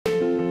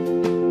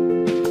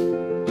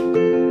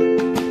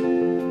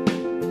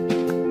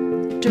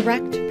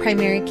Direct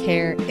primary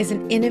care is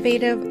an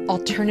innovative,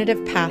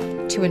 alternative path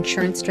to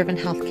insurance-driven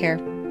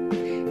healthcare.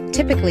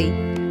 Typically,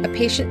 a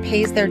patient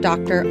pays their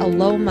doctor a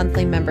low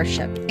monthly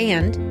membership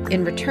and,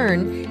 in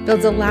return,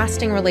 builds a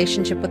lasting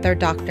relationship with their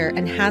doctor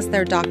and has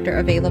their doctor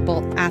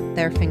available at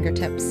their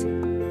fingertips.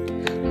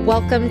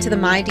 Welcome to the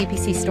My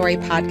DPC Story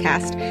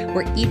podcast,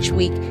 where each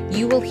week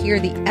you will hear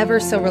the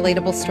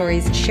ever-so-relatable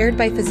stories shared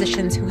by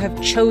physicians who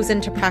have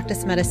chosen to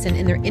practice medicine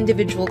in their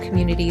individual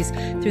communities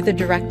through the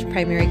direct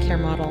primary care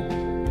model.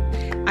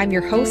 I'm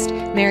your host,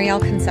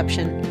 Marielle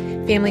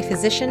Concepcion, family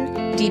physician,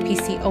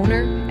 DPC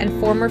owner, and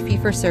former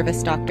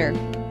fee-for-service doctor.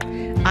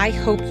 I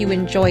hope you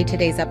enjoy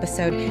today's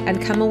episode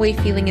and come away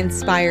feeling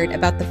inspired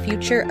about the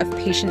future of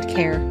patient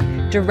care,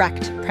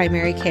 direct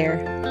primary care.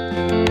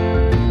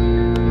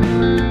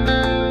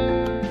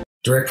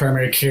 Direct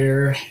primary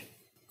care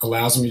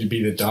allows me to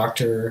be the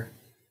doctor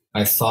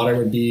I thought I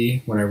would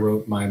be when I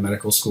wrote my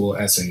medical school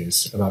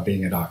essays about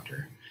being a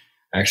doctor.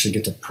 I actually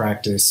get to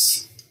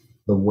practice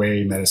the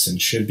way medicine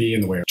should be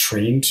and the way I'm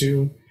trained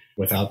to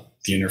without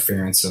the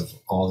interference of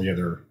all the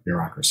other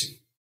bureaucracy.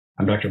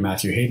 I'm Dr.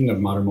 Matthew Hayden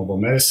of Modern Mobile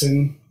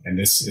Medicine, and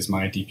this is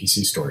my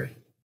DPC story.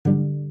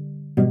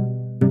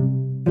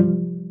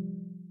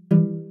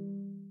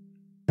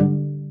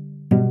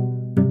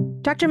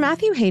 Dr.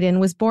 Matthew Hayden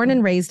was born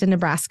and raised in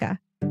Nebraska.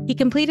 He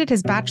completed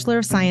his Bachelor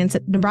of Science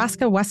at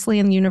Nebraska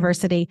Wesleyan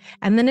University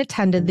and then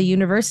attended the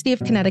University of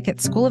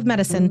Connecticut School of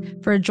Medicine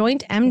for a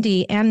joint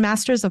MD and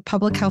Masters of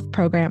Public Health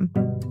program.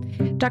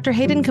 Dr.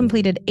 Hayden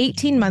completed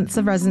 18 months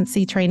of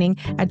residency training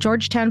at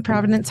Georgetown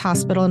Providence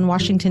Hospital in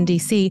Washington,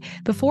 D.C.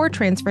 before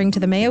transferring to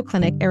the Mayo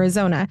Clinic,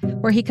 Arizona,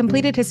 where he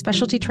completed his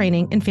specialty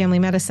training in family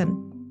medicine.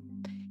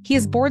 He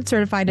is board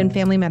certified in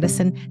family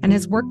medicine and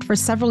has worked for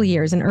several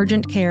years in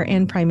urgent care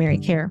and primary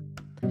care.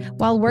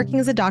 While working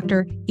as a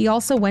doctor, he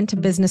also went to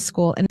business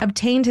school and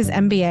obtained his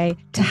MBA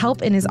to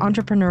help in his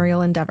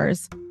entrepreneurial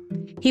endeavors.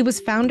 He was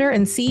founder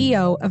and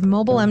CEO of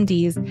Mobile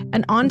MDs,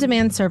 an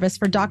on-demand service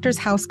for doctors'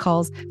 house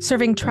calls,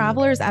 serving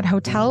travelers at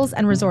hotels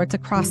and resorts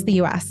across the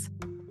U.S.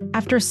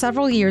 After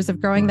several years of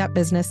growing that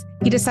business,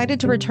 he decided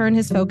to return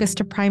his focus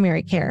to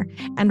primary care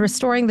and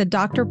restoring the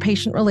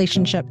doctor-patient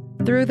relationship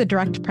through the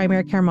direct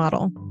primary care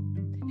model.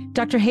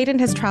 Dr. Hayden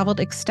has traveled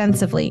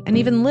extensively and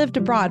even lived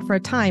abroad for a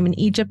time in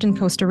Egypt and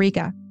Costa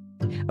Rica.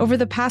 Over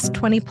the past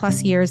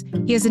 20-plus years,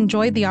 he has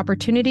enjoyed the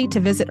opportunity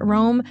to visit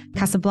Rome,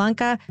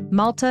 Casablanca,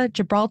 Malta,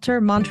 Gibraltar,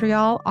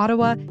 Montreal,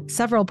 Ottawa,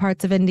 several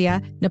parts of India,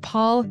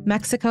 Nepal,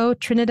 Mexico,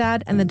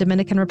 Trinidad, and the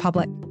Dominican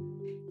Republic.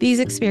 These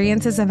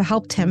experiences have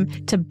helped him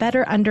to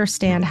better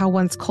understand how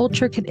one's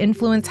culture can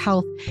influence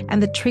health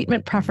and the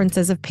treatment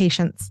preferences of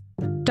patients.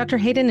 Dr.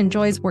 Hayden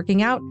enjoys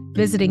working out,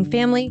 visiting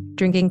family,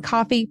 drinking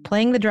coffee,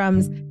 playing the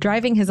drums,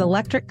 driving his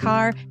electric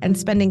car, and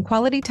spending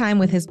quality time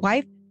with his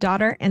wife,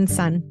 daughter, and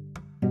son.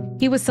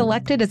 He was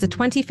selected as a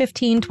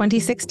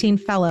 2015-2016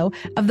 Fellow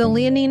of the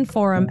Leonine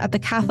Forum at the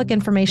Catholic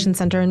Information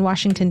Center in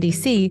Washington,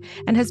 D.C.,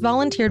 and has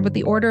volunteered with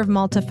the Order of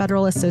Malta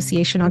Federal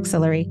Association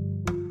Auxiliary.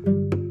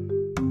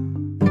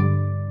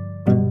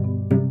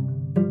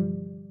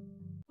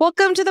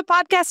 Welcome to the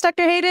podcast,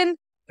 Dr. Hayden.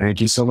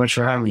 Thank you so much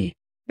for having me.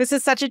 This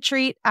is such a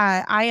treat.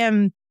 I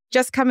am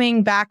just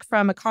coming back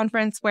from a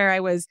conference where I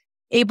was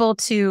able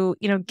to,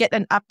 get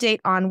an update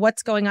on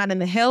what's going on in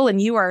the Hill, and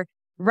you are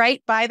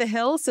right by the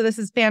Hill. So this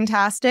is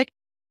fantastic.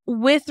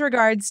 With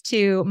regards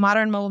to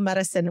modern mobile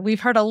medicine, we've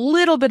heard a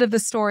little bit of the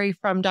story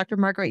from Dr.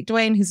 Marguerite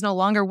Duane, who's no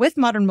longer with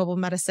modern mobile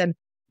medicine,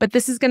 but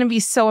this is going to be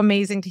so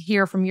amazing to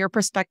hear from your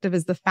perspective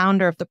as the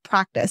founder of the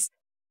practice.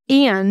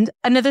 And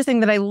another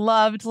thing that I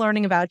loved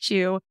learning about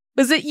you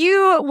was that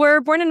you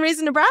were born and raised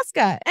in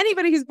Nebraska.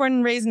 Anybody who's born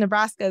and raised in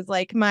Nebraska is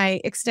like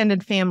my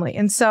extended family.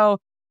 And so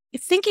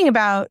thinking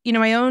about,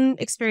 my own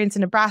experience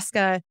in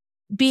Nebraska,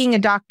 being a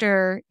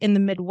doctor in the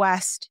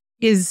Midwest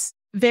is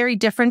very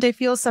different, I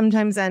feel,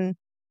 sometimes than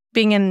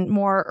being in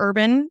more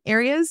urban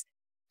areas.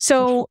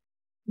 So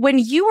when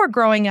you were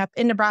growing up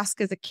in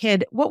Nebraska as a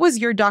kid, what was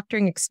your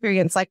doctoring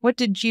experience like? What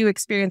did you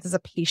experience as a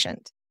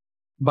patient?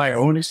 My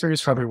own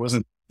experience probably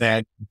wasn't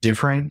that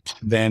different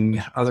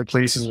than other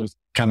places. I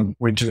kind of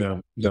went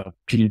to the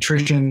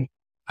pediatrician.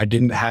 I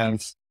didn't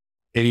have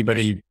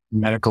anybody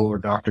medical or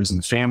doctors in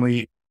the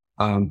family.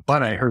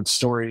 But I heard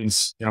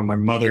stories, my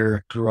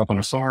mother grew up on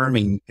a farm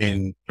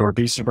in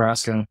Northeast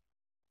Nebraska.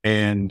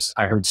 And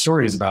I heard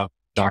stories about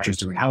doctors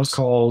doing house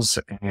calls,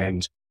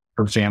 and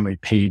her family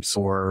paid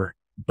for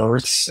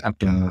births at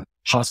the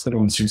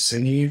hospital in Sioux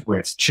City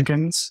with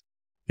chickens.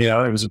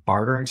 It was a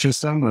bartering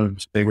system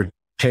of they would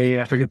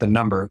pay, I forget the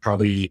number,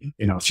 probably,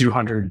 a few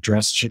hundred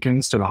dressed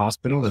chickens to the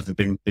hospital that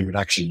they would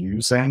actually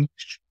use then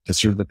to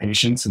serve the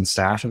patients and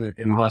staff in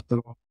the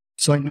hospital.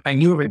 So I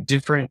knew of a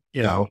different,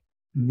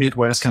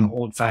 Midwest kind of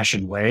old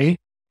fashioned way.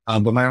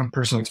 But my own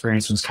personal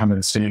experience was kind of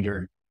the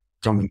standard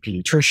from the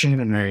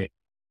pediatrician, and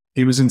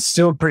it was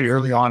instilled pretty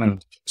early on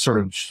of sort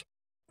of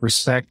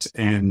respect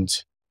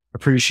and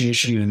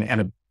appreciation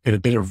and a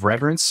bit of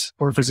reverence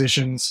for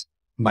physicians.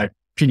 My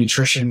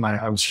pediatrician,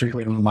 I was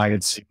frequently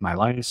reminded to save my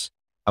life.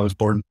 I was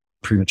born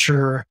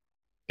premature,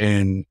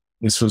 and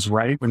This was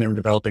right when they were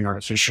developing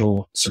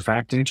artificial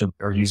surfactant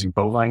or using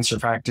bovine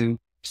surfactant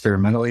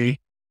experimentally.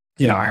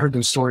 I heard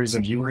those stories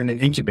of you were in an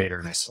incubator,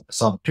 and I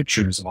saw the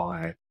pictures of all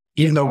that.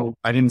 Even though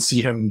I didn't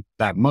see him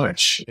that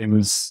much,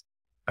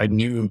 I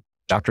knew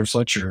Dr.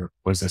 Fletcher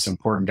was this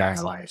important guy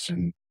in life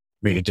and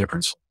made a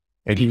difference.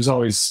 And he was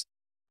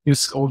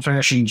old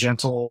fashioned,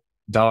 gentle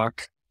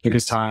doc, took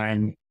his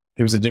time.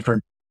 It was a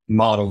different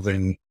model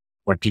than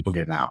what people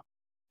get now.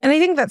 And I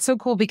think that's so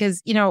cool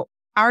because,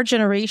 our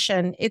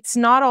generation, it's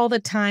not all the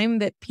time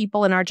that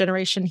people in our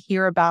generation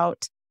hear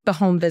about the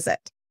home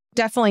visit.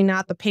 Definitely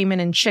not the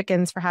payment in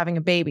chickens for having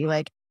a baby.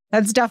 Like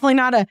that's definitely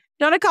not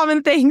a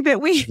common thing that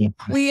we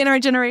in our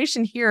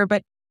generation hear.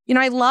 But,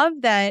 I love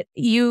that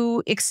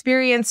you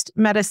experienced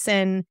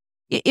medicine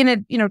in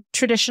a,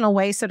 traditional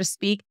way, so to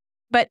speak,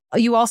 but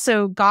you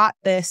also got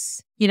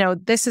this,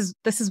 this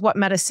is what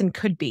medicine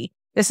could be.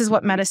 This is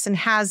what medicine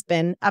has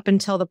been up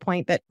until the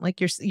point that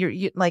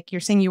you're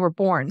saying you were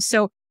born.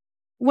 So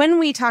when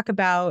we talk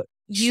about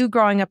you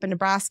growing up in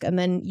Nebraska and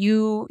then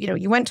you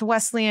went to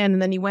Wesleyan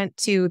and then you went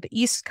to the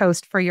East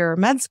Coast for your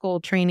med school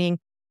training,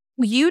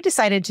 you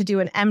decided to do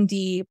an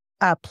MD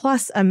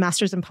plus a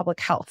master's in public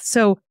health.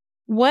 So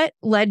what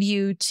led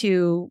you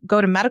to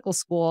go to medical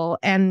school?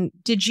 And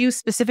did you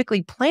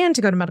specifically plan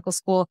to go to medical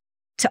school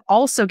to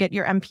also get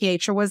your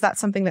MPH, or was that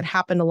something that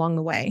happened along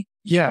the way?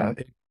 Yeah,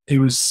 it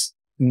was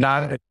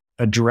not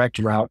a direct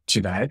route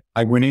to that.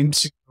 I went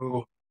into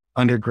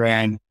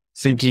undergrad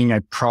thinking I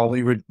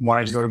probably would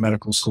want to go to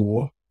medical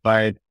school,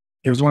 but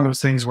it was one of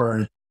those things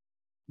where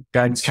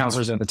guidance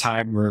counselors at the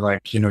time were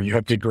like, you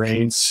have good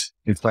grades.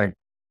 It's like,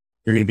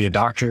 you're going to be a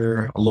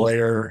doctor, a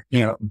lawyer,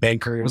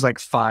 banker. It was like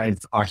 5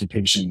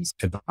 occupations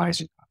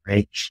advisor,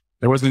 right?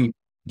 There wasn't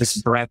this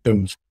breadth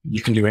of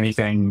you can do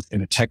anything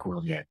in the tech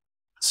world yet.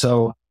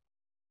 So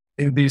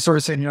it'd be sort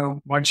of saying,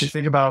 why don't you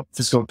think about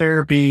physical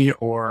therapy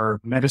or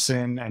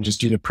medicine and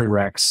just do the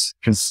prereqs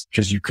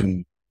because you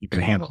can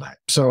handle that.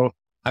 So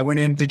I went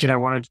in thinking I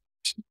wanted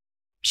to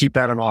keep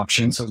that an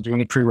option. So I was doing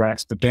the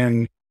prereqs, but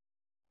then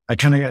I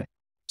kind of got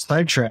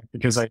sidetracked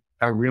because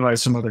I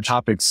realized some other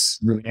topics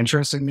really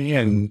interested me.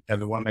 And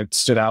the one that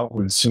stood out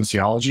was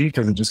sociology,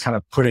 because it just kind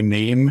of put a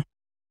name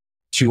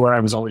to what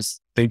I was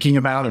always thinking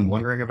about and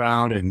wondering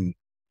about and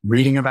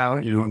reading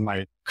about, in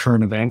my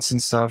current events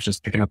and stuff,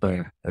 just picking up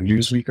a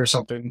Newsweek or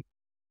something.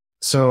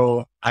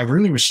 So I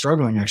really was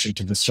struggling actually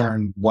to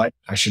discern what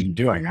I should be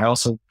doing. I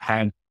also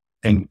had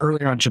an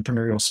early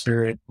entrepreneurial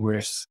spirit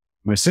with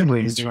my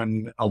siblings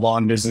doing a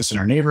lawn business in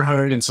our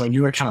neighborhood. And so I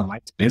knew I kind of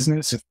liked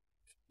business, if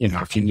you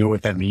know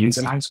what that means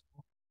in high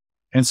school.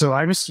 And so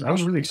I was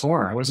really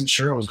torn. I wasn't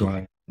sure I was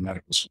going to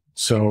medical school.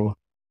 So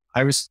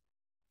I was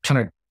kind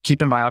of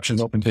keeping my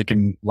options open,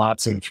 taking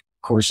lots of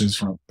courses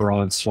from a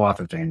broad swath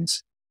of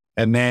things.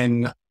 And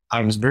then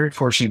I was very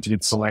fortunate to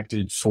get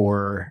selected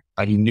for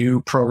a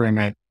new program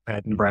at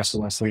Nebraska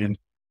Wesleyan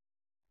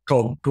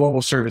called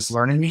Global Service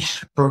Learning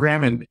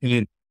Program. And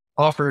it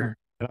offered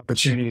an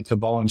opportunity to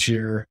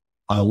volunteer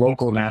on a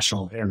local,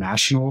 national,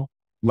 international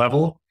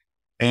level.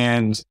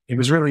 And it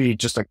was really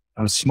just a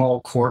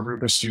small core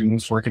group of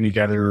students working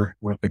together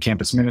with the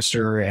campus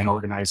minister and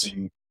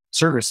organizing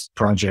service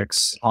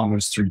projects on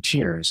those 3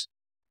 tiers.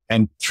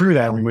 And through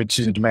that, we went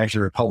to the Dominican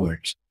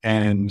Republic,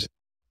 and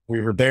we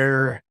were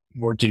there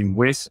working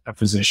with a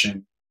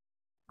physician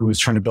who was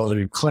trying to build a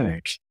new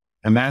clinic.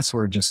 And that's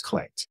where it just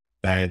clicked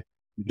that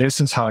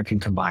this is how I can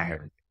combine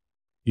everything.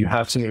 You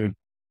have to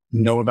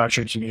know about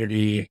your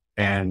community,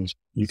 and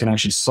you can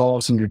actually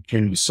solve some of your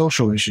community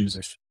social issues.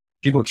 If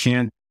people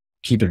can't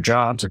keep their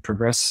jobs or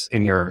progress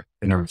in their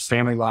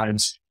family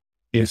lives,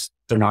 if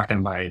they're not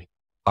going to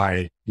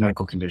by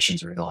medical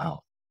conditions or ill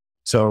health.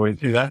 So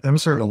that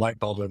was sort of a light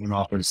bulb that went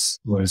off was,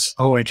 I've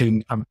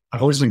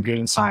always been good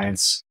in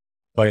science,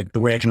 but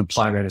the way I can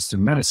apply that is through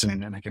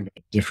medicine, and I can make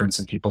a difference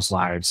in people's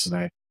lives so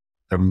that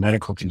their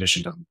medical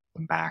condition doesn't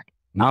come back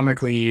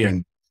economically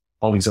and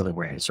all these other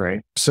ways,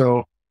 right?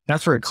 So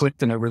that's where it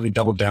clicked, and I really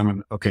doubled down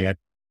on, I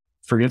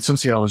forget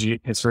sociology.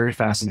 It's very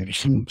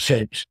fascinating.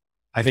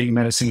 I think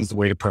medicine is the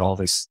way to put all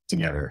this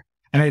together.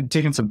 And I had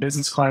taken some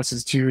business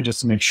classes too,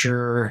 just to make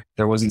sure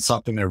there wasn't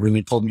something that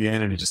really pulled me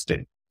in, and it just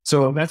did.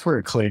 So that's where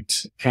it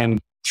clicked. And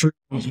through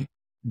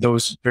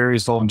those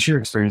various volunteer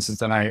experiences,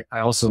 then I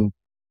also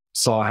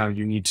saw how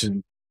you need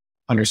to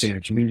understand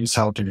your community's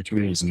health and your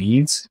community's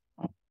needs.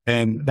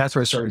 And that's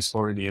where I started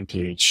exploring the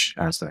MPH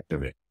aspect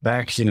of it.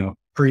 Back,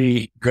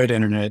 pre-good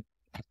internet,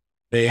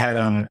 they had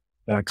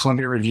a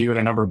Columbia Review and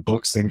a number of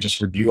books. They would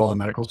just review all the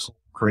medical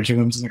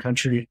curriculums in the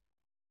country.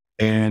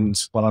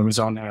 And while I was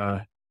on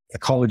a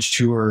college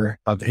tour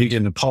of India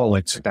and Nepal,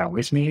 I took that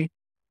with me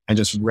and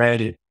just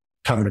read it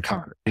cover to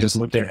cover. I just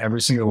looked at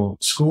every single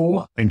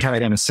school and kind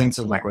of got a sense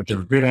of what they're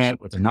good at,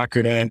 what they're not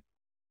good at.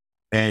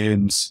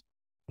 And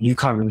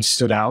UConn really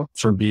stood out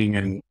for being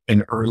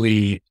an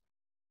early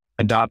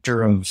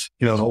adopter of,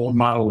 the old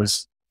model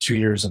was 2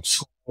 years of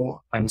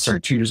school.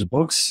 2 years of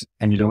books,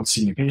 and you don't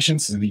see any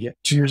patients, and then you get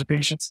 2 years of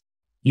patients.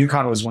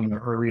 UConn was one of the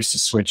earliest to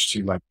switch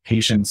to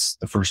patients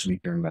the first week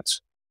during med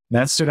school.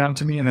 That stood out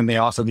to me. And then they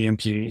offered the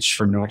MPH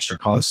for no extra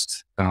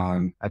cost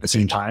at the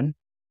same time.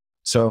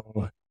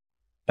 So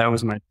that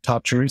was my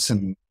top choice,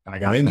 and I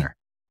got in there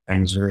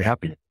and was very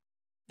happy.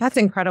 That's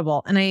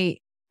incredible. And I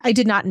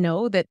did not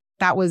know that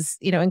was,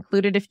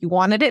 included if you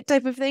wanted it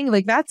type of thing.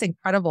 Like, that's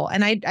incredible.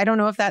 And I don't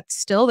know if that's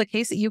still the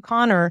case at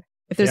UConn or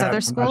if there's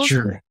other schools. I'm not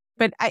sure.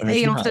 But I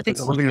think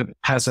looking to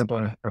pass up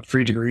a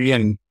free degree.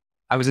 And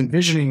I was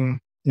envisioning,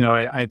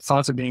 I had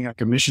thoughts of being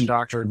like a mission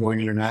doctor going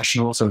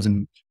international. So I was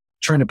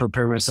trying to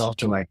prepare myself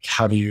to like,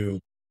 how do you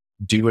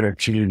do a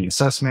community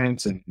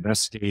assessment and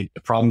investigate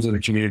the problems of the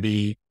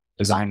community,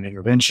 design an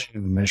intervention,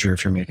 and measure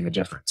if you're making a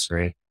difference,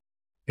 right?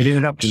 It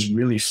ended up just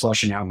really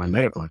flushing out my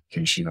medical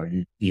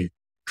education. You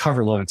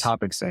cover a lot of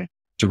topics that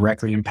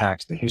directly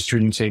impact the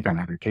history you take on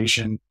every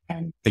patient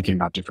and thinking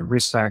about different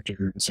risk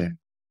factors. And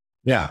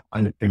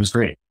it was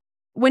great.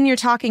 When you're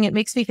talking, it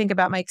makes me think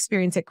about my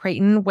experience at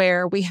Creighton,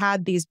 where we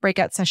had these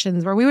breakout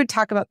sessions where we would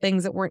talk about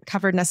things that weren't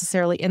covered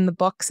necessarily in the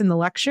books and the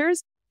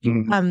lectures,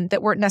 that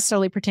weren't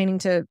necessarily pertaining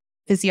to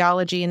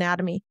physiology,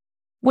 anatomy.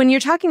 When you're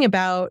talking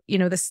about,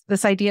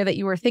 this idea that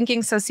you were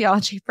thinking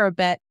sociology for a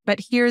bit, but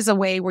here's a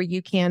way where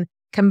you can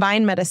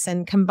combine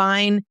medicine,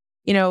 combine,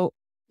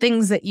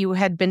 things that you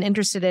had been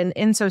interested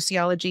in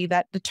sociology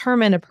that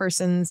determine a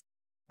person's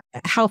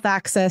health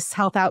access,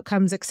 health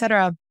outcomes, et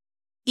cetera.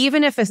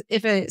 Even if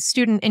a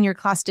student in your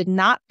class did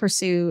not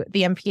pursue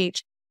the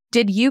MPH,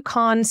 did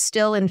UConn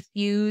still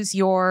infuse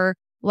your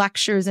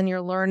lectures and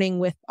your learning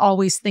with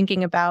always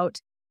thinking about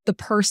the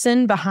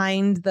person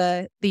behind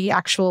the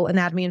actual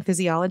anatomy and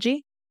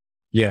physiology?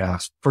 Yeah,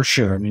 for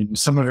sure. I mean,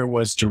 some of it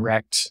was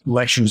direct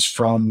lectures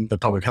from the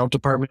public health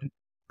department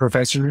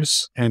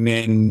professors. And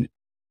then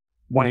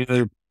one of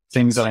the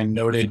things that I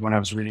noted when I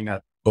was reading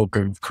that book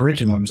of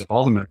curriculums of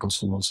all the medical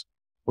schools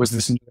was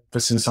this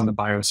emphasis on the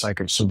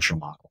biopsychosocial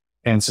model.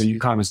 And so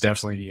UConn was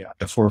definitely at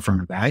the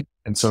forefront of that.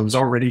 And so it was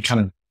already kind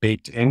of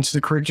baked into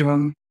the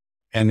curriculum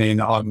and then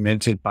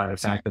augmented by the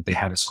fact that they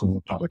had a school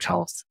of public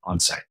health on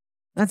site.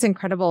 That's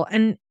incredible.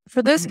 And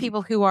for those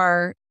people who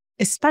are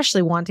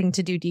especially wanting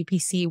to do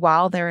DPC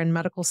while they're in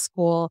medical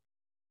school,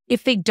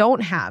 if they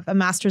don't have a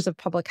master's of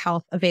public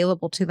health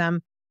available to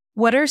them,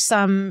 what are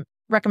some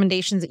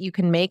recommendations that you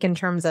can make in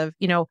terms of,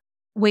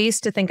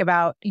 ways to think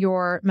about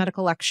your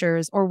medical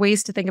lectures or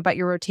ways to think about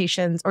your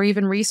rotations or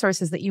even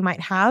resources that you might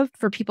have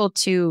for people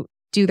to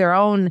do their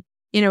own,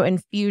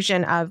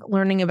 infusion of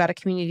learning about a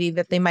community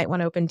that they might want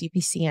to open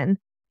DPC in?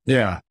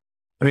 Yeah.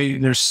 I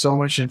mean, there's so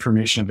much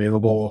information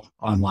available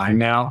online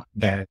now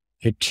that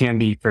it can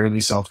be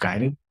fairly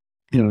self-guided.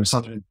 There's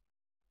something to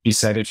be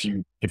said if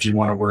you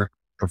want to work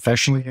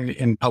professionally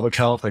in public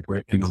health, like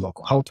in the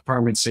local health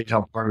department, state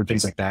health department,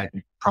 things like that,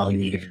 you probably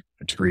need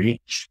a degree.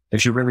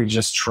 If you're really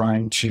just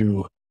trying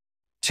to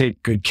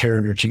take good care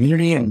of your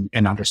community and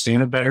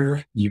understand it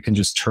better, you can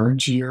just turn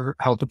to your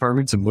health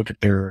departments and look at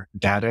their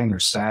data and their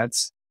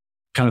stats.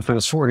 Kind of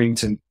fast forwarding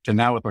to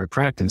now with my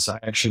practice, I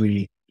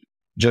actually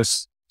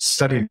just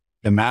studied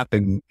the map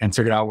and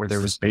figured out where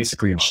there was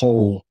basically a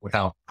hole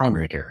without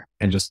primary care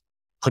and just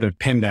put a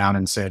pin down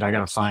and said, I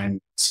got to find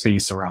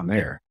space around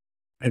there.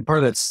 And part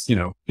of that's,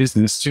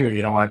 business too.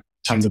 You don't want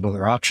tons of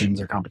other options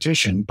or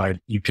competition, but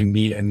you can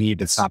meet a need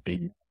that's not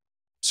being.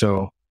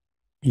 So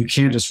you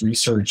can't just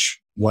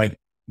research what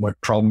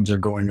problems are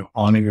going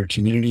on in your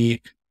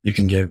community. You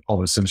can get all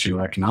the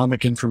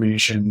socioeconomic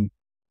information.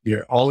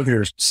 All of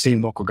your state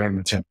and local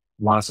governments have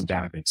lots of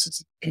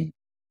databases. You can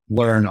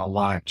learn a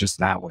lot just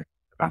that way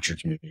about your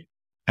community.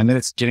 And then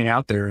it's getting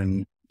out there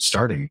and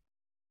starting.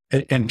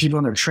 And people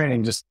in their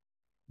training, just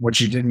what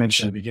you did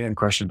mention at the beginning of the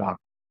question about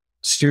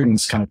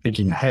students kind of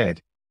thinking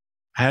ahead.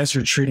 As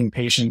you're treating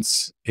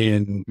patients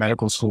in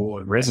medical school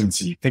and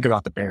residency, think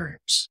about the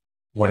barriers.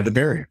 What are the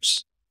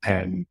barriers?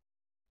 And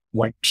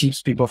what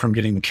keeps people from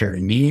getting the care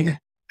they need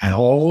at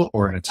all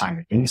or on a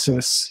timely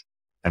basis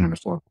and an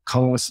affordable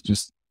cost?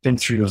 Just think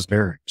through those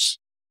barriers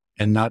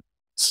and not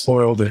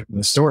spoil the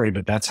story,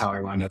 but that's how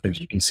I wound up at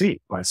DPC.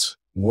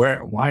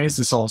 Why is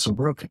this all so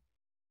broken?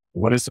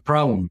 What is the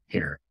problem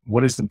here?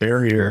 What is the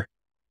barrier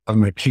of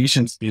my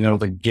patients being able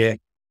to get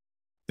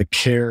the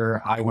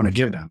care I want to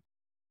give them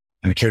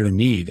and the care they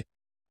need?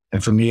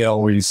 And for me, I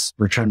always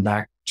return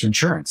back to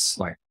insurance.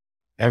 Like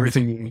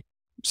everything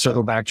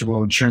circle back to,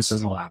 well, insurance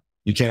doesn't allow.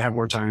 You can't have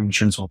more time,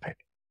 insurance will pay.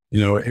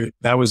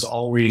 That was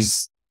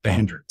always the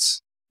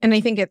hindrance. And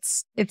I think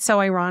it's so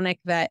ironic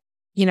that,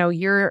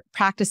 you're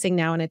practicing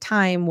now in a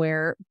time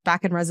where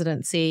back in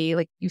residency,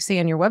 like you say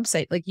on your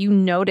website, like you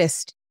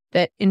noticed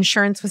that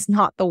insurance was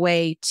not the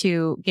way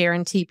to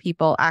guarantee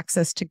people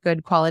access to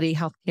good quality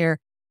healthcare,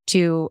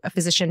 to a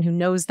physician who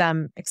knows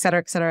them, et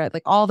cetera,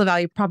 like all the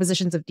value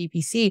propositions of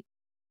DPC.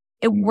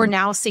 We're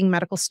now seeing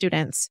medical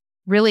students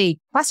really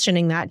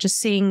questioning that, just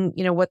seeing,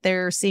 what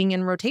they're seeing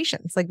in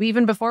rotations, like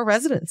even before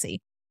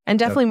residency. And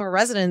definitely more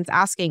residents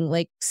asking,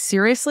 like,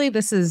 seriously,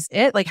 this is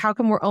it? Like, how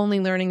come we're only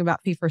learning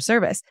about fee for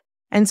service?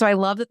 And so I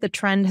love that the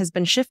trend has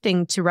been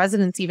shifting to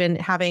residents even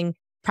having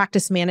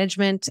practice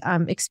management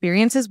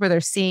experiences where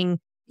they're seeing,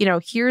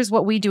 here's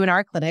what we do in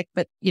our clinic,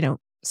 but,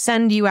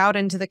 send you out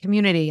into the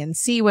community and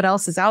see what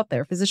else is out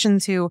there.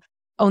 Physicians who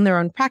own their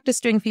own practice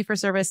doing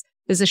fee-for-service,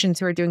 physicians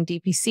who are doing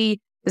DPC,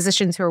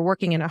 physicians who are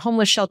working in a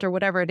homeless shelter,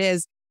 whatever it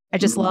is. I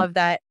just love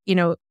that,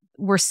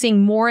 we're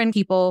seeing more in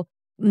people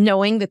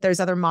knowing that there's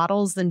other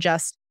models than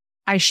just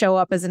I show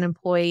up as an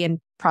employee and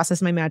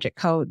process my magic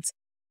codes.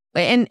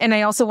 And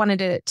I also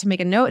wanted to make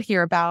a note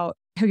here about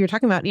how you're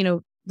talking about,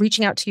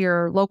 reaching out to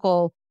your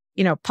local,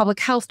 public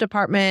health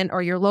department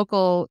or your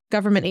local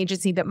government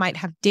agency that might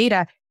have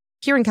data.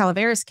 Here in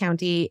Calaveras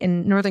County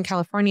in Northern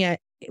California,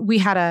 we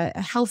had a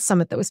health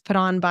summit that was put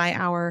on by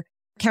our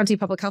county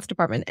public health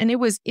department. And it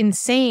was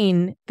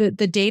insane, the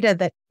data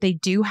that they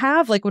do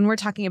have. Like when we're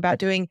talking about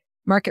doing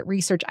market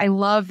research, I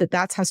love that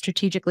that's how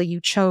strategically you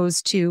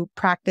chose to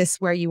practice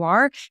where you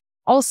are.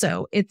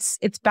 Also, it's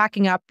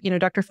backing up,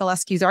 Dr.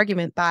 Filescu's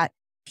argument that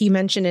he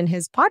mentioned in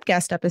his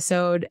podcast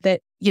episode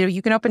that,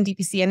 you can open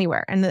DPC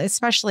anywhere. And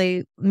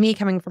especially me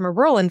coming from a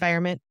rural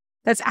environment,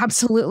 that's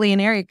absolutely an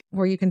area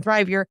where you can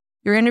thrive. Your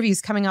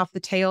interview's coming off the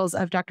tails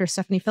of Dr.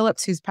 Stephanie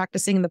Phillips, who's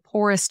practicing in the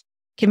poorest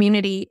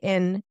community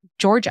in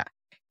Georgia.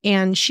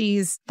 And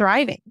she's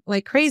thriving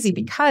like crazy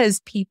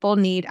because people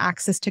need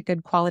access to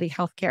good quality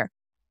healthcare.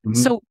 Mm-hmm.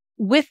 So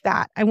with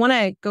that, I want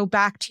to go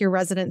back to your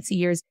residency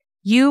years.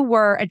 You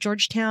were at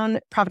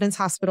Georgetown Providence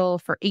Hospital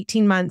for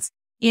 18 months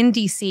in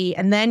DC,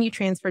 and then you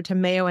transferred to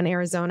Mayo in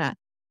Arizona.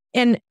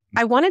 And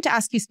I wanted to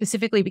ask you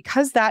specifically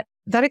because that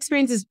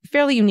experience is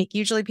fairly unique.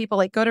 Usually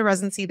people go to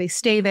residency, they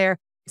stay there.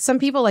 Some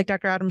people like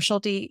Dr. Adam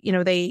Schulte,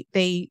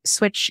 they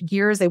switch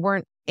gears. They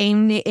weren't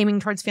aiming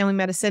towards family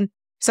medicine.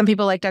 Some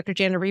people like Dr.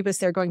 Jana Rebus,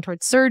 they're going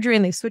towards surgery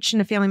and they switched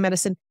into family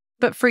medicine.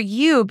 But for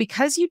you,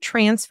 because you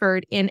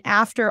transferred in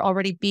after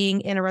already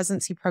being in a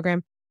residency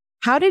program,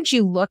 how did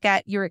you look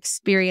at your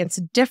experience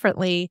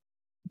differently,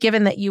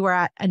 given that you were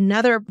at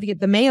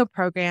the Mayo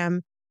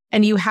program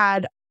and you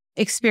had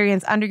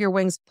experience under your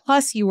wings,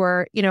 plus you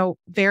were,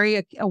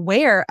 very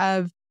aware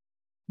of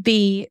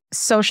the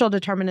social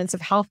determinants of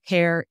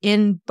healthcare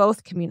in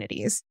both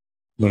communities?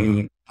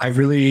 I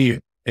really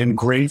am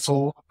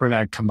grateful for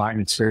that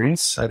combined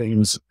experience. I think it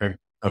was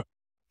a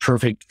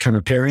perfect kind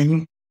of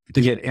pairing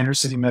to get inner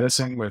city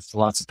medicine with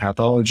lots of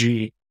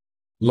pathology,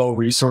 low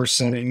resource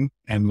setting,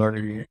 and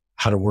learning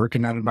how to work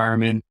in that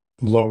environment,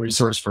 low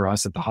resource for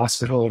us at the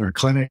hospital and our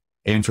clinic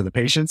and for the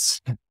patients.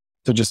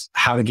 So just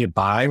how to get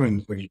by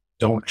when you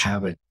don't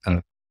have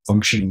a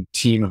functioning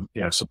team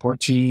of support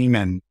team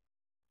and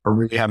are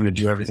really having to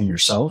do everything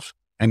yourself.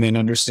 And then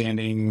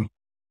understanding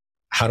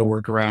how to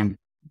work around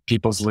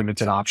people's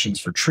limited options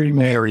for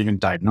treatment or even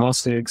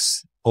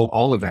diagnostics,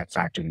 all of that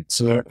factored in.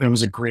 So it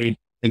was a great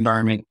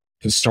environment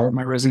to start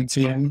my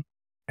residency in.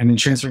 And then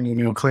transferring to the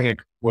Mayo Clinic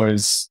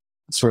was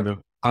sort of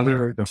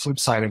the flip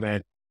side of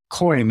that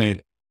coin,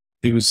 that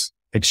it was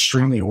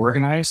extremely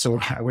organized. So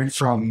I went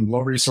from low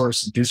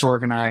resource,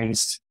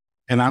 disorganized,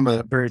 and I'm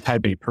a very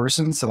type A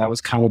person. So that was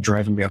kind of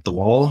driving me up the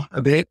wall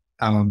a bit.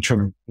 Trying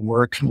to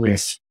work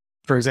with,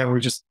 for example,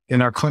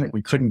 in our clinic,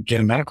 we couldn't get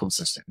a medical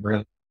assistant.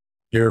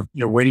 You're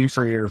waiting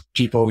for your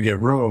people to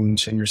get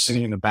roomed and you're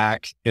sitting in the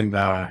back in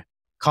the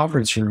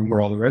conference room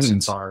where all the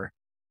residents are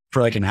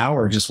for an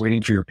hour, just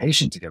waiting for your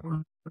patient to get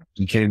roomed.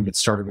 You can't even get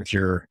started with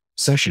your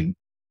session,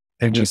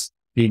 and just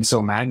being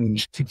so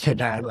maddened to get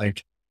that,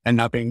 and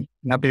not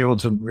be able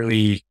to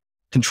really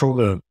control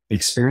the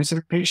experience of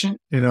the patient.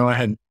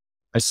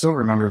 I still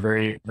remember a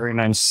very, very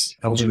nice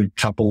elderly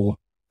couple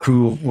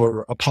who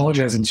were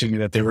apologizing to me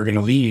that they were going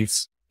to leave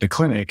the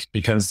clinic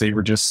because they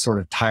were just sort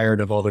of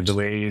tired of all the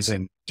delays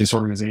and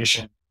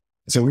disorganization.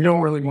 So we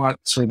don't really want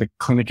sort of the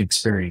clinic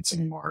experience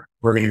anymore.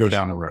 We're going to go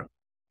down the road,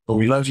 but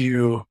we love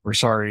you. We're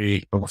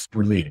sorry, but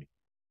we're leaving.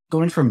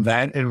 Going from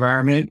that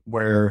environment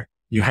where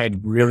you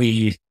had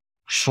really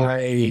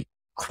high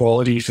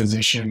quality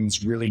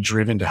physicians, really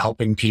driven to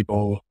helping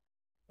people,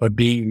 but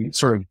being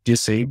sort of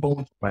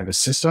disabled by the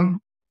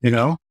system,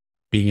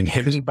 being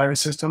inhibited by the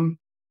system.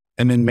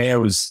 And then Mayo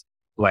was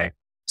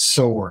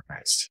so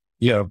organized,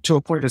 to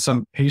a point that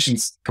some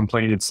patients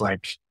complain it's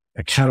like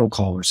a cattle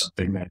call or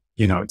something that,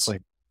 it's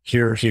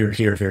here, here,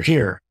 here, here,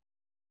 here.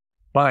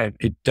 But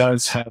it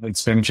does have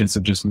its benefits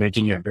of just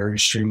making it very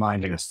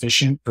streamlined and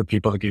efficient for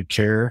people to get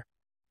care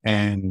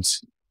and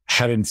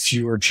having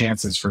fewer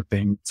chances for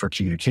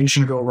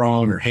communication to go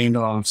wrong or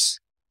handoffs.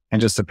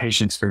 And just the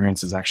patient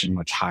experience is actually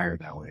much higher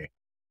that way.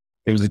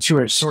 It was a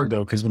two-edged sword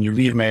though, because when you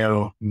leave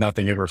Mayo,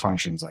 nothing ever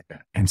functions like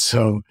that. And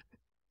so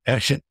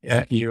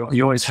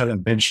you always have a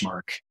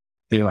benchmark.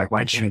 You're like,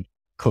 why can't I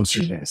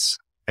closer to this?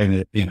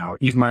 And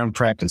even my own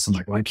practice, I'm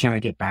like, why can't I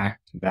get back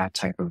to that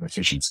type of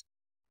efficiency?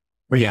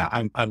 But yeah,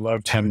 I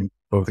loved having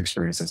both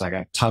experiences. I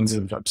got tons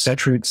of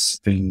obstetrics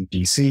in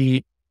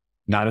DC,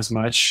 not as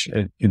much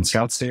in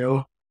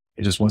Scottsdale.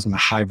 It just wasn't a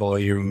high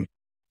volume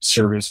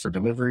service for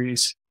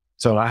deliveries.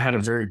 So I had a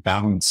very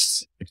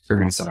balanced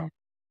experience that I'm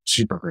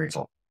super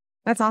grateful.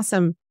 That's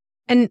awesome.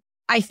 And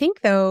I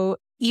think though,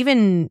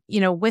 even,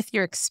 with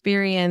your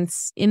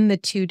experience in the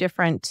two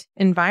different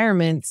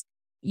environments,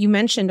 you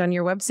mentioned on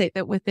your website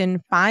that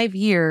within 5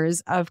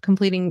 years of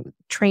completing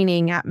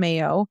training at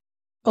Mayo,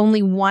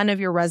 only one of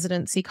your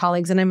residency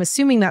colleagues, and I'm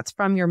assuming that's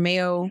from your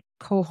Mayo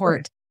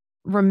cohort,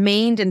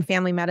 remained in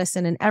family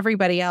medicine, and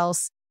everybody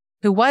else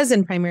who was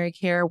in primary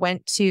care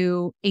went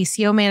to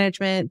ACO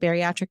management,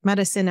 bariatric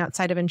medicine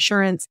outside of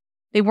insurance.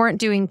 They weren't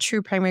doing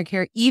true primary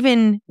care,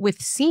 even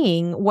with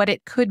seeing what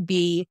it could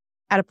be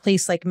at a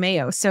place like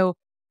Mayo. So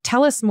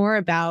tell us more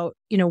about,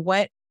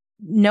 what,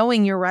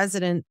 knowing your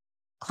resident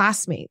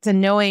classmates and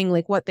knowing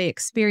like what they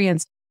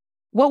experienced.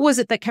 What was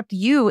it that kept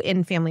you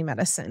in family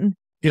medicine?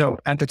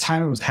 At the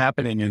time it was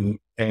happening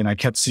and I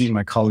kept seeing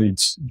my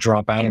colleagues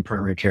drop out of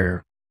primary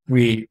care.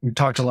 We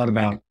talked a lot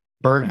about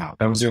burnout.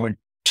 That was the only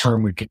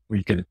term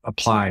we could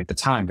apply at the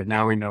time, but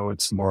now we know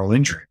it's moral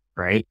injury,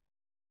 right?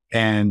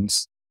 And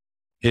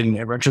in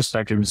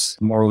retrospect, it was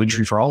moral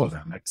injury for all of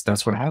them.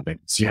 That's what happened.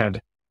 So you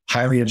had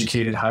highly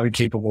educated, highly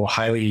capable,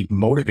 highly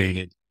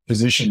motivated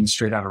physicians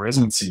straight out of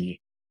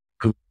residency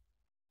who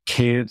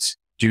can't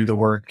do the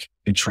work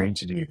they trained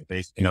to do.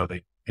 They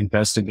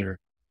invested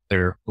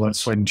their blood,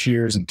 sweat, and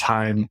tears and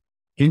time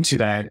into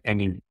that, and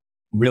they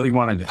really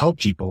wanted to help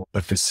people,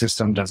 but the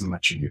system doesn't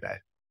let you do that.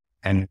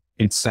 And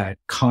it's that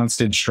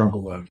constant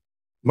struggle of,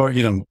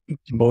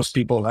 most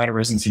people out of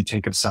residency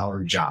take a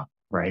salary job,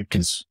 right?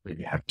 Because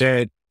you have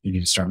debt, you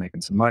need to start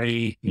making some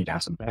money, you need to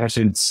have some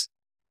benefits.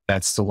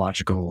 That's the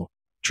logical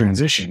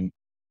transition,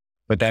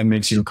 but that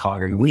makes you a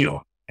cog in the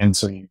wheel. And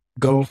so you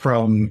go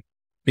from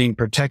being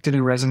protected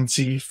in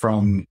residency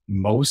from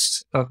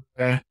most of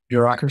the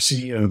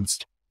bureaucracy of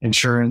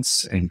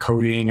insurance and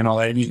coding and all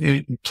that.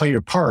 You play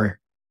your part,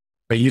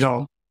 but you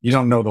don't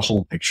know the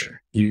whole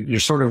picture. You're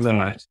sort of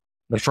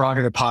the frog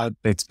in the pot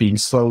that's being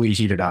slowly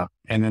heated up.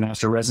 And then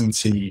after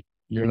residency,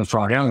 you're the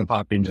frog out of the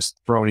pot being just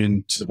thrown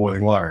into the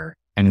boiling water.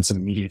 And it's an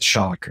immediate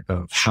shock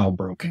of how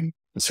broken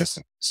the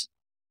system is.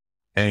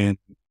 And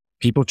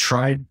people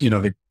tried,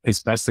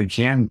 as best they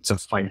can to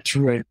fight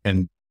through it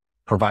and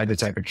provide the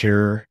type of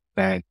care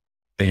that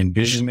they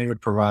envisioned they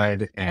would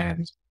provide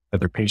and that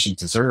their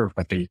patients deserve,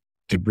 but they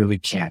really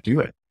can't do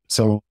it.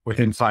 So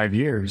within 5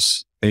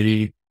 years,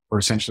 they were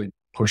essentially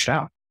pushed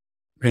out.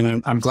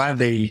 And I'm glad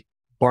they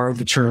borrowed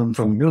the term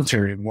from the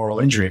military, moral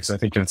injury, because I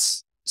think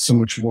that's so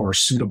much more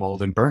suitable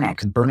than burnout.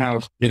 Because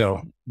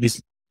burnout,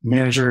 these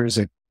managers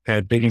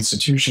at big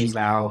institutions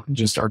now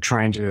just are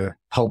trying to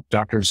help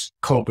doctors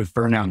cope with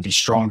burnout and be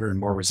stronger and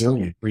more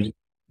resilient. We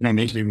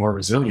need to be more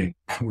resilient.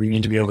 We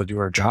need to be able to do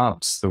our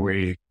jobs the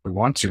way we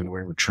want to, the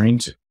way we're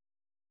trained to.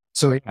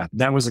 So yeah,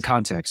 that was the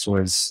context,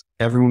 was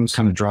everyone was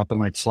kind of dropping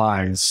like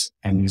flies,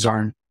 and these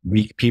aren't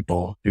weak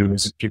people.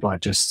 These are people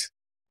that just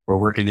were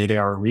working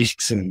 8-hour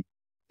weeks and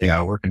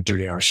working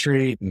 30 hours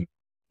straight. And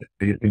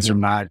these are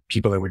not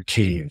people that would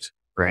cave,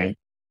 right?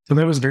 So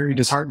that was very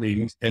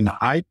disheartening. And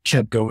I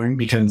kept going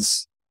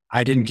because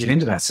I didn't get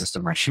into that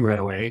system right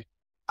away.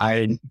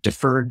 I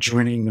deferred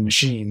joining the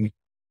machine.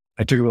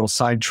 I took a little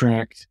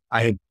sidetrack.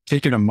 I had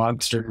taken a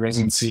month during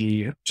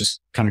residency, just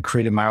kind of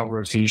created my own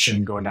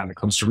rotation, going down to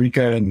Costa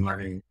Rica and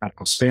learning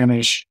medical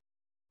Spanish,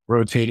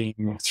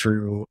 rotating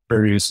through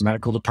various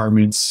medical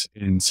departments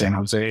in San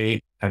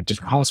Jose at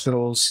different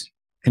hospitals,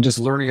 and just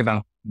learning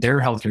about their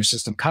healthcare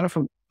system, kind of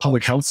from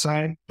public health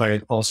side,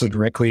 but also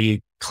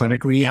directly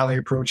clinically, how they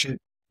approach it,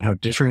 how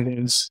different it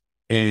is.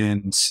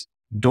 And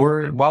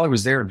while I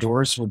was there,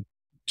 doors were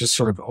just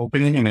sort of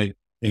opening,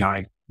 and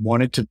I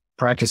wanted to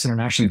practice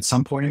internationally at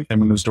some point.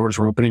 And when those doors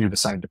were opening, I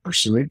decided to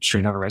pursue it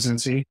straight out of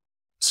residency.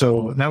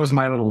 So that was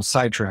my little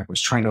sidetrack,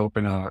 was trying to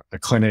open a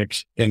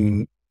clinic.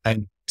 And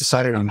I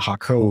decided on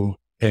Jaco,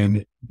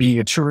 and being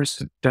a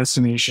tourist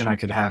destination, I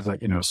could have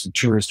some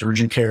tourist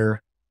urgent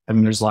care. And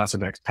then there's lots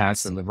of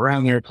expats that live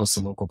around there, plus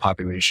the local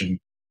population.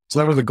 So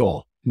that was the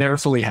goal. Never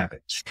fully have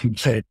it.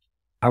 But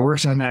I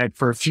worked on that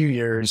for a few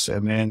years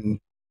and then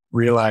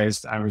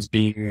realized I was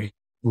being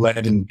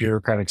led in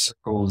bureaucratic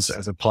circles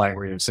as a polite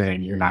way of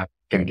saying, you're not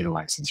going to get a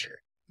license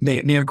here.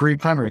 They have great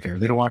primary care.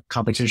 They don't want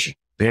competition.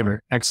 They have an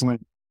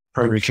excellent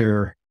primary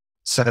care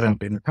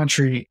setup in the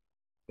country.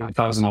 If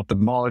I was an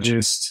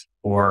ophthalmologist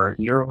or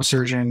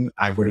neurosurgeon,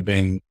 I would have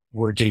been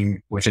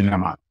working within a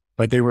month.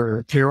 But they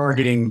were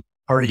already getting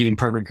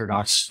primary care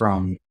docs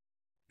from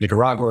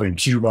Nicaragua and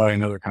Cuba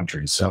and other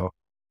countries. So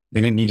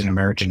they didn't need an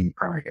American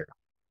primary care.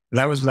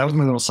 That was my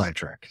little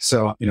sidetrack.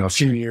 So, a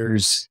few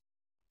years,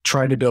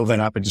 tried to build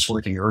that up and just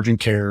working urgent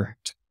care,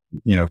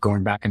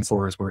 going back and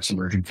forth, work some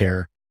urgent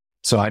care.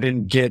 So I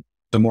didn't get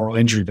the moral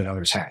injury that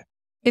others had.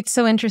 It's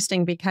so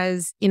interesting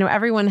because,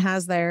 everyone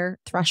has their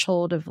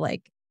threshold of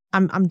like,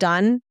 I'm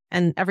done.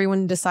 And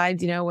everyone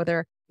decides,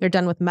 whether they're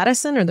done with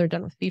medicine or they're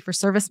done with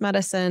fee-for-service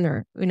medicine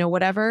or,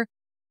 whatever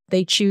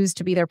they choose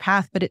to be their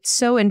path. But it's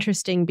so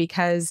interesting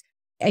because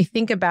I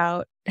think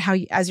about how,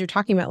 as you're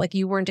talking about, like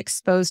you weren't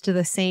exposed to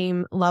the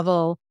same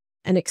level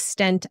and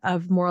extent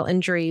of moral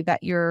injury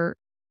that your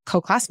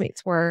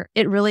co-classmates were.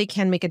 It really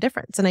can make a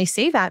difference. And I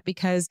say that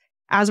because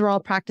as we're all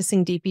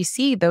practicing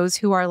DPC, those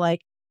who are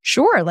like,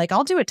 sure, like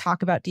I'll do a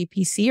talk about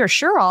DPC, or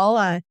sure,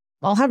 I'll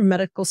have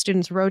medical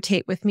students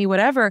rotate with me,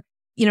 whatever,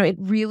 it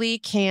really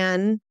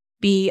can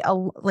be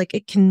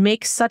it can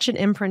make such an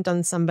imprint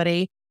on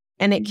somebody.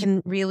 And it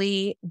can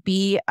really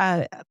be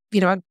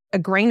a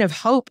grain of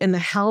hope in the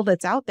hell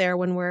that's out there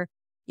when we're,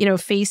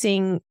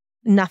 facing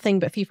nothing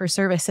but fee for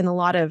service in a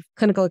lot of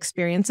clinical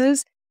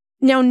experiences.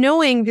 Now,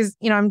 knowing, because,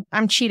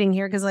 I'm cheating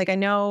here because I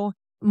know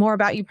more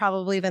about you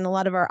probably than a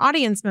lot of our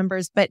audience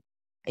members, but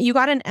you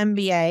got an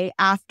MBA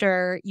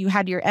after you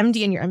had your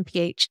MD and your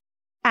MPH.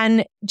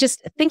 And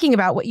just thinking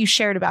about what you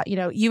shared about,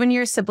 you and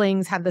your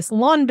siblings had this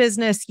lawn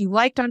business, you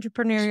liked being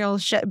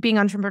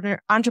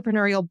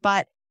entrepreneurial,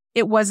 but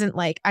it wasn't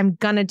like, I'm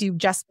going to do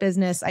just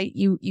business.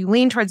 You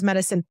leaned towards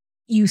medicine.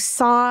 You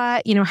saw,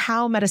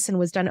 how medicine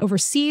was done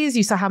overseas.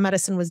 You saw how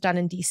medicine was done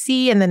in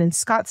DC and then in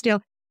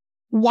Scottsdale.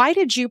 Why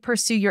did you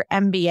pursue your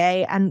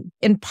MBA?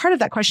 And part of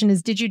that question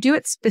is, did you do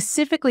it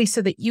specifically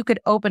so that you could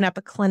open up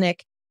a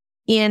clinic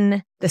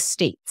in the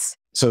States?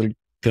 So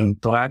the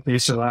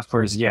last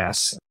part is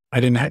yes. I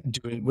didn't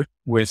do it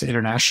with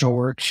international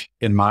work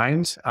in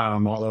mind,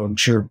 although I'm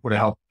sure it would have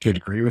helped to a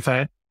degree with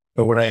that.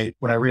 But when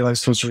I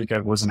realized Costa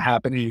Rica wasn't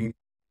happening,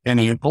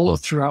 and all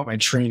throughout my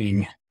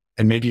training,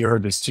 and maybe you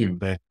heard this too,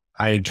 that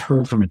I had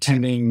heard from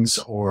attendings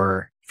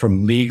or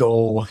from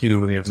legal,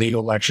 they have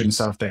legal lecture and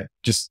stuff that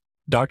just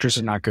doctors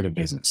are not good at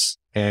business.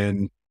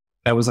 And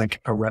that was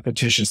like a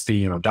repetitious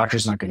theme of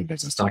doctors not good at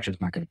business,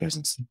 doctors not good at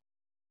business.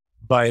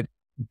 But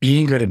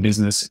being good at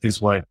business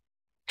is what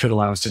could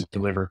allow us to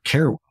deliver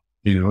care well.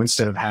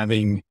 Instead of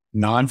having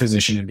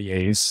non-physician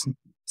MBAs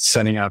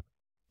setting up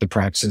the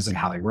practices and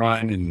how they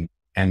run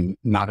and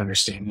not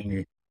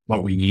understanding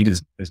what we need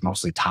is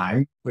mostly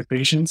time with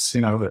patients.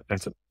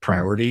 That's a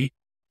priority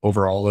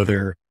over all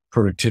other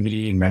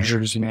productivity and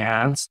measures you may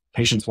have.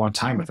 Patients want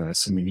time with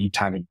us and we need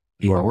time to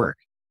do our work.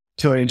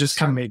 So it just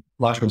kind of made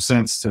logical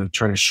sense to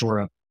try to shore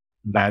up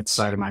that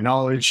side of my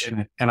knowledge.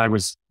 And I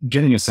was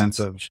getting a sense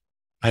of,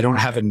 I don't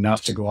have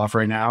enough to go off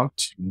right now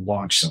to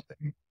launch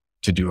something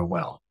to do it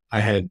well.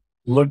 I had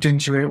looked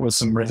into it with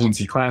some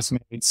residency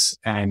classmates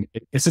and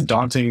it's a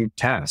daunting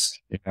task,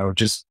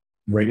 just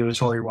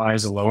regulatory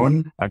wise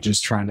alone. I'm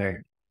just trying to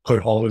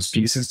put all those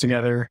pieces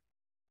together,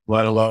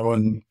 let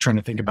alone trying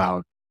to think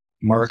about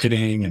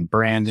marketing and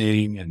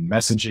branding and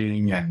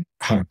messaging and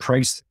how to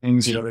price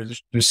things.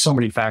 There's so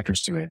many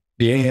factors to it.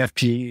 The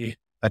AFP,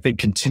 I think,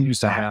 continues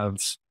to have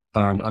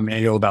a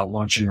manual about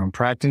launching your own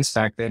practice.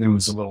 Back then it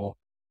was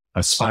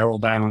a spiral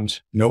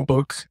bound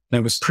notebook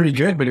that was pretty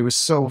good, but it was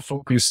so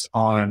focused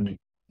on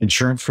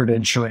insurance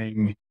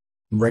credentialing,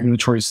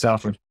 regulatory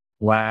stuff with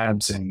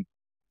labs. And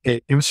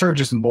it was sort of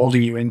just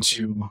molding you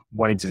into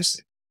what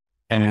existed.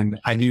 And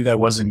I knew that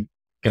wasn't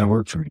going to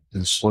work for me.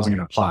 This wasn't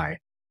going to apply.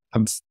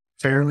 I'm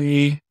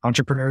fairly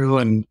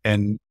entrepreneurial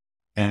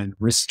and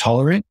risk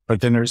tolerant,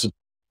 but then there's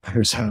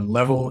a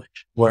level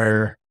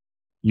where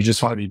you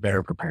just want to be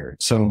better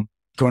prepared. So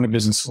going to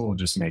business school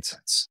just made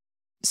sense.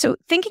 So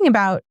thinking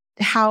about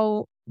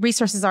how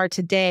resources are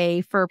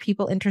today for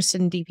people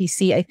interested in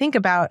DPC, I think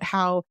about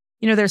how,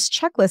 there's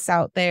checklists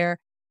out there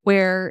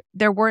where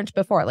there weren't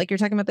before. Like you're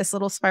talking about this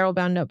little spiral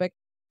bound notebook,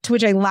 to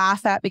which I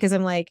laugh at because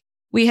I'm like,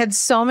 we had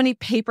so many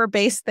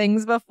paper-based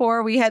things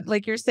before. We had,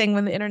 like you're saying,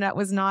 when the internet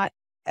was not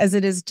as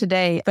it is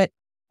today. But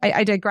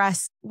I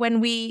digress. When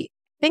we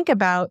think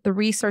about the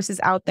resources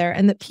out there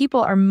and that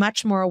people are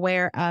much more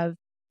aware of,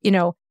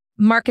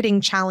 marketing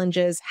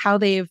challenges, how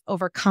they've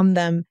overcome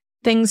them,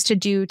 things to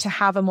do to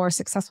have a more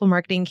successful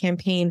marketing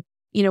campaign,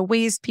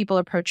 ways people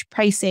approach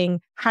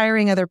pricing,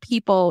 hiring other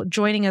people,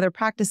 joining other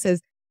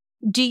practices.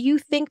 Do you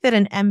think that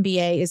an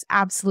MBA is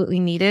absolutely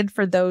needed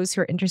for those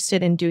who are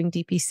interested in doing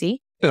DPC?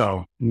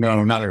 No,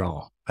 not at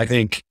all. I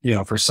think,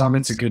 for some,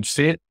 it's a good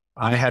fit.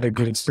 I had a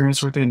good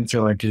experience with it and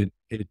feel like it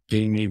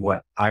gave me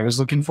what I was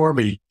looking for,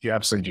 but you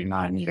absolutely do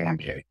not need an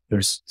MBA.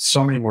 There's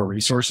so many more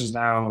resources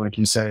now, like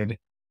you said,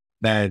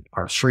 that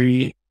are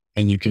free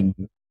and you can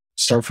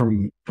start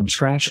from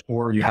scratch,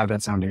 or you have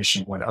that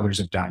foundation of what others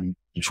have done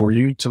before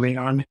you to lean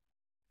on.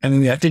 And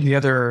then I think the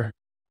other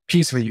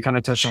piece of it you kind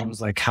of touched on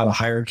was like how to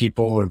hire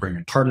people and bring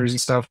in partners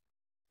and stuff.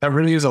 That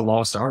really is a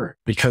lost art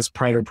because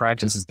private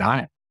practice is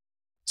dying.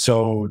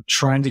 So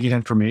trying to get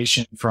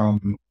information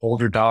from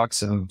older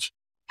docs of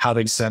how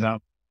they set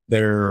up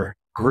their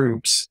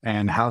groups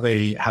and how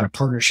they had a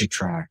partnership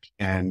track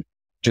and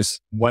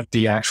just what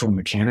the actual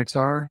mechanics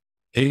are,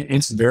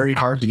 it's very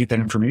hard to get that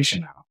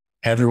information out.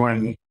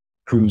 Everyone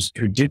who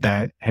did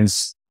that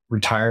has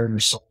retired or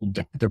sold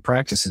their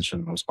practices for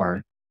the most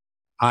part.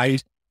 I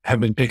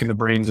have been picking the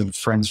brains of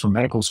friends from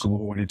medical school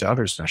who went into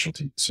other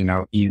specialties,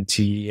 ENT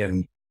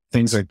and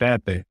things like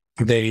that.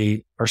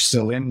 They are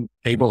still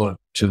able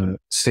to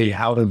stay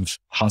out of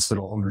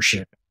hospital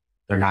ownership.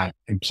 They're not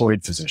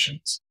employed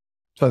physicians.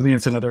 So I think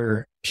it's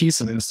another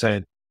piece of this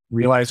that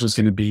realized was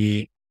going to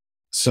be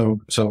so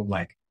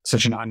like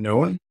such an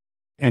unknown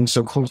and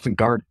so closely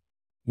guarded.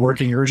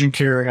 Working urgent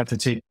care, I got to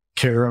take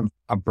care of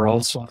a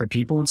broad swath of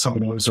people, and some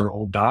of those are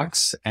old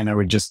docs. And I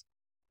would just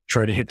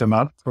try to hit them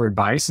up for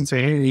advice and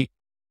say, hey,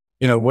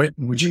 what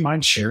would you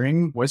mind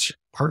sharing? What's your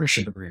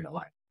partnership agreement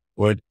like?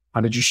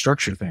 How did you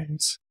structure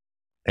things?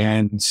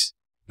 And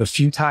the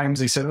few times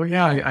they said, oh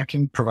yeah, I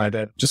can provide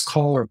that. Just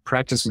call a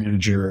practice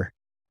manager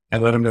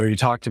and let them know you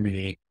talked to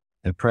me.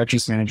 And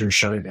practice manager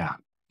shut it down.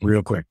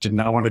 real quick. Did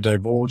not want to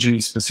divulge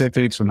any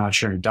specifics. We're not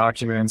sharing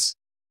documents.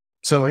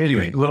 So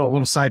anyway,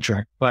 little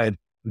sidetrack, but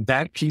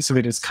that piece of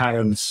it is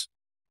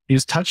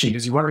is touchy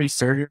because you want to be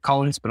fair to your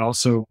colleagues, but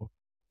also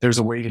there's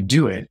a way to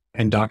do it.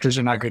 And doctors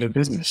are not good at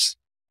business.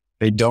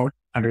 They don't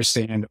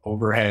understand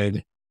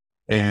overhead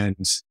and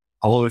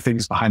all of the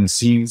things behind the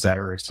scenes that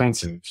are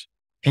expensive.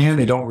 And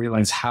they don't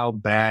realize how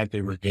bad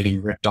they were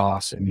getting ripped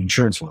off in the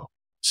insurance world.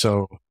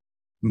 So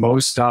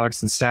most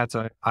docs and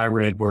stats I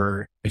read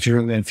were, if you're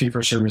in the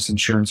fee-for-service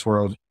insurance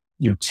world,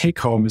 your take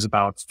home is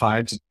about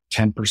 5 to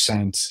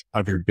 10%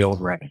 of your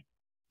billed revenue.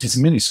 It's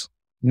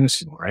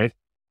minuscule, right?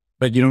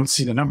 But you don't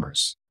see the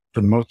numbers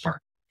for the most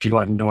part. People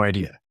have no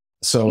idea.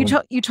 So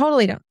you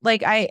totally don't.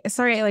 I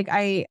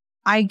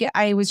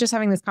was just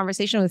having this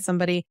conversation with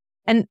somebody,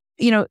 and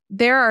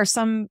there are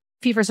some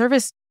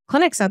fee-for-service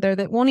clinics out there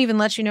that won't even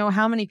let you know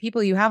how many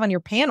people you have on your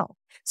panel.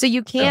 So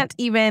you can't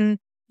even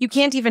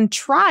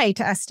try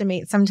to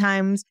estimate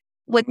sometimes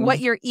what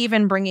you're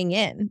even bringing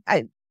in.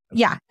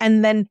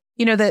 And then,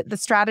 the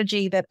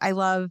strategy that I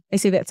love, I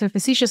say that so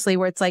facetiously,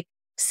 where it's like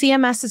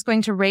CMS is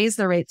going to raise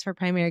the rates for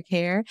primary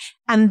care.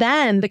 And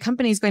then the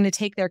company is going to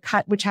take their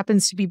cut, which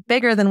happens to be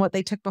bigger than what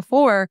they took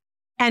before.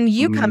 And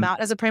you come out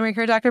as a primary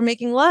care doctor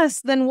making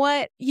less than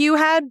what you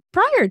had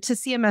prior to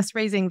CMS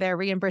raising their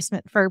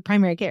reimbursement for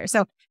primary care.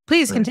 So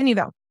please continue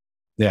though.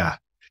 Yeah.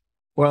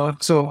 Well,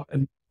 so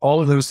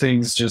all of those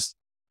things just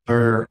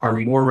are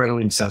more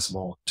readily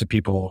accessible to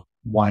people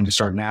wanting to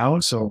start now.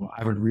 So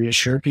I would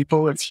reassure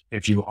people,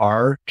 if you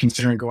are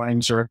considering going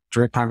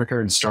direct primary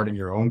care and starting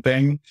your own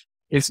thing,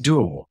 it's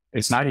doable.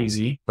 It's not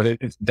easy, but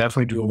it's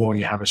definitely doable when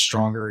you have a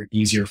stronger,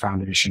 easier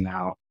foundation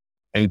now.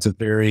 And it's a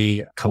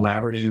very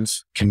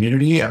collaborative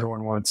community.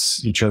 Everyone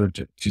wants each other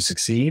to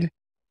succeed.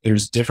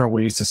 There's different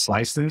ways to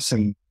slice this,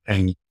 and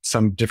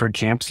some different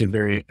camps get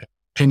very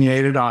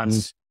opinionated on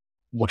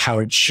how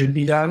it should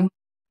be done,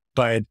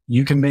 but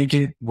you can make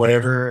it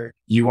whatever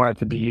you want it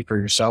to be for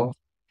yourself.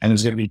 And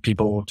there's going to be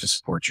people to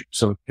support you.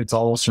 So it's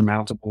all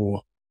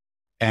surmountable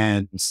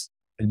and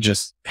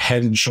just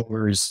head and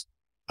shoulders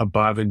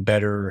above and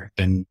better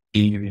than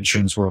being in the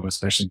insurance world,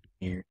 especially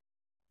being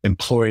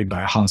employed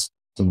by a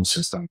hospital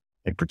system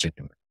in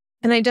particular.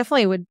 And I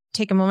definitely would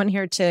take a moment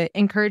here to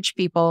encourage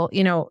people,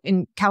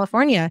 in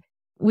California,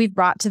 we've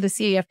brought to the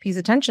CAFP's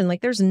attention,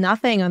 there's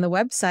nothing on the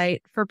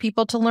website for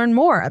people to learn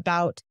more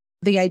about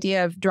the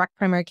idea of direct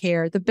primary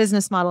care, the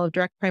business model of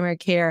direct primary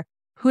care,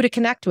 who to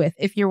connect with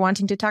if you're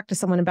wanting to talk to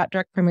someone about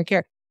direct primary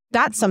care.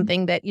 That's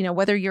something that,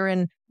 whether you're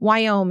in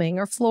Wyoming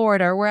or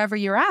Florida or wherever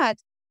you're at,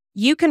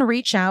 you can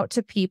reach out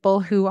to people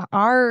who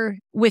are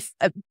with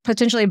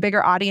potentially a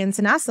bigger audience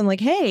and ask them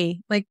hey,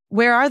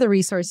 where are the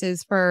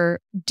resources for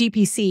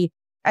DPC?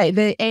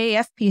 The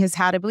AAFP has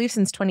had, I believe,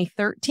 since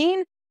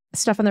 2013,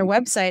 stuff on their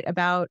website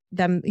about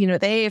them, the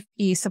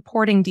AAFP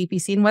supporting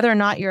DPC, and whether or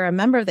not you're a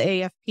member of the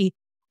AAFP.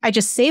 I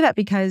just say that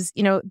because,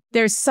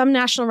 there's some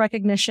national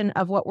recognition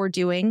of what we're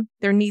doing.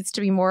 There needs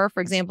to be more.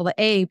 For example, the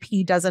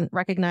AAP doesn't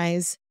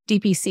recognize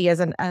DPC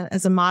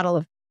as a model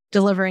of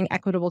delivering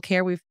equitable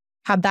care. We've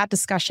had that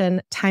discussion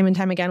time and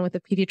time again with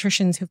the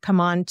pediatricians who've come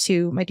on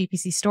to My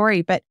DPC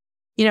Story. But,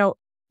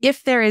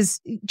 if there is,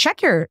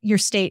 check your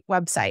state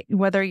website,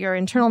 whether you're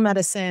internal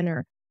medicine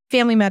or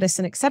family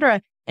medicine, et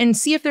cetera, and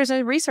see if there's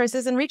any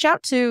resources, and reach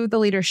out to the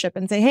leadership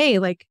and say, hey,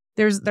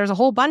 there's a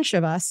whole bunch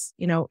of us,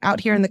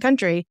 out here in the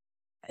country.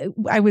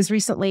 I was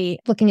recently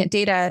looking at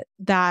data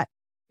that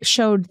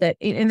showed that,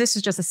 and this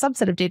is just a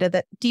subset of data,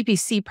 that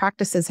DPC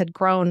practices had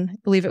grown, I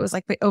believe it was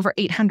over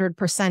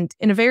 800%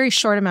 in a very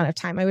short amount of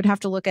time. I would have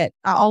to look at,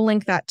 I'll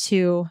link that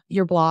to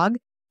your blog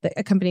that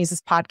accompanies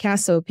this podcast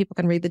so people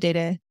can read the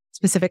data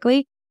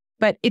specifically.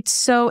 But it's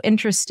so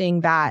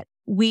interesting that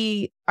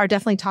we are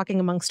definitely talking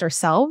amongst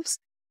ourselves.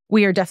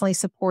 We are definitely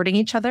supporting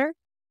each other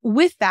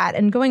with that.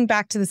 And going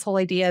back to this whole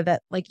idea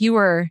that you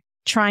were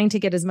trying to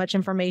get as much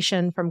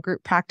information from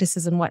group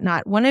practices and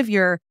whatnot. One of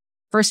your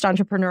first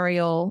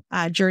entrepreneurial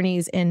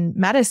journeys in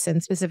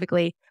medicine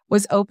specifically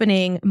was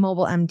opening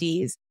mobile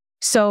MDs.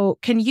 So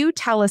can you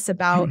tell us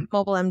about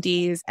mobile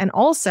MDs and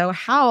also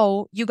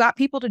how you got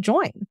people to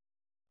join?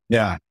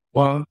 Yeah.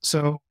 Well,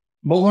 so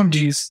mobile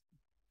MDs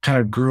kind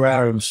of grew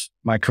out of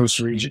my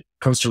Costa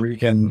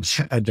Rican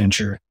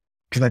adventure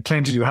because I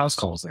planned to do house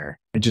calls there.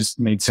 It just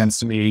made sense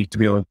to me to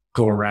be able to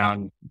go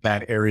around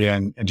that area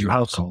and do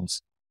house calls.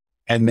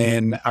 And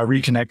then I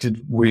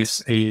reconnected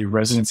with a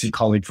residency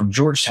colleague from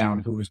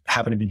Georgetown who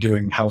happened to be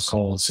doing house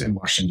calls in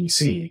Washington,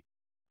 D.C.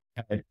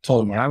 I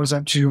told him what I was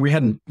up to. We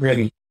hadn't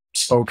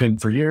spoken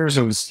for years.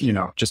 It was,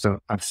 just a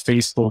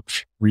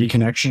Facebook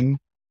reconnection.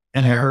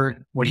 And I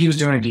heard what he was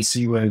doing in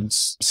D.C.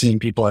 was seeing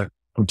people at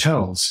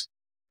hotels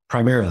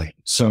primarily.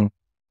 So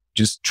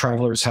just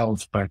travelers'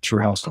 health by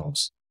through house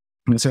calls.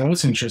 And I said, oh,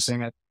 that's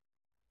interesting.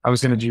 I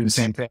was going to do the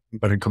same thing,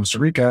 but in Costa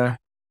Rica.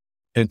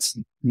 It's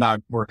not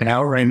working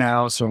out right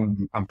now. So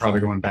I'm probably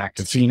going back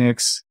to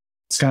Phoenix,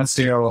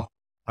 Scottsdale.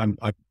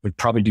 I would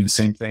probably do the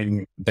same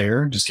thing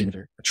there, just give it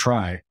a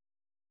try.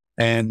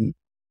 And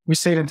we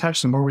stayed in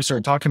touch. The more we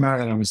started talking about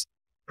it, and I was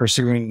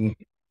pursuing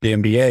the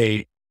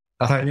MBA,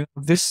 I thought,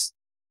 this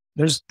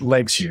there's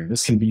legs here.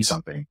 This can be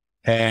something.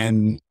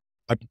 And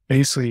I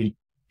basically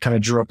kind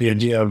of drew up the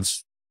idea of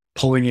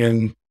pulling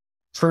in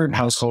current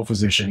household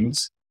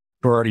physicians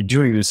who are already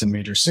doing this in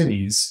major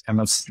cities, and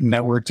let's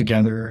network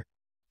together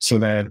so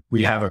that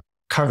we have a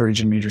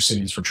coverage in major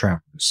cities for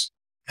travelers.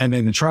 And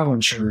then the travel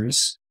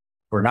insurers,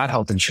 who are not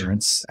health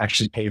insurance,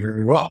 actually pay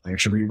very well. They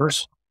actually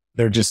reimburse.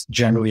 They're just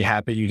generally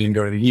happy you didn't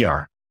go to the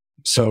ER.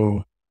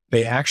 So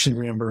they actually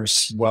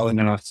reimburse well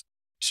enough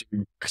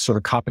to sort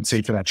of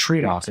compensate for that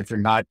trade-off. If you're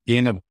not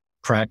in a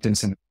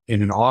practice and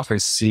in an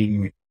office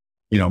seeing,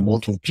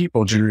 multiple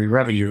people generating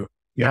revenue,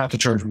 you have to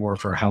charge more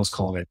for a house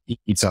call that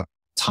eats up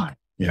time,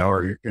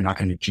 or you're not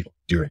going to need people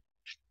to do it.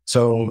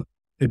 So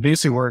it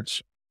basically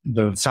worked.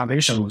 The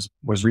foundation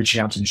was reaching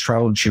out to these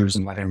travel insurers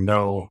and letting them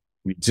know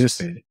we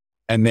existed.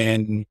 And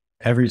then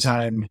every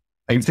time,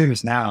 I can say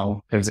this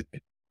now because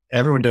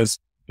everyone does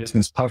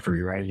business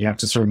puffery, right? You have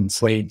to sort of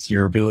inflate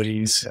your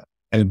abilities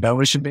and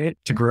embellish a bit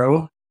to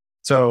grow.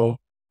 So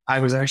I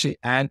was actually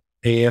at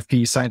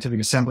AFP Scientific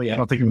Assembly. I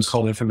don't think it was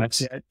called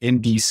FMX yet, in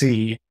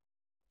DC,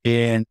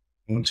 in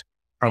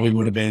probably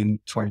would have been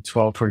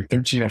 2012,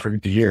 2013, I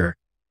forget the year.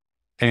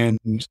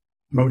 And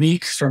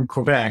Monique from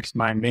Quebec,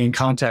 my main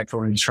contact for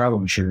one of these travel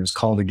insurers,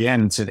 called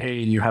again and said, hey,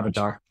 you have a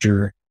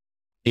doctor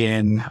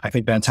in, I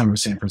think that time it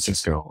was San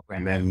Francisco.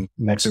 And then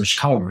next it was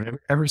Chicago.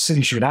 Every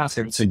city she would ask,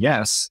 they would say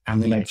yes.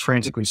 And then I'd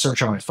frantically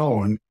search on my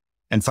phone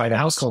and find a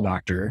house call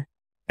doctor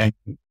and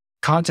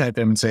contact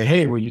them and say,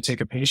 hey, will you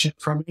take a patient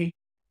from me?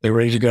 They're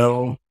ready to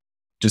go,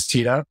 just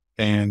teed up,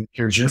 and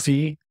here's your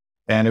fee.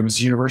 And it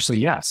was universally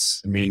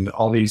yes. I mean,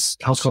 all these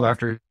house call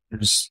doctors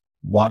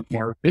want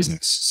more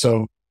business.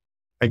 So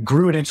I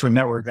grew it into a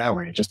network that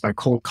way, just by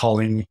cold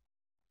calling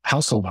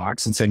household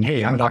docs and saying,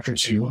 hey, I'm a doctor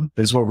too.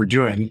 This is what we're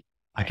doing.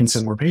 I can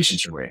send more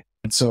patients your way.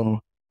 And so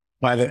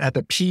at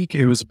the peak,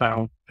 it was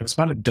about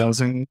a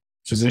dozen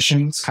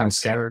physicians kind of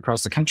scattered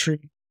across the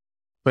country,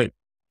 but,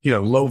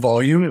 low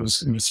volume. It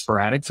was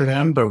sporadic for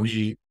them, but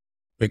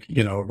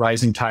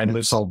rising tide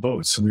lifts all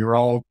boats. So we were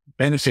all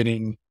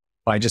benefiting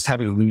by just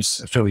having a loose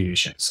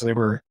affiliation. So they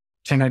were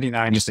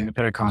 1099, just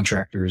independent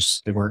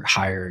contractors. They weren't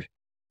hired,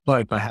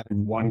 but by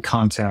having one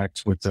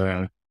contact with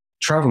the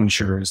travel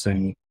insurers,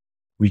 then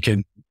we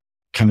can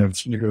kind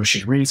of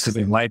negotiate rates because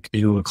they like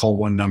being able to call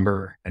one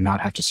number and not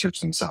have to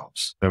search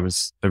themselves. That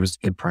was the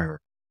good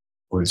priority,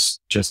 was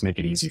just make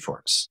it easy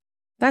for us.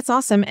 That's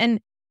awesome. And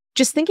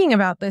just thinking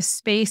about this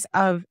space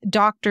of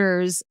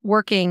doctors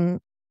working,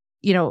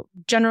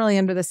 generally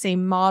under the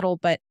same model,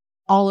 but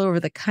all over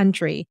the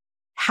country,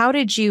 how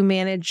did you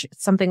manage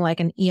something like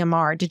an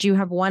EMR? Did you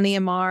have one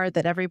EMR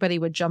that everybody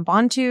would jump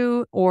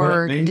onto,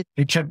 or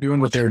they kept doing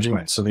what they were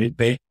doing? So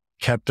they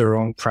kept their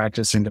own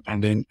practice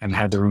independent and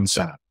had their own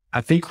setup. I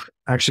think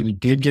actually we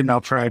did get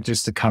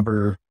malpractice to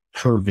cover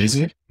per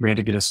visit. We had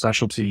to get a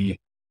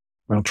specialty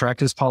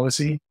malpractice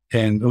policy,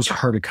 and those are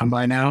hard to come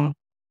by now.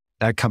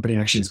 That company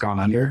actually has gone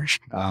under.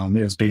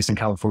 It was based in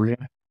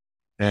California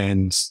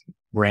and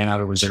ran out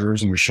of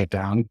reserves and was shut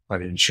down by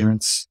the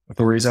insurance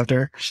authorities out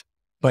there.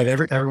 But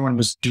everyone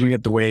was doing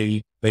it the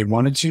way they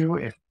wanted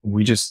to.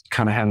 We just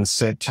kind of had a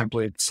set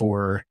template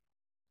for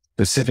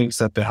specifics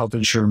that the health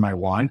insurer might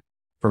want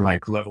for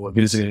like level of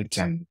visit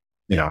and,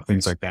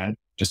 things like that.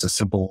 Just a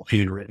simple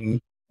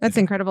handwritten. That's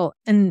incredible.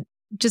 And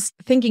just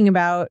thinking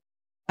about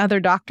other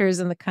doctors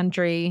in the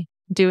country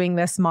doing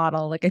this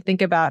model, like I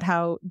think about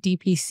how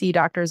DPC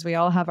doctors, we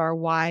all have our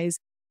whys.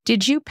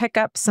 Did you pick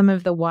up some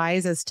of the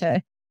whys as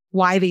to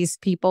why these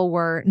people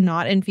were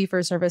not in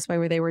fee-for-service,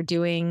 why they were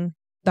doing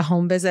the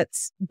home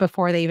visits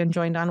before they even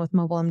joined on with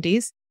mobile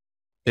MDs?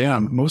 Yeah,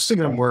 most of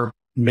them were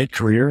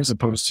mid-career as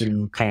opposed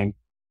to kind of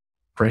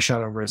fresh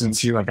out of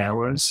residency like I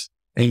was.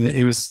 And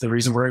it was the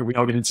reason why we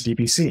all get into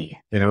DPC.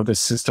 The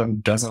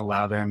system doesn't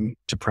allow them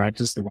to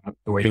practice the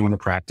way they want to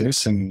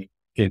practice. And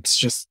it's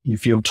just, you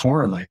feel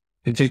torn. Like,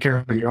 to take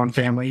care of your own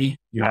family,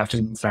 you have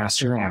to move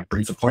faster and have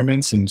brief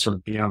appointments and sort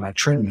of be on that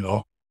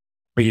treadmill,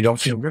 but you don't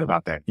feel good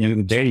about that. At the end of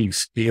the day, you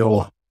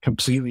feel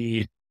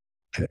completely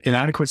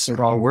inadequate's the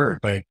wrong word,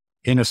 but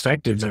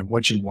ineffective at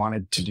what you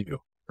wanted to do,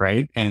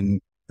 right? And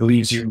it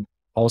leaves you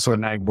also at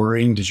night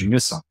worrying, did you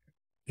miss something?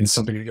 Is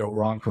something to go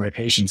wrong for my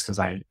patients because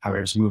I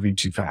was moving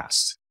too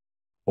fast,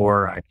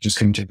 or I just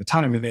couldn't take the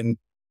time. And then,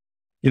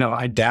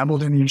 I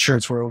dabbled in the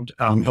insurance world,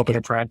 helping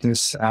a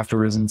practice after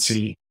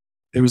residency.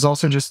 It was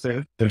also just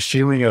the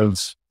feeling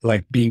of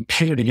like being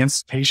pitted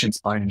against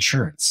patients by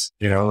insurance.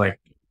 Like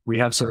we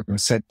have sort of a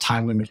set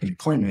time limit for the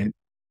appointment,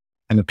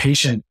 and the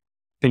patient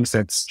thinks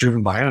that's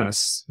driven by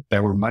us,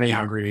 that we're money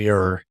hungry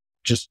or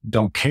just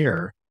don't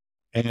care.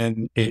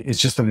 And it's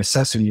just a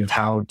necessity of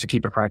how to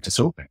keep a practice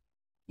open.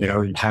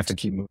 You have to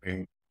keep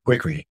moving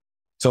quickly.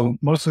 So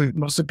most of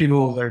the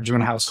people that are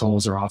doing house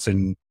calls are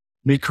often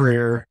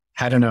mid-career,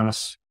 had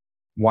enough,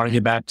 want to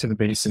get back to the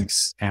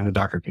basics and the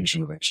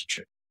doctor-patient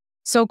relationship.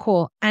 So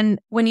cool. And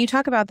when you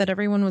talk about that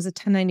everyone was a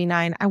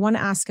 1099, I want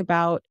to ask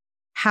about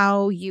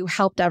how you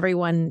helped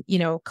everyone,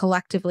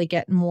 collectively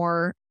get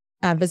more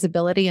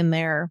visibility in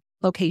their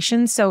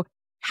locations. So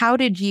how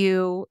did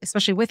you,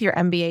 especially with your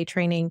MBA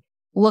training,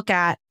 look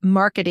at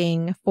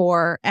marketing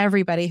for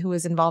everybody who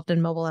is involved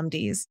in mobile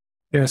MDs?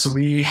 Yeah, so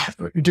we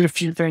did a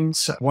few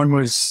things. One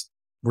was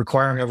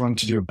requiring everyone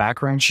to do a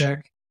background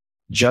check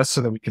just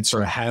so that we could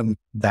sort of have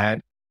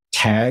that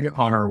tag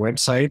on our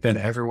website that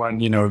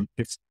everyone,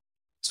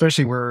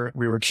 especially where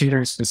we were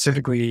catering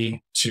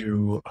specifically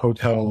to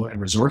hotel and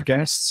resort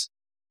guests.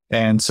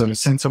 And so to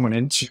send someone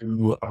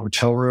into a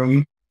hotel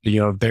room,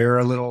 they're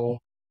a little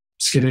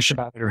skittish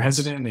about it or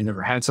hesitant. They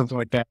never had something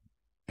like that.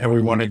 And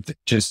we wanted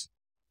just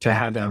to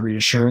have that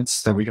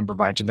reassurance that we can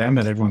provide to them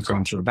that everyone's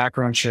going through a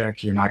background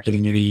check. You're not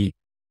getting any,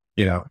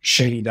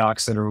 shady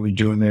docs that are only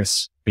doing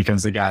this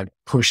because they got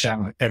pushed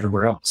out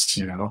everywhere else,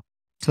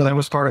 So that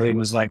was part of it,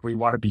 was like, we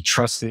want to be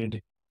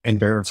trusted and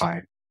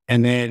verified.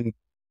 And then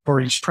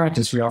for each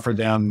practice, we offered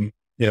them,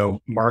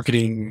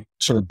 marketing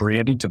sort of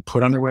branding to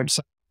put on their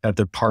website, that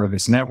they're part of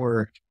this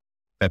network,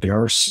 that they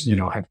are,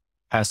 have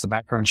passed the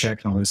background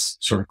check and all this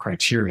sort of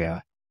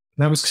criteria.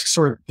 And that was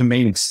sort of the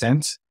main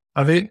extent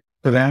of it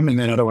for them. And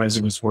then otherwise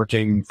it was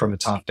working from the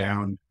top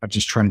down of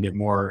just trying to get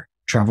more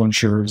travel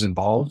insurers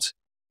involved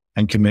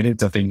and committed,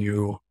 that they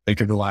knew they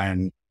could rely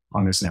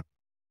on this network.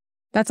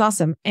 That's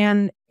awesome.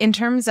 And in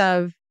terms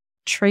of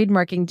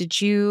trademarking,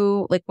 did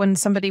you, like, when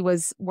somebody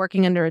was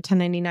working under a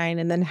 1099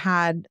 and then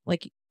had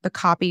like the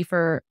copy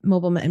for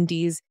mobile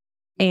MDs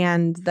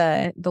and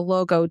the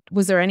logo,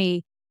 was there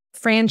any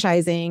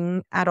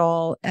franchising at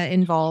all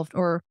involved?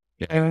 Or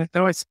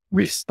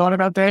We thought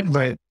about that,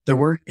 but there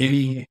weren't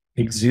any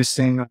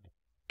existing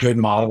good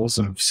models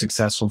of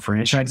successful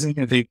franchising.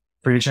 I think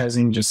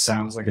franchising just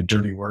sounds like a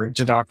dirty word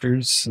to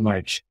doctors.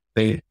 Like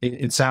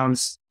it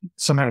sounds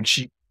somehow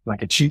cheap,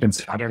 like a cheap,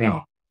 and I don't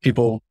know.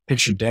 People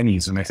picture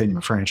Denny's when they think of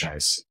a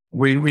franchise.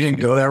 We didn't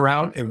go that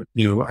route.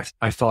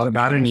 I thought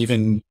about it, and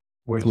even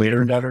with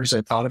later endeavors,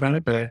 I thought about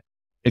it, but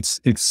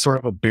it's sort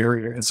of a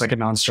barrier. It's like a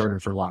non-starter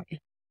for a lot of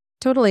people.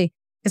 Totally.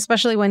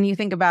 Especially when you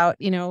think about,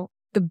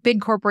 the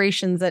big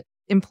corporations that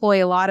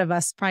employ a lot of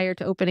us prior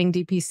to opening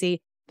DPC,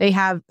 they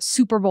have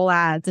Super Bowl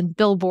ads and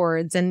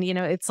billboards, and,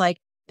 it's like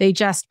they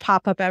just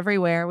pop up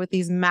everywhere with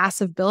these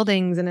massive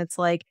buildings. And it's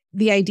like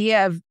the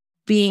idea of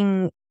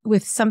being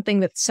with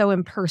something that's so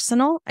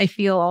impersonal, I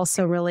feel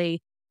also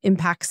really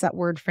impacts that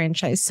word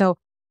franchise. So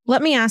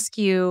let me ask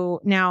you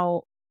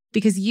now,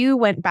 because you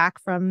went back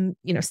from,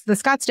 the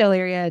Scottsdale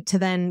area to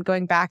then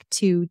going back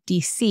to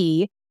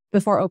DC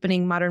before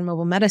opening Modern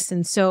Mobile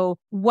Medicine. So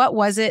what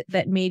was it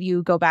that made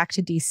you go back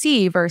to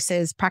DC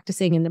versus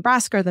practicing in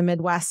Nebraska or the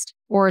Midwest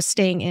or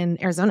staying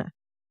in Arizona?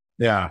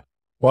 Yeah.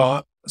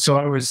 Well, so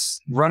I was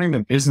running the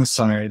business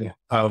side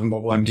of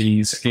mobile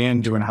MDs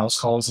and doing house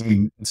calls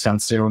in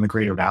Scottsdale in the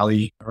Greater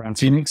Valley around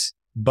Phoenix.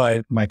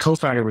 But my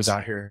co-founder was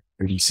out here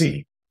in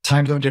DC.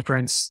 Time zone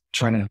difference,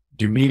 trying to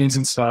do meetings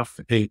and stuff.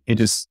 It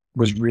just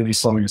was really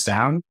slowing us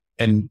down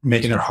and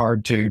making it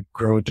hard to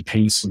grow at the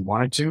pace we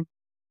wanted to.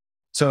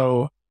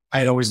 So I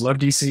had always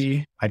loved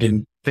DC. I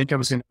didn't think I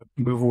was going to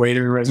move away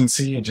to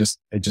residency. It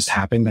just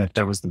happened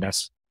that was the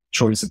best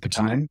choice at the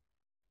time.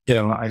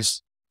 I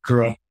just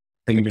grew up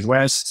in the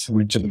Midwest,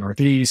 went to the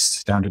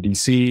Northeast, down to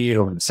DC,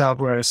 over to the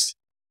Southwest.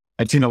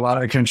 I'd seen a lot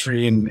of the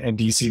country, and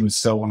DC was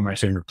still one of my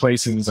favorite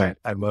places. I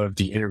love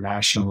the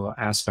international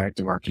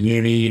aspect of our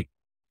community.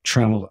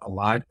 Traveled a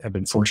lot. I've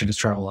been fortunate to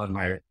travel a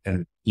lot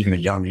at even a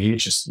young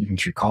age, just even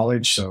through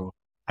college. So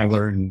I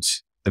learned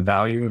the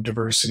value of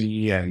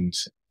diversity and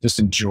just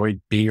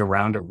enjoyed being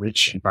around a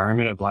rich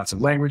environment of lots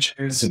of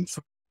languages and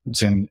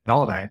foods and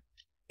all of that.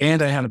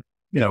 And I had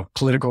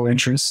political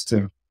interest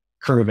to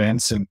current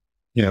events and,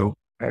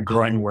 a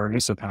growing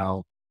awareness of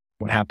how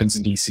what happens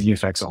in DC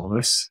affects all of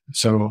us.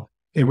 So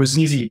it was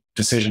an easy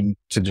decision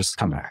to just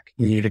come back.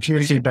 We need to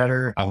communicate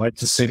better. I like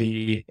the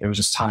city. It was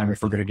just time,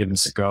 if we're going to give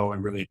this a go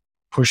and really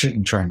push it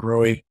and try and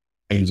grow it,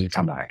 I needed to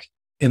come back.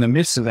 In the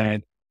midst of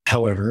that,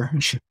 however,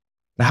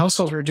 the house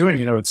calls we're doing,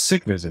 it's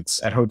sick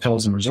visits at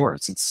hotels and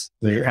resorts. It's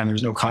there, and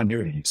there's no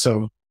continuity.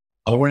 So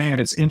on the one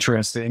hand, it's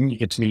interesting. You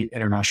get to meet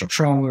international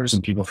travelers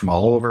and people from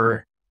all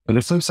over. But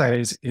the flip side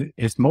is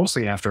it's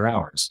mostly after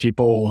hours.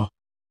 People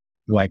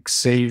like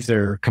save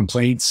their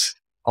complaints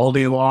all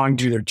day long,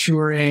 do their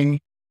touring,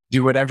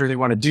 do whatever they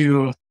want to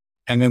do.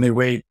 And then they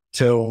wait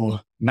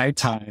till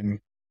nighttime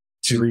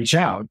to reach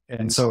out.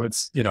 And so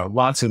it's,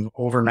 lots of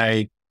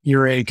overnight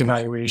earache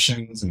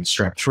evaluations and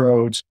strep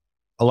throat.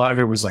 A lot of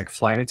it was like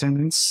flight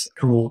attendants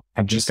who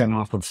had just gotten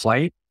off of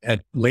flight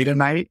at late at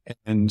night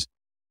and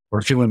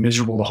were feeling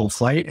miserable the whole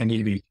flight and need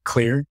to be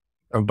cleared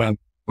about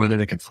whether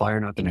they could fly or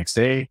not the next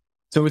day.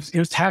 So it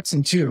was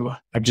taxing too,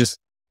 of just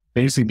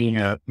basically being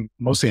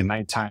mostly a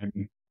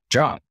nighttime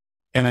job.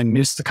 And I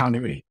missed the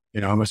continuity.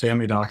 I'm a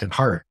family doc at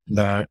heart.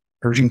 The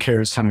urgent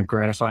care is kind of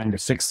gratifying to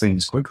fix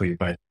things quickly,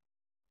 but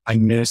I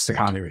missed the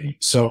continuity.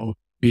 So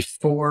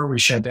before we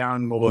shut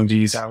down mobile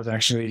MDs, I was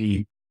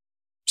actually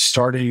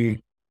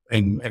starting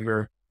and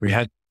we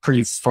had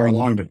pretty far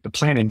along the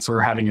planning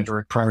for having a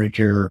direct primary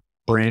care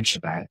branch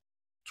of that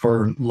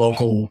for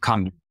local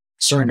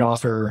starting to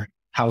offer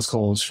house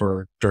calls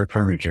for direct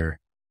primary care.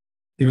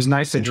 It was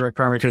nice that direct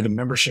primary care, the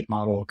membership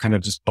model kind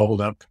of just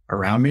bubbled up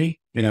around me,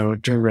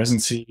 during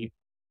residency.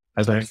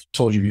 as I've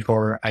told you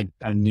before, I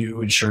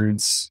knew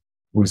insurance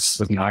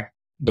was not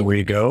the way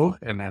to go.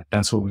 And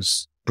that's what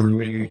was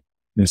brewing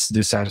this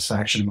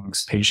dissatisfaction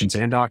amongst patients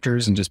and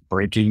doctors and just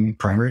breaking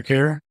primary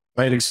care.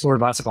 I had explored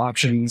lots of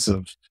options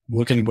of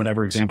looking at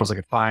whatever examples I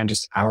could find,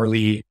 just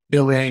hourly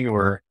billing,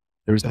 or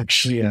there was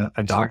actually a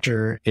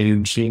doctor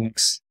in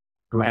Phoenix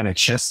who had a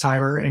chest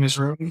timer in his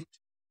room.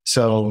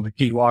 So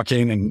he'd walk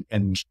in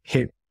and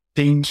hit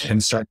ding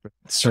and start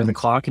the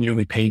clock, and you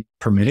only pay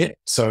per minute.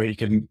 So he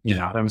can,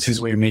 that was his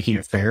way of making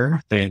it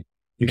fair. That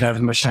you can have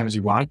as much time as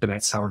you want, but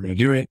that's how we're going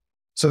to do it.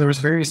 So there was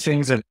various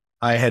things that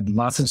I had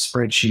lots of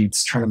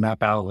spreadsheets trying to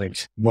map out,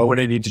 like what would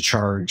I need to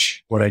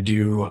charge? What I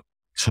do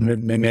to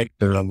mimic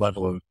the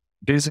level of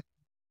visit.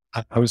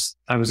 I was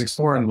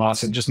exploring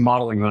lots and just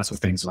modeling lots of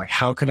things, like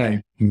how can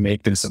I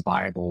make this a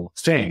viable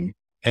thing?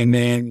 And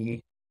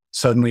then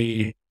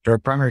suddenly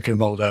direct primary care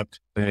rolled up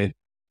that,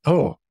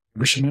 oh,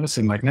 Christian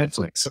medicine like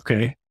Netflix.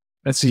 Okay,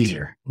 that's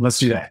easier. Let's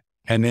do that.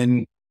 And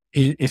then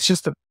it's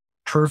just the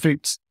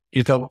perfect,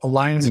 it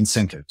aligns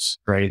incentives,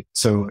 right?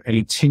 So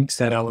it takes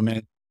that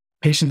element.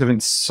 Patients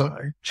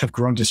have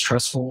grown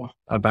distrustful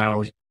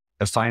about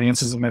the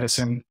finances of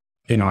medicine.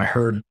 I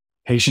heard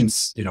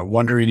patients,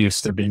 wondering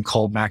if they're being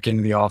called back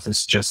into the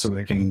office just so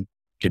they can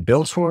get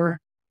billed for.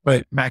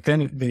 But back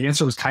then the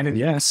answer was kind of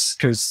yes,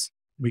 because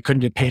we couldn't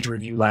get paid to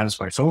review labs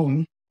by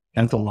phone.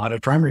 And it's a lot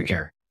of primary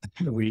care.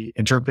 We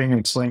interpreting and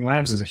explaining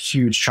labs is a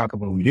huge chunk of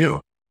what we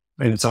do.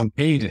 And it's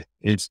unpaid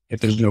if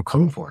there's no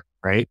code for it,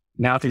 right?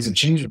 Now things have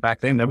changed. But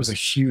back then that was a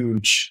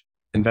huge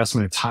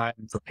investment of time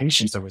for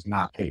patients that was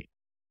not paid.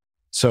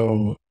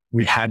 So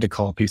we had to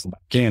call people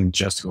back in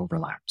just to go over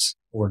labs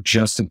or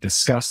just to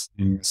discuss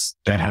things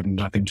that have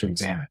nothing to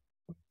examine,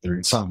 their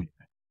insomnia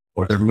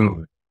or their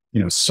mood.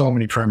 So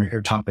many primary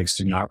care topics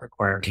do not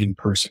require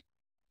in-person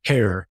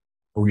care,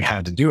 but we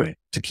had to do it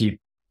to keep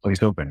the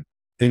place open.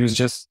 It was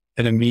just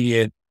an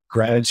immediate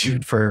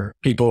gratitude for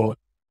people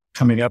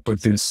coming up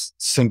with this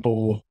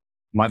simple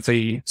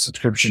monthly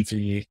subscription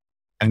fee.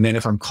 And then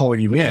if I'm calling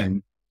you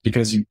in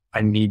because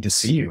I need to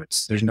see you,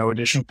 there's no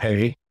additional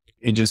pay.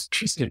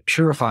 It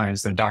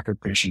purifies the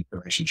doctor-patient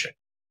relationship.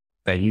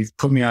 That you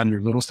put me on your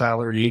little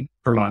salary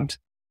per month,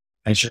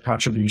 and it's your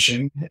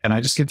contribution, and I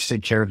just get to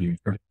take care of you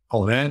for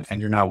all that. And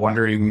you're not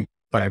wondering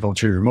by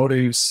ulterior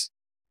motives.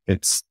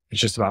 It's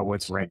just about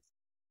what's right.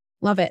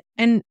 Love it.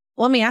 And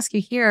let me ask you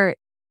here,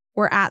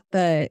 we're at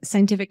the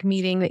scientific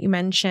meeting that you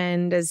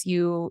mentioned as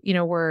you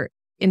were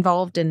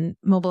involved in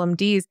Mobile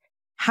MDs.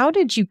 How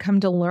did you come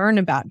to learn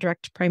about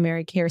direct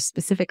primary care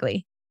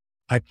specifically?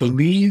 I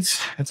believe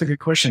that's a good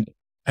question.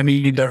 I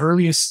mean, the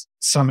earliest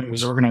summit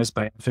was organized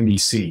by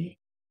FMEC.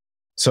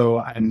 So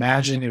I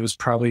imagine it was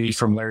probably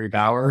from Larry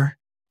Bauer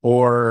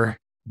or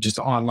just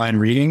online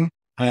reading.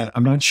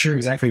 I'm not sure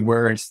exactly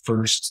where I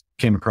first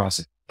came across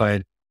it,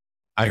 but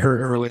I heard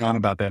early on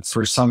about that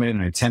first summit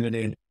and I attended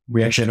it.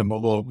 We actually had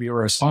we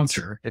were a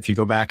sponsor. If you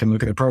go back and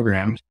look at the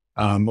program,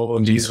 Mobile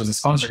MDs was a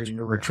sponsor because we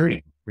were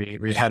recruiting.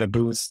 We had a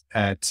booth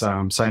at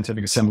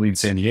Scientific Assembly in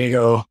San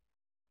Diego,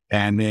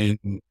 and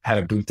then had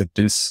a booth at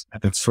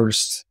the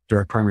first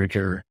direct primary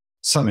care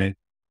summit.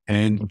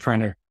 And we're trying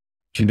to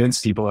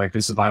convince people like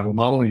this is a viable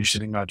model and you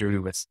should think about doing it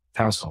with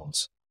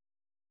households.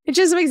 It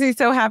just makes me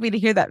so happy to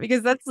hear that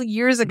because that's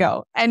years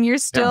ago and you're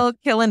still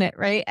killing it,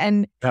 right?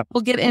 And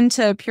we'll get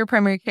into pure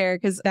primary care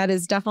because that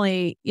is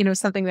definitely,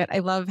 something that I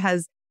love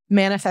has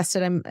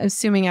manifested, I'm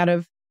assuming, out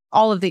of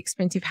all of the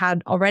experience you've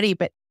had already.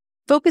 But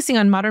focusing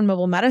on modern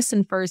mobile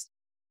medicine first,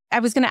 I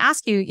was going to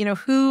ask you,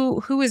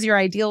 who is your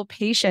ideal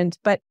patient?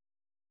 But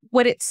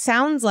what it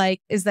sounds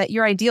like is that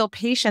your ideal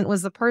patient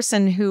was the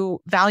person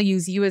who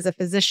values you as a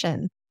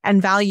physician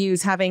and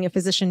values having a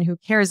physician who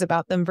cares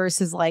about them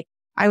versus like,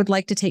 I would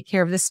like to take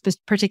care of this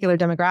particular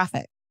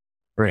demographic.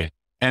 Right.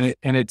 And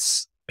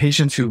it's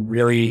patients who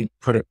really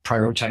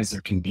prioritize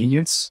their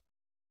convenience.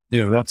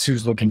 That's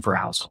who's looking for a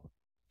household.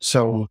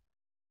 So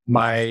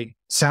my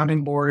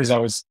sounding board as I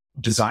was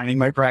designing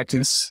my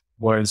practice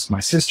was my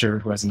sister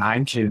who has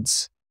 9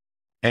 kids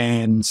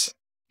and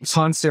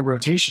constant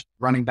rotation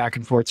running back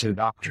and forth to the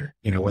doctor,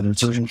 whether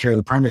it's urgent care or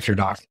the primary care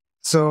doctor.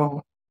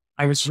 So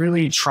I was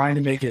really trying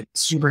to make it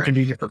super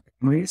convenient for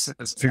families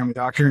as a family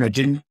doctor. And I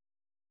didn't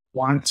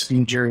want to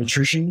be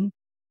geriatrician.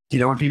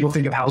 When people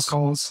think of house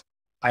calls,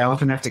 I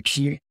often have to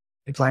keep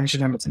explaining to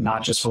them it's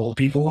not just for old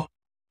people.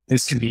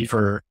 This can be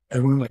for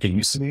everyone like it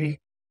used to be.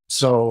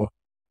 So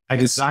I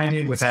designed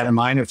it with that in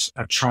mind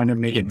of trying to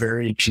make it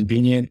very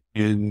convenient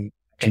and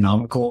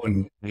economical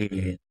and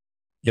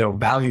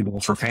valuable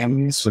for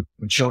families with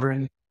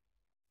children.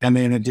 And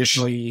then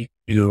additionally,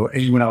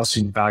 anyone else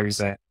who values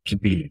that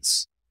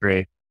convenience,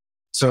 right?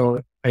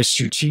 So I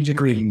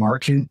strategically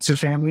market to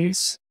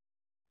families,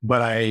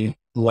 but I,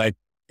 like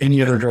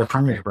any other direct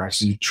primary care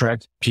practice, you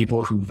attract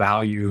people who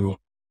value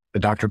the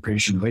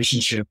doctor-patient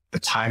relationship, the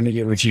time they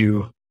get with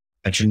you,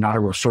 that you're not a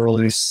referral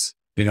list.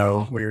 When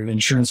you're in the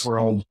insurance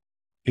world,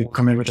 people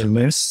come in with their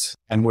list,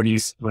 and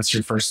what's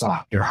your first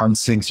thought? Your heart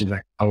sinks. You're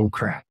like, oh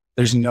crap,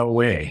 there's no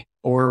way.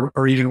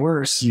 Or even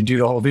worse, you do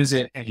the whole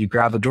visit and you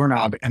grab the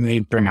doorknob and they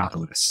bring out the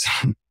list.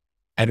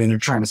 and then they're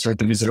trying to start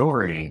the visit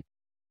over again.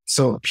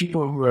 So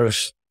people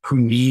who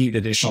need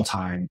additional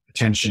time,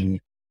 attention,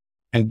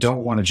 and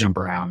don't want to jump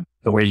around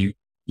the way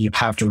you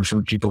have to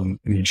refer people in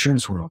the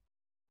insurance world,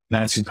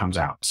 that's who comes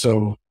out.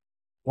 So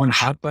one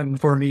hot button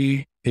for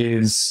me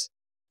is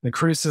the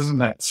criticism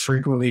that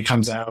frequently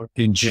comes out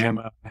in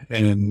JAMA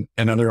and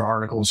other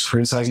articles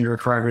criticizing your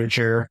primary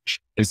care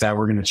is that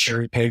we're going to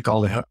cherry pick all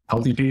the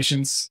healthy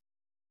patients.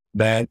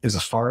 That is a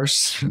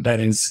farce. That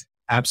is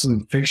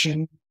absolute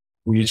fiction.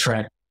 We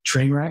attract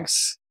train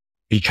wrecks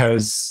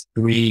because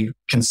we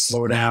can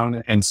slow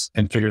down and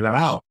figure them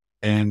out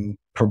and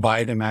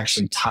provide them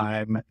actually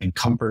time and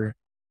comfort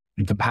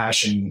and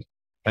compassion,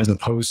 as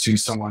opposed to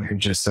someone who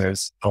just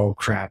says, oh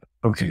crap,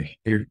 okay,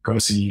 here, go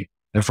see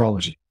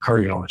nephrology,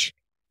 cardiology,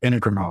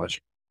 endocrinology.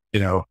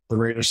 The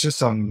regular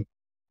system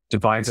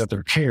divides up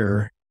their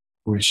care,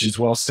 which is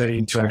well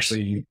studied to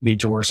actually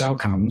lead to worse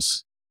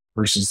outcomes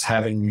versus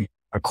having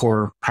a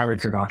core primary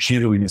care doc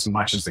handling as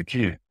much as they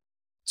can.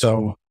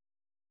 So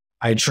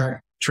I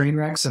attract train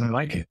wrecks and I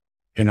like it.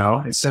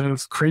 Instead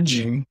of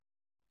cringing,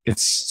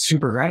 it's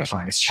super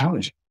gratifying. It's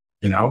challenging.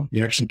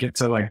 You actually get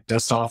to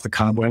dust off the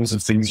cobwebs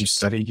of things you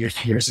studied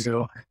years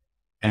ago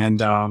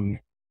and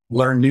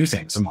learn new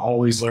things. I'm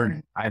always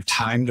learning. I have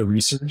time to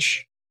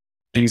research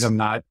things I'm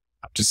not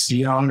up to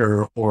speed on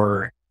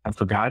or have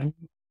forgotten.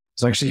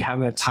 So I actually have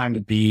that time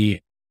to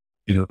be,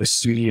 the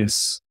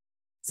studious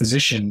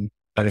physician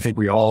that I think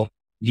we all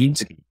need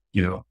to be,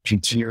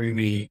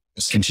 continuing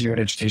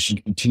education,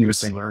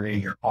 continuously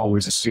learning. You're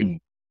always a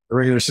student. The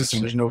regular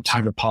system, there's no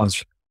time to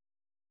pause.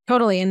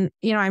 Totally. And,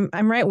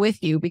 I'm right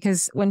with you,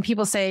 because when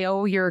people say,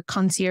 oh, you're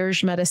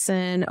concierge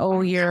medicine,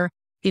 oh, you're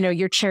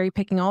cherry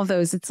picking, all of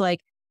those, it's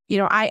like,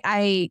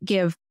 I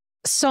give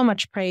so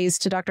much praise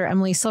to Dr.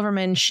 Emily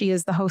Silverman. She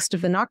is the host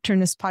of the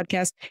Nocturnist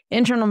podcast,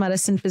 internal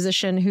medicine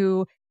physician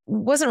who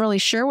wasn't really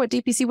sure what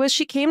DPC was.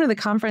 She came to the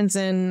conference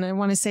in, I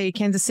want to say,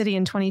 Kansas City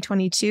in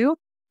 2022,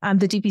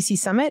 the DPC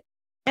Summit.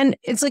 And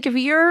it's like, if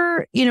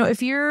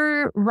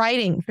you're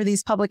writing for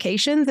these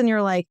publications and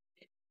you're like,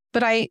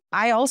 but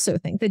I also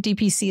think that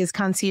DPC is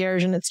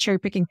concierge and it's cherry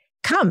picking.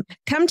 Come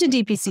to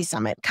DPC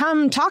Summit.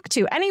 Come talk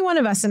to any one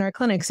of us in our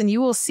clinics, and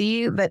you will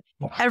see that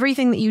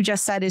everything that you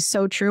just said is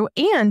so true.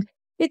 And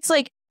it's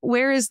like,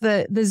 where is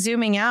the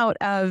zooming out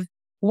of,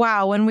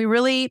 wow, when we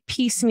really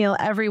piecemeal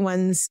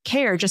everyone's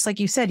care, just like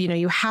you said,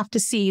 you have to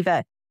see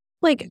that,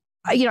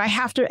 I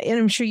have to, and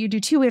I'm sure you do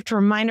too, we have to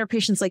remind our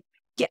patients,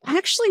 you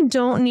actually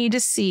don't need to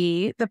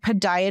see the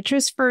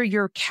podiatrist for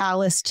your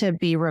callus to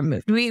be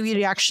removed.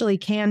 We actually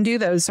can do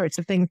those sorts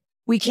of things.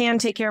 We can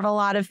take care of a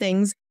lot of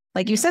things,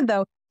 like you said,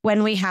 though,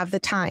 when we have the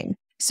time.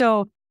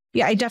 So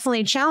yeah, I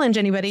definitely challenge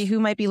anybody who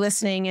might be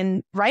listening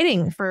and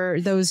writing for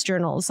those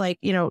journals,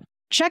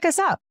 check us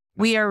out.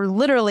 We are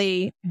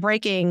literally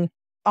breaking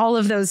all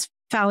of those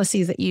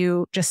fallacies that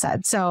you just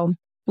said. So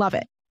love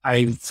it.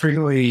 I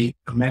frequently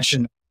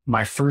mention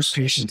my first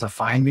patient to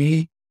find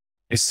me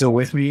is still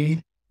with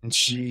me. And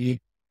she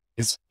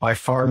is by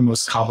far the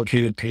most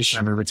complicated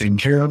patient I've ever taken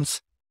care of,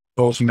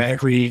 both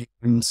medically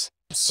and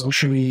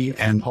socially,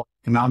 and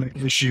economic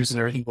issues and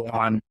everything going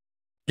on.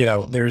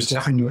 There's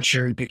definitely no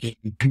cherry picking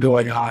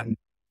going on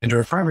in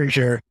our primary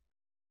care.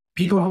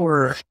 People who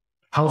are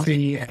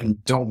healthy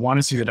and don't want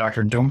to see the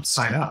doctor don't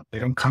sign up. They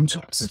don't come to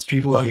us. It's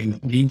people who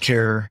need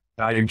care,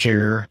 value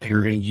care, and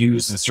are going to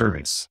use the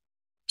service.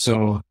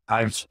 So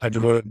I've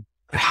devoted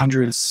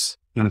hundreds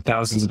and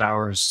thousands of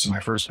hours to my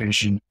first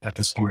patient at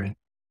this point.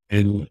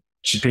 And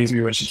she pays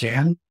me what she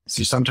can.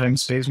 She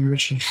sometimes pays me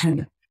what she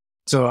can.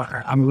 So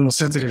I'm a little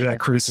sensitive to that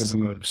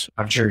criticism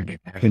of cherry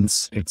picking.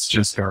 It's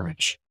just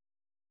garbage.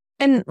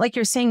 And like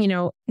you're saying,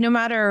 no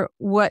matter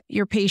what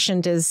your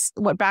patient is,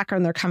 what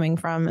background they're coming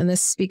from, and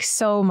this speaks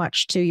so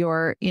much to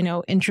your,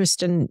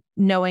 interest in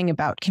knowing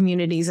about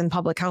communities and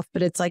public health.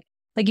 But it's like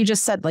you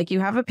just said,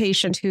 you have a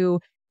patient who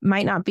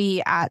might not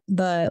be at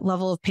the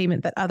level of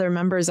payment that other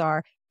members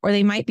are, or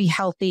they might be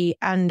healthy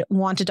and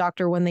want a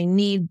doctor when they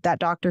need that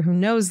doctor who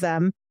knows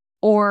them,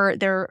 or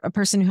they're a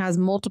person who has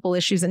multiple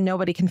issues and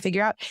nobody can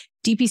figure out.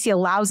 DPC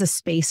allows a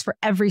space for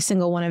every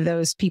single one of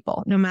those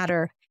people, no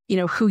matter,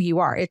 who you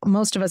are.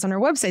 Most of us on our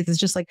websites, it's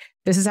just like,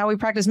 this is how we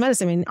practice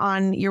medicine. I mean,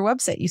 on your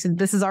website, you said,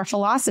 this is our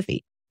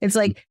philosophy. It's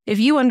like, if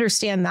you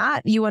understand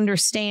that, you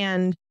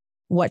understand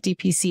what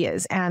DPC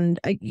is. And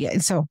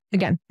so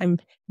again, I'm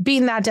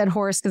beating that dead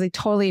horse because I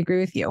totally agree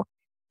with you.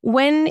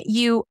 When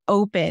you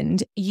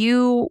opened,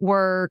 you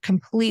were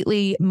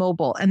completely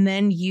mobile, and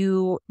then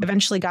you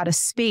eventually got a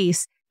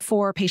space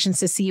for patients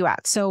to see you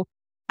at. So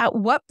at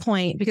what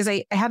point, because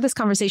I had this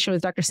conversation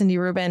with Dr. Cindy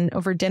Rubin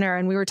over dinner,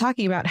 and we were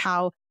talking about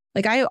how,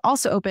 I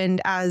also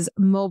opened as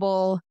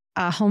mobile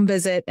home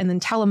visit and then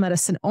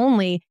telemedicine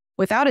only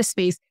without a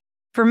space.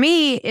 For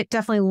me, it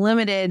definitely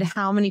limited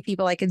how many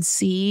people I could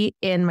see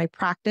in my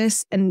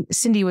practice. And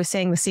Cindy was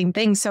saying the same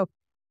thing. So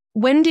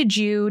when did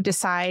you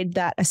decide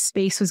that a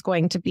space was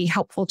going to be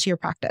helpful to your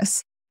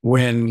practice?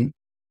 When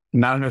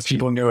not enough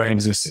people knew I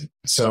existed.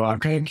 So I'm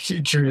kind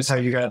of curious how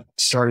you got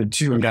started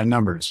too and got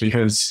numbers,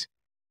 because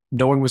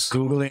no one was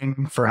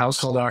Googling for house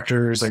call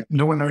doctors. Like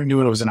no one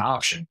knew it was an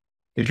option.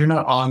 If you're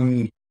not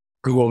on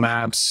Google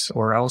Maps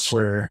or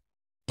elsewhere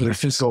with a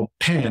physical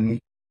pin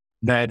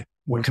that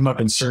would come up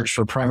and search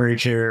for primary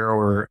care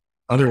or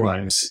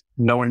otherwise,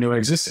 no one knew it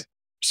existed.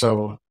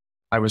 So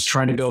I was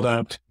trying to build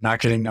up, not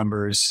getting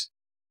numbers,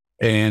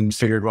 and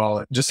figured,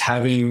 well, just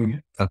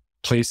having a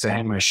place to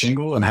hang my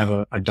shingle and have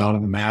a dot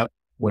on the map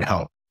would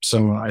help.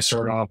 So I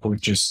started off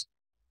with just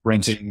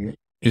renting.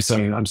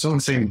 I'm still in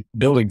the same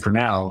building for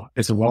now.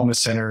 It's a wellness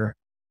center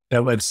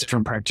that lets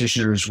different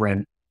practitioners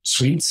rent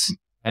suites.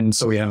 And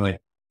so we have like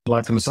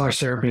electric massage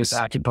therapist,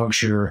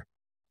 acupuncture,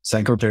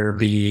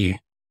 psychotherapy,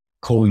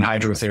 cold and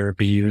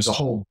hydrotherapy. There's a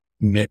whole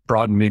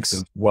broad mix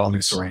of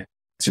wellness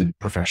oriented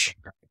profession.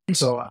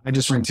 So I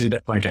just rented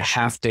like a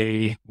half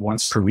day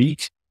once per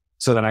week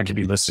so that I could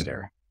be listed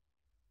there.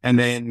 And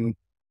then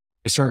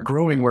it started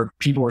growing where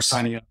people were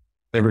signing up.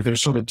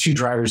 There's sort of two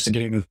drivers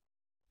to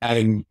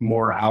adding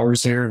more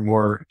hours there and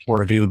more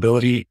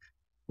availability.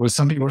 Was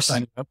some people were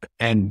signing up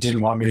and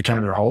didn't want me to come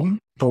to their home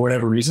for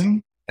whatever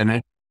reason. And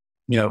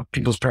then,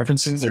 people's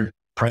preferences, they're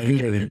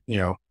private or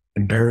they're,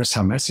 embarrassed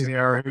how messy they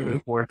are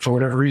or for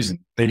whatever reason.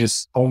 They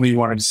just only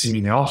wanted to see me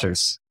in the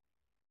office.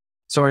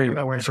 So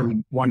I went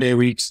from 1 day a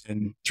week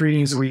and 3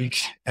 days a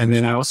week. And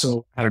then I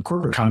also had a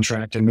corporate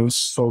contract and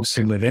those folks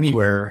could live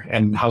anywhere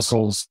and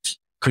households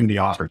couldn't be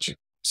offered to.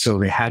 So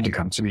they had to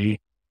come to me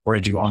or I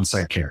do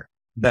on-site care.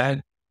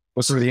 That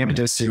was sort of the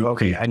impetus to,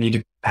 okay, I need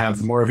to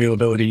have more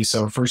availability.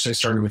 So first I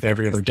started with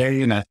every other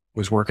day and that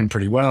was working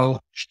pretty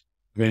well.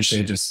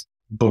 Eventually I just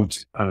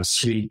booked a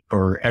suite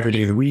for every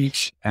day of the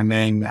week and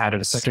then added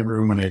a second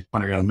room when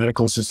I got a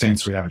medical assistant.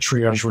 So we have a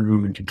triage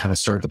room and can kind of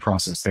start the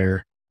process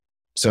there.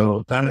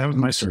 So that was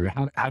my story.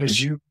 How did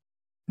you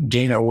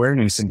gain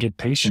awareness and get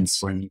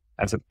patients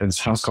as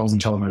house calls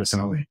and telemedicine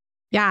only?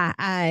 Yeah,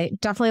 I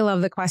definitely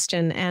love the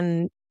question.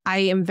 And I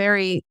am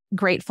very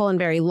grateful and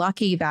very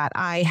lucky that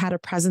I had a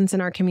presence in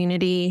our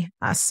community,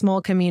 a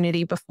small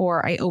community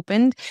before I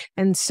opened.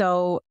 And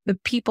so the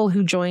people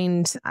who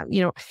joined,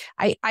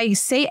 I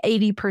say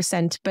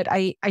 80%, but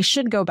I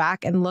should go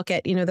back and look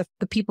at,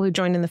 the people who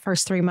joined in the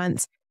first 3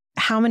 months.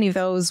 How many of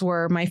those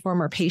were my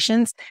former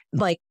patients?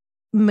 Like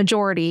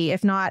majority,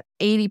 if not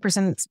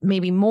 80%,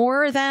 maybe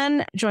more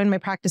than joined my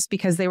practice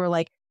because they were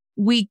like,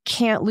 we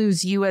can't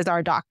lose you as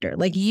our doctor.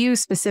 Like you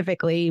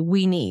specifically,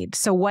 we need.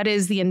 So what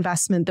is the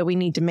investment that we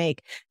need to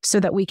make so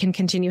that we can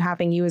continue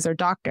having you as our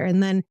doctor?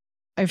 And then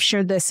I've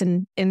shared this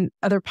in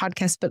other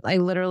podcasts, but I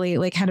literally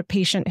had a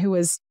patient who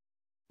was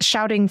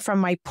shouting from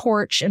my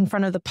porch in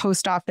front of the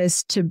post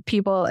office to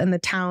people in the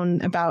town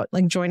about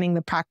joining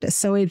the practice.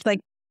 So it's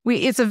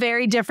it's a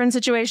very different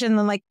situation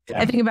than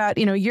I think about,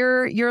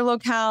 your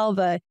locale,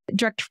 the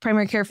direct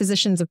primary care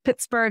physicians of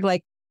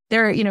Pittsburgh,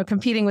 they're,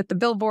 competing with the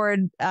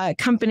billboard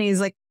companies.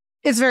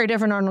 It's very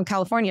different in Arnold,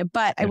 California.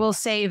 But I will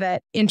say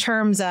that in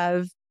terms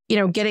of,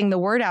 getting the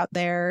word out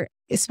there,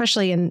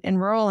 especially in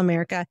rural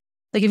America,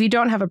 if you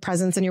don't have a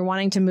presence and you're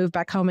wanting to move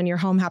back home and your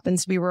home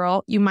happens to be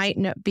rural, you might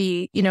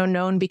be,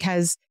 known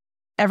because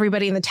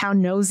everybody in the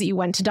town knows that you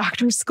went to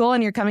doctor's school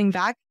and you're coming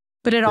back.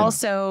 But it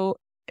also,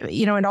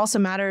 it also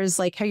matters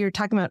how you're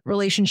talking about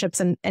relationships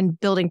and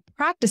building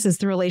practices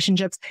through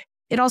relationships.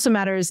 It also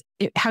matters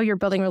how you're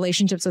building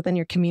relationships within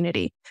your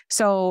community.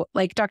 So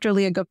Dr.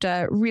 Leah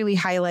Gupta really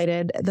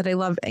highlighted that I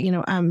love,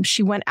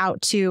 she went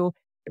out to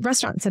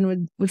restaurants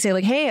and would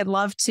say hey, I'd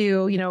love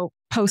to,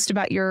 post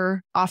about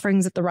your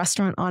offerings at the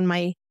restaurant on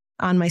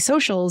my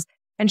socials.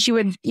 And she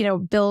would,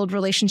 build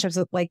relationships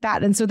like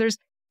that. And so there's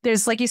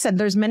like you said,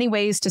 there's many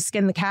ways to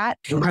skin the cat,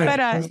 but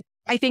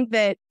I think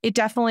that it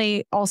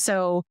definitely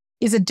also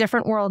is a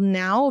different world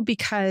now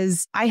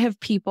because I have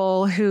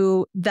people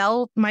who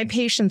my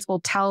patients will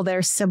tell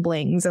their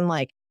siblings and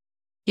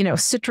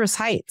Citrus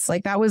Heights.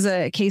 That was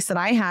a case that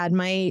I had.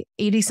 My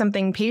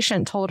 80-something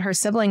patient told her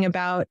sibling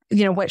about,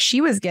 what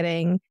she was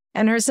getting.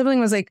 And her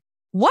sibling was like,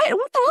 what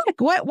the heck?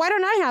 Why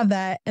don't I have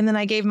that? And then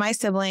I gave my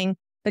sibling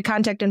the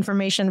contact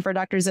information for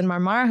Dr.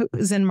 Marma,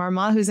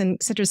 who's in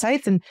Citrus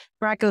Heights. And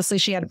miraculously,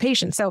 she had a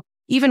patient. So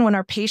even when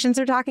our patients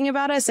are talking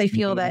about us, I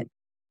feel that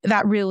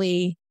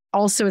really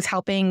also is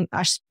helping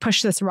us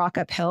push this rock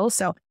uphill.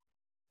 So,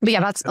 but yeah,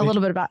 that's a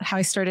little bit about how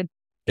I started.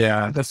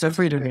 Yeah, that's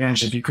definitely an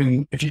advantage.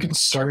 If you can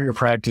start your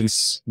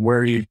practice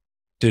where you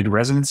did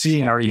residency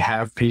and already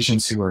have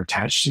patients who are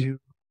attached to you,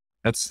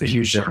 that's the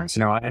huge difference.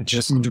 I had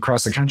just moved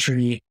across the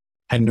country,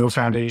 had no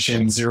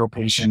foundation, 0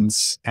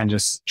 patients, and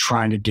just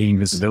trying to gain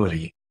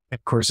visibility.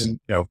 Of course,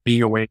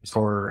 being away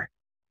for,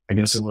 I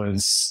guess it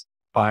was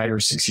 5 or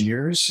 6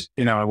 years,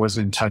 I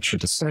wasn't in touch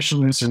with the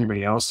specialists or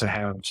anybody else to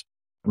have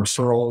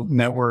referral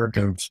network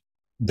of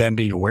them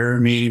being aware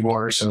of me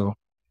anymore. So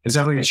it's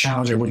definitely a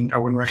challenge. I wouldn't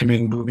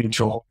recommend moving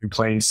to a whole new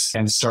place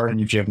and starting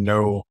if you have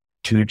no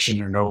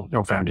connection or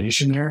no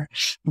foundation there.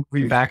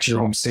 Moving back to your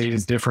home state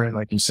is different.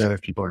 Like you said,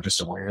 if people are just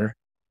aware,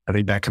 I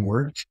think that can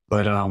work.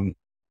 But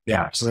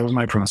so that was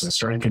my process,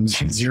 starting from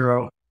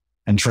 0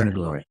 and trying to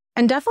grow it.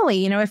 And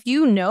definitely, if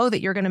you know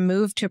that you're going to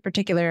move to a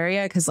particular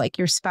area because like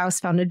your spouse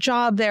found a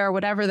job there or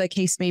whatever the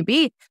case may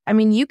be, I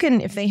mean, you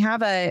can, if they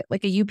have a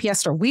UPS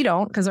store, we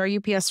don't, because our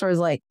UPS store is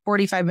like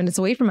 45 minutes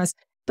away from us,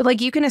 but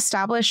like you can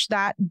establish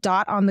that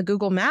dot on the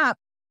Google map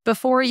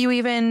before you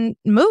even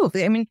move.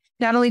 I mean,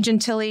 Natalie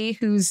Gentili,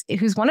 who's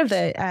one of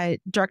the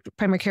direct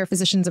primary care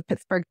physicians of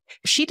Pittsburgh,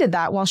 she did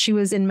that while she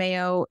was in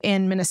Mayo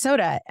in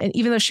Minnesota. And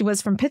even though she was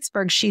from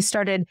Pittsburgh, she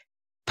started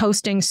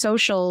posting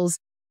socials,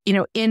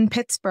 in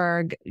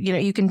Pittsburgh.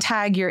 You can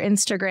tag your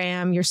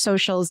Instagram, your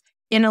socials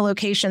in a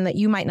location that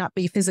you might not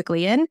be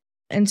physically in.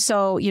 And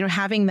so,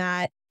 having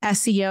that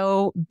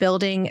SEO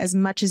building as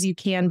much as you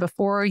can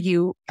before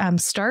you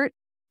start,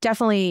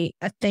 definitely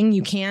a thing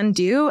you can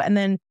do. And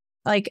then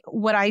like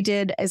what I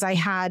did is I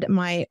had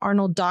my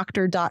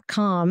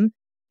arnolddoctor.com.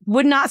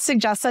 Would not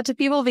suggest that to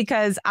people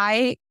because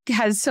I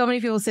had so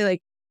many people say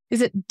like,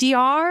 is it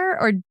DR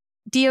or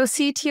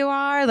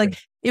DOCTOR? Like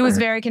it was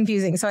very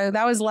confusing. So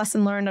that was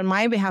lesson learned on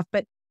my behalf.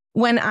 But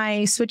when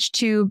I switched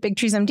to Big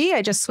Trees MD,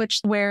 I just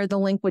switched where the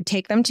link would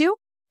take them to.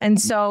 And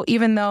so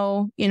even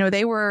though,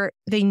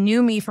 they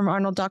knew me from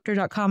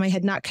arnolddoctor.com, I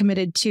had not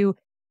committed to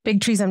Big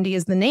Trees MD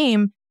as the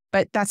name,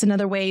 but that's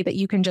another way that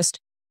you can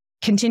just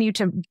continue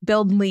to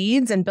build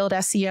leads and build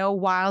SEO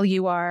while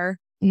you are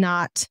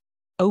not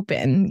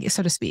open,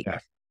 so to speak. Yeah.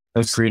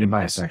 That's great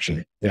advice,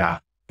 actually. Yeah.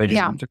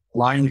 The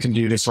line you can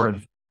do to sort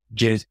of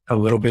get a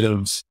little bit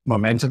of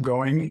momentum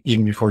going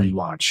even before you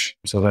launch.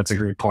 So that's a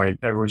great point.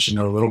 Everyone should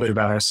know a little bit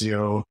about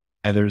SEO,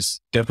 and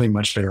there's definitely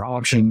much better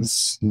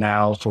options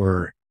now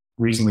for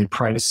reasonably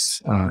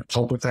priced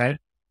help with that.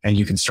 And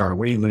you can start a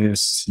wait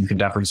list. You can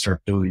definitely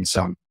start building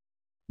some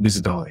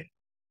visibility.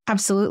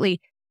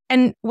 Absolutely.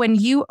 And when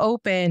you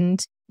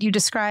opened, you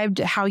described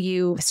how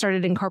you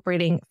started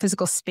incorporating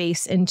physical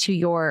space into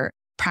your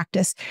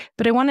practice.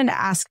 But I wanted to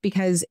ask,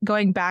 because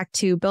going back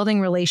to building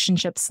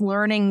relationships,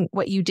 learning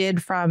what you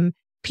did from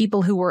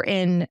people who were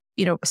in,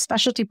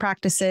 specialty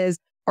practices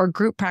or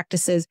group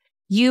practices,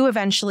 you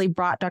eventually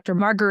brought Dr.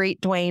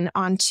 Marguerite Duane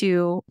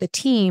onto the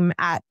team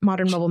at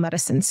Modern Mobile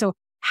Medicine. So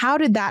how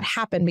did that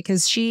happen?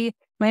 Because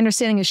my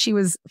understanding is she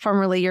was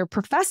formerly your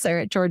professor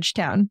at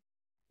Georgetown.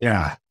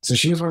 Yeah. So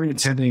she was one of the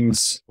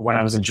attendings when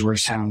I was in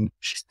Georgetown.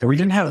 And we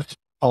didn't have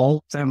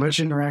all that much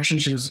interaction.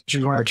 She was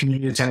one of our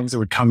community attendings that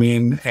would come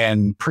in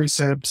and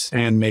precept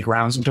and make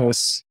rounds with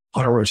us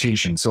on a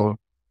rotation. So if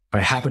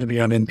I happened to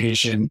be on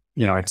inpatient,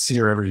 I'd see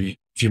her every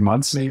few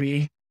months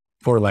maybe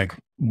for like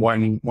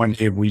one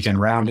day of weekend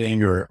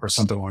rounding or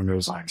something along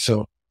those lines.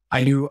 So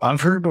I knew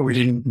of her, but we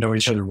didn't know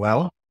each other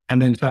well.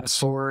 And then fast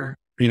forward,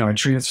 I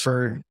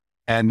transferred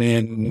and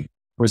then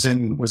was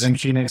in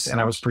Phoenix, and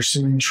I was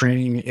pursuing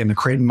training in the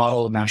Creighton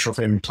model of natural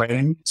family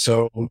planning.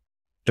 So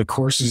the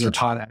courses are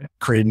taught at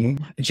Creighton.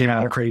 It came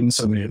out of Creighton,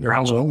 so they're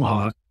held in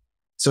Omaha.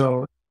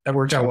 So that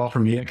worked out well for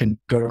me. I could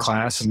go to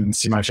class and then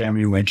see my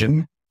family in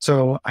Lincoln.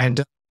 So I had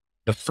done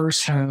the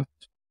first half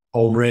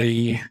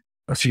already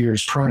a few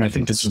years prior, and I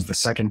think this was the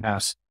second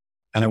half.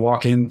 And I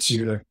walk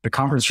into the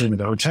conference room at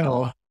the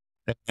hotel,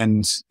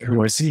 and who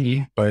do I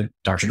see but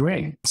Dr.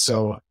 Duane.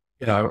 So,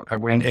 I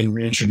went and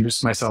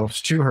reintroduced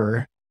myself to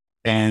her,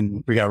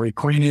 and we got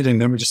reacquainted, and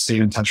then we just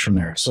stayed in touch from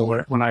there.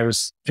 So when I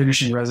was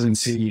finishing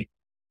residency,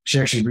 she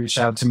actually reached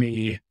out to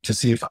me to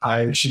see if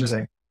she was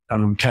at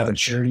Catholic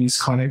Charities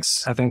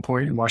clinics at that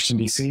point in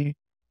Washington, D.C.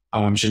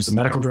 She was the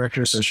medical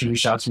director, so she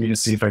reached out to me to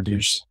see if I'd be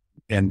interested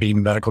in being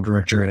the medical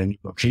director at a new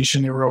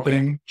location they were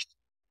opening.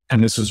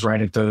 And this was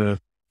right at the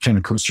kind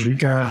of Costa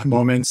Rica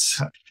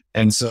moments.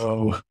 And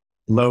so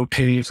low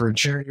pay for a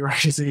charity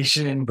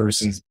organization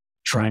versus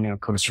trying out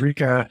Costa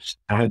Rica.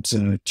 I had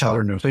to tell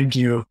her no thank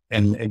you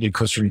and give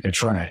Costa Rica a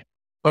try.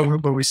 But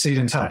we stayed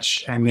in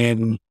touch. And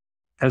then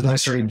as I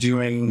started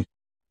doing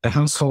the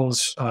house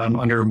calls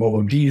under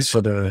Mobile MDs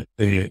for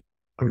the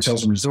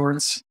hotels and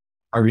resorts,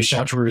 I reached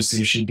out to her to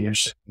see if she'd be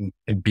interested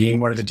in being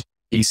one of the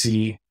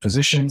DPC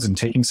physicians and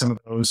taking some of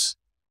those.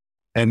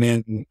 And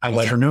then I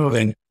let her know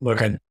that,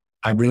 look,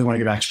 I really want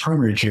to get back to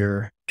primary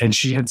care. And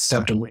she had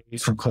stepped away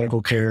from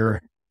clinical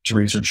care to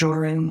raise her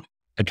children,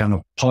 had kind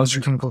of paused her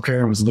clinical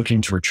care and was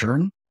looking to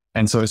return.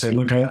 And so I said,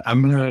 look,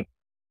 I'm going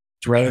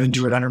to, rather than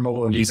do it under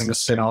Mobile MDs, I'm going to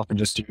spin off and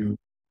just do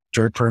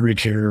direct primary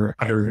care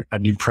under a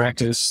new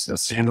practice, a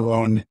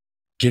standalone.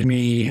 Give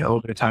me a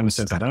little bit of time to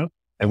set that up.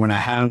 And when I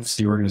have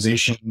the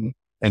organization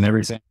and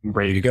everything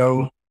ready to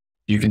go,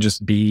 you can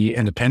just be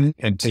independent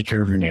and take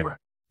care of your neighbor,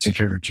 take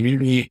care of your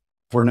community.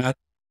 We're not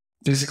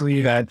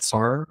physically that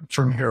far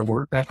from here,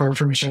 work that far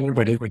from each other,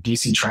 but with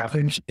DC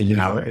traffic,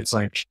 it's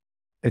like,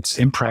 it's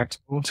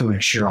impractical to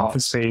share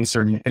office space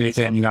or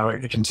anything,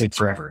 it can take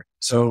forever.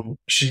 So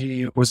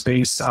she was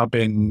based up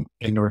in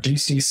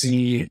Northeast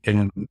DC,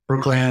 in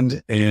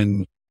Brookland,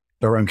 in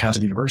Durham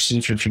County University,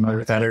 if you're familiar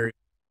with that area,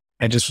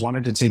 and just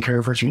wanted to take care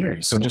of her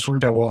community. So it just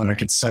worked out well, and I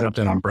could set up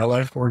an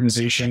umbrella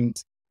organization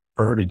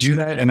for her to do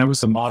that. And that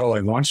was the model I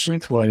launched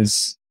with,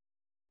 was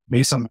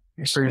based on my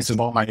experience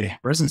of all my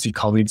residency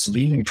colleagues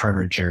leaving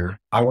primary care.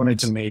 I wanted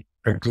to make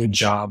a good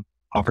job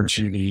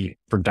opportunity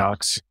for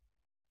docs who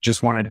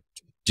just wanted to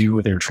do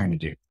what they were trying to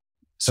do.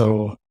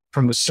 So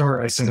from the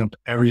start, I set up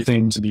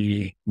everything to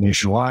be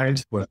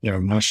nationwide with,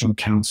 national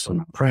accounts for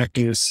my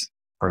practice.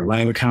 Our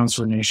lab accounts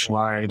were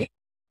nationwide,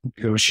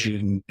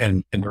 negotiated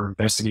and were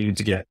investigated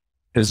to get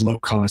as low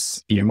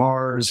cost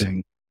EMRs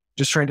and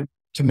just trying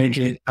to make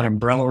it an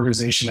umbrella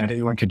organization that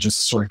anyone could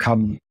just sort of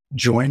come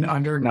join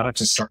under, not have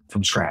to start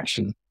from scratch.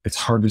 And it's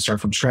hard to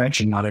start from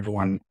scratch and not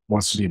everyone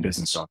wants to be a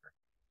business owner.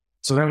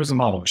 So that was the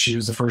model. She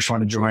was the first one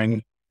to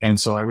join. And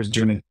so I was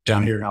doing it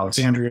down here in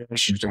Alexandria.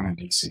 She was doing it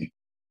in DC.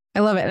 I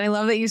love it. And I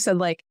love that you said,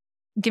 like,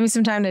 give me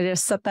some time to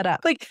just set that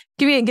up. Like,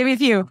 give me a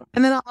few,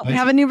 and then I'll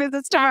have a new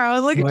business tomorrow.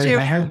 Look at you.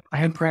 I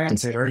had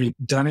practice. I'd already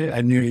done it.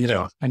 I knew,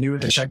 I knew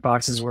what the check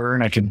boxes were,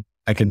 and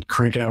I could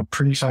crank it out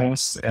pretty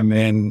fast. And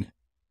then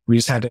we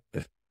just had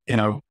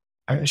to,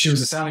 she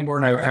was a sounding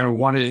board, and I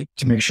wanted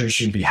to make sure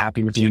she'd be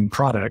happy with the end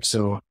product.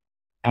 So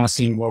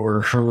asking what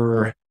were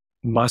her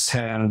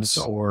must-haves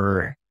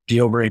or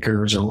deal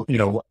breakers, or,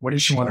 what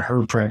did she want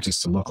her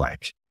practice to look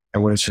like,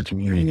 and what does her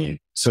community need?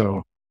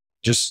 So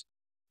just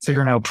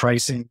figuring out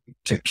pricing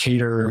to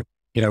cater,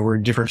 we're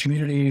in different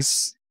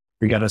communities.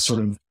 We got to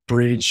sort of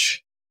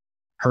bridge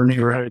her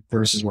neighborhood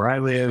versus where I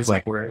live.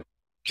 Like, where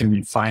can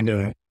we find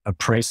a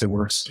price that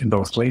works in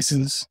both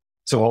places?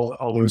 So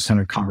all those kind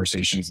of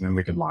conversations, and then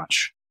we could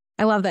launch.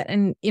 I love that.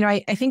 And,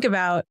 I think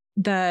about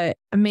the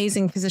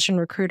amazing physician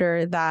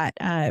recruiter that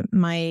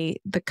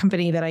the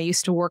company that I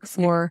used to work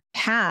for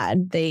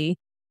had. They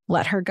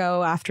let her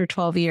go after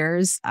 12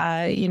 years,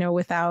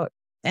 without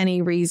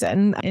any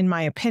reason, in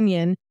my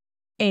opinion.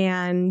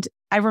 And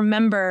I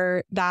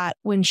remember that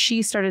when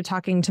she started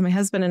talking to my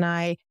husband and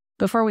I,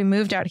 before we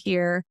moved out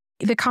here,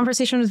 the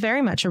conversation was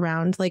very much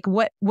around, like,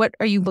 what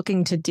are you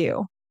looking to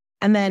do?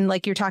 And then,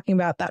 like, you're talking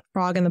about that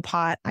frog in the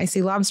pot. I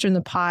see lobster in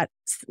the pot.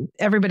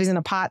 Everybody's in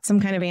a pot, some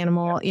kind of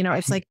animal.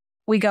 It's like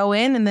we go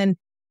in, and then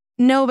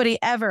nobody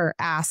ever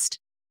asked,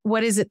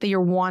 what is it that you're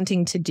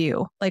wanting to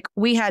do? Like,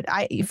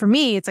 for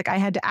me, it's like I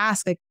had to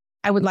ask, like,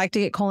 I would like to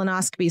get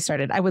colonoscopy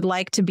started. I would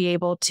like to be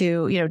able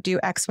to, do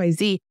X, Y,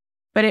 Z.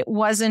 But it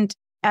wasn't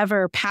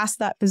ever past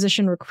that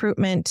physician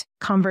recruitment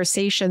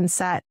conversation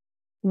set.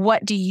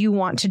 What do you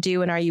want to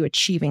do? And are you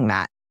achieving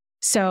that?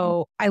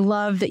 So I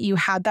love that you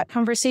had that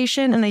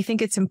conversation. And I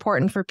think it's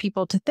important for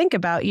people to think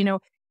about,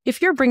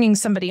 if you're bringing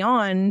somebody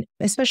on,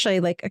 especially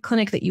like a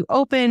clinic that you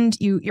opened,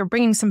 you're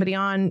bringing somebody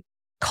on,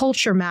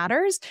 culture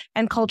matters,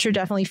 and culture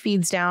definitely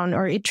feeds down,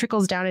 or it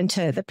trickles down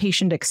into the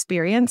patient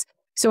experience.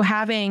 So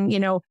having,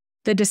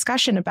 the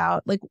discussion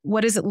about, like,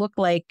 what does it look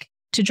like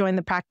to join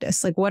the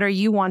practice? Like, what are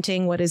you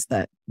wanting? What is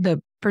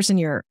the person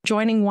you're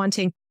joining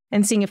wanting?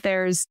 And seeing if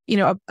there's,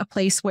 a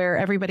place where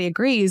everybody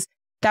agrees,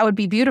 that would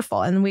be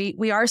beautiful. And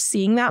we are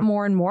seeing that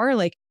more and more.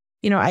 Like,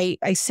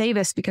 I say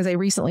this because I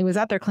recently was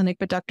at their clinic,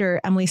 but Dr.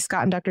 Emily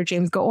Scott and Dr.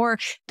 James Gaor,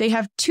 they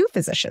have two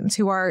physicians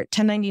who are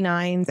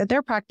 1099s at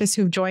their practice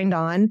who've joined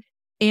on,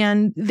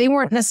 and they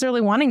weren't necessarily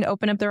wanting to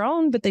open up their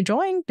own, but they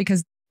joined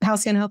because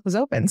Halcyon Health was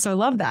open. So I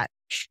love that.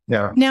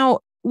 Yeah. Now,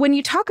 when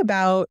you talk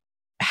about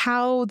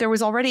how there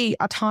was already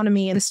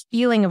autonomy and this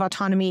feeling of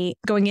autonomy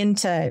going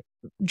into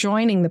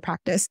joining the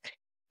practice,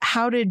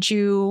 how did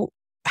you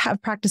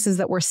have practices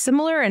that were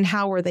similar, and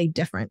how were they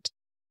different?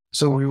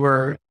 So we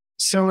were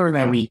similar in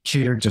that we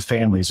catered to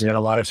families. We had a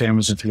lot of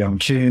families with young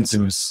kids.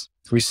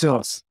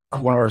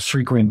 One of our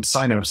frequent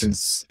signups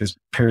is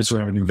parents who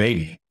have a new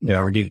baby.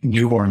 We get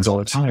newborns all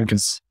the time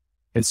because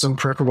it's so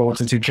preferable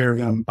to take care of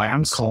them by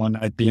house call and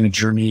not be in a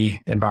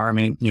journey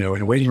environment, in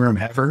a waiting room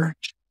ever.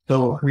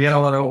 So we had a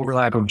lot of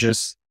overlap of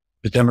just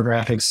the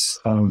demographics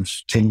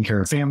of taking care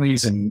of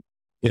families and,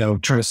 trying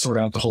to sort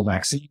out the whole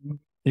vaccine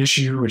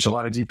issue, which a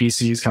lot of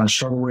DPCs kind of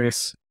struggle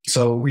with.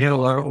 So we had a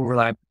lot of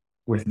overlap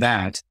with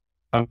that.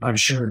 I'm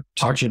sure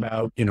talk to you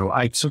about,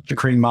 I took the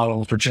CRANE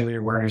model, fertility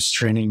awareness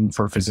training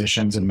for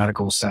physicians and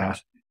medical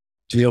staff,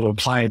 to be able to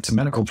apply it to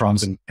medical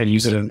problems and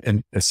use it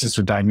and assist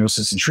with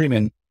diagnosis and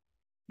treatment.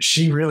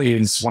 She really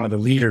is one of the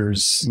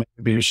leaders,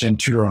 maybe she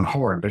didn't toot her own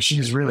horn, but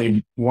she's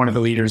really one of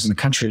the leaders in the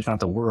country, if not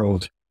the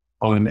world,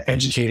 on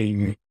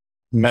educating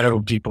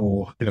medical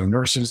people,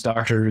 nurses,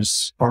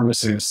 doctors,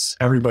 pharmacists,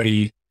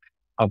 everybody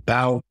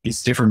about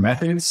these different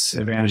methods,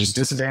 advantages,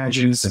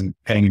 disadvantages, and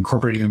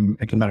incorporating them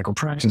into medical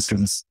practice,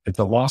 because it's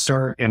a lost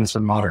art and it's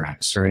been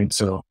modernized, right?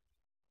 So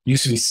it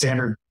used to be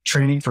standard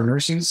training for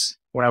nurses.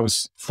 When I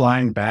was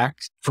flying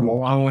back from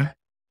Oahu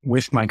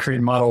with my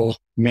CRANE model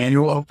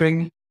manual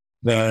open,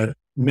 the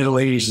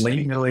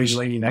late middle-aged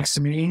lady next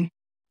to me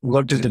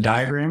looked at the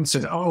diagram and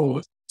said,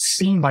 "Oh,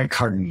 steam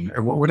bicarton,"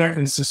 or whatever.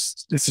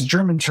 It's a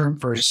German term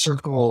for a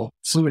circle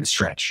fluid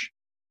stretch.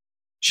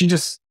 She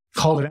just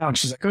called it out.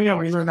 She's like, "Oh yeah,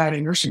 we learned that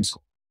in nursing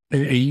school."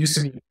 It used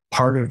to be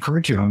part of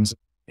curriculums.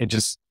 It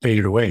just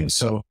faded away.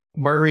 So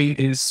Murray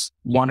is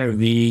one of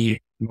the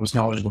most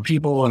knowledgeable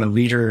people and a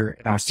leader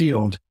in our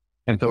field.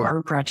 And so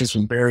her practice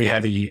was very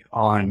heavy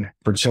on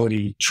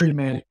fertility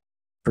treatment,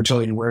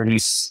 fertility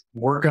awareness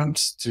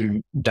workups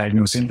to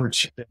diagnose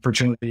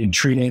infertility and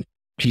treat it,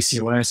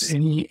 PCOS,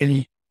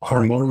 any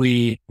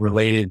hormonally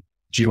related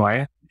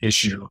GYN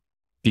issue.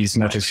 These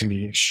methods can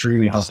be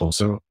extremely helpful.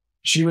 So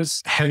she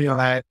was heavy on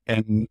that.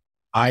 And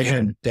I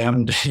had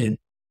damned it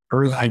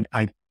early.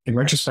 In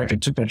retrospect, I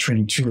took that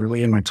training too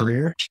early in my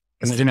career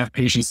because I didn't have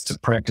patients to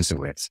practice it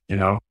with,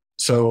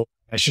 So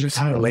I should have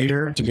had it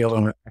later to be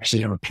able to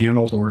actually have a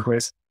panel to work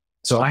with.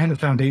 So I had the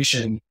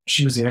foundation.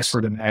 She was the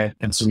expert in that.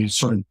 And so we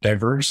sort of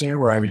diverged there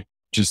where I would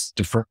just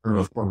defer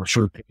or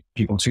sort of pick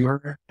people to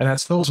her. And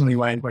that's ultimately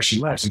why she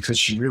left,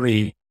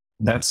 because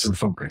that's her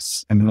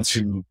focus. And that's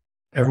who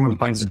everyone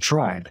finds their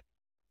tribe.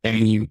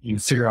 And you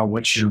figure out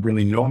what you're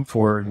really known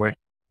for and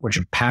what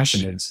your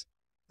passion is.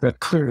 But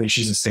clearly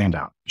she's a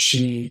standout.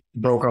 She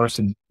broke off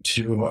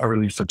into a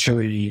really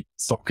fertility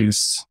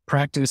focused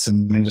practice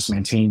and then just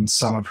maintained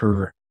some of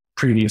her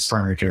previous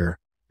primary care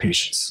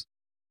patients.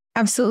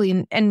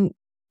 Absolutely. And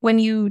when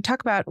you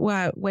talk about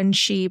when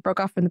she broke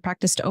off from the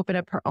practice to open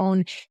up her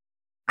own,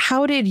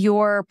 how did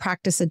your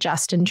practice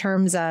adjust in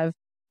terms of,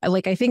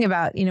 like, I think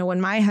about,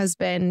 when my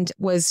husband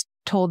was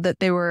told that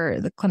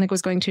the clinic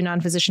was going to a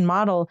non-physician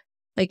model,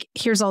 like,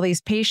 here's all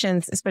these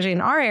patients, especially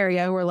in our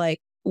area, who were like,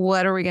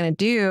 what are we going to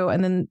do?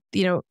 And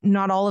then,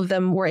 not all of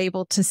them were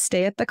able to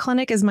stay at the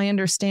clinic, is my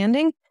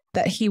understanding,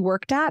 that he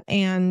worked at.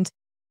 And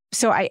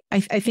so I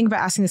think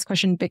about asking this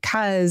question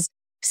because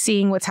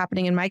seeing what's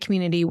happening in my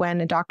community when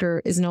a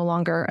doctor is no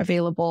longer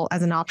available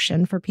as an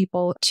option for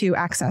people to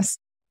access.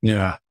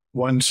 Yeah.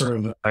 One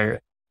thing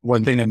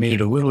that made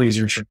it a little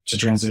easier to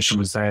transition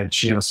was that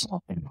she had a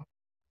small family.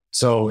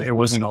 So it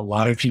wasn't a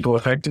lot of people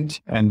affected.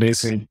 And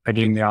basically I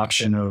gave them the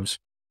option of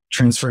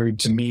transferring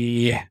to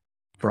me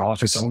for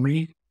office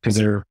only because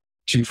they're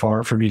too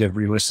far for me to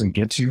realistically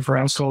get to for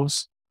house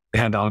calls. They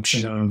had the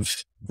option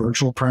of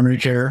virtual primary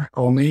care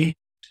only,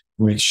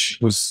 which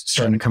was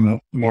starting to come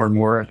up more and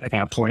more at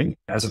that point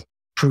as a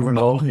proven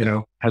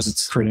model, has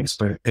its critics,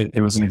 but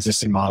it was an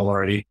existing model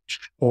already.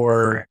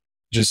 Or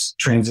just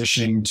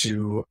transitioning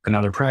to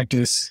another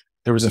practice.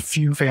 There was a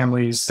few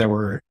families that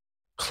were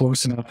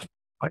close enough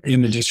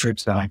in the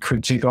district that I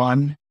could take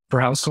on for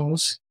house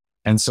calls.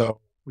 And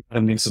so we had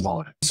a mix of all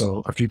of it.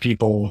 So a few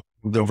people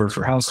moved over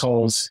for house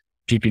calls,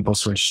 a few people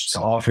switched to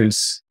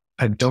office.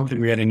 I don't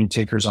think we had any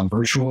takers on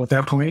virtual at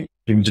that point.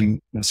 People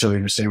didn't necessarily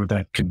understand what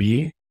that could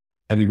be.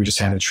 I think we just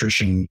had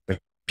attrition with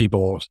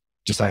people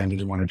deciding they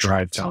didn't want to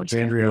drive to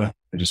Alexandria.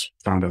 They just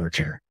found other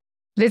care.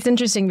 It's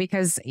interesting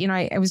because,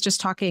 I was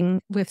just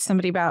talking with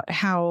somebody about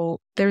how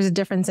there's a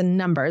difference in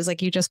numbers.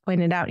 Like you just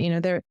pointed out,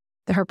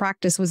 her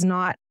practice was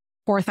not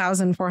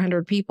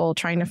 4,400 people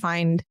trying to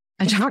find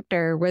a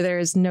doctor where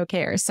there's no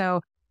care. So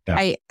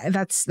yeah.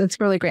 That's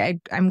really great.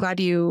 I'm glad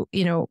you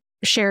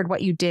shared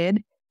what you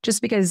did,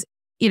 just because,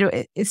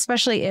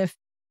 especially if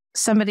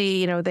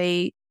somebody,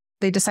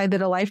 they decide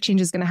that a life change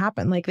is going to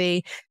happen. Like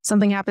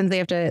something happens, they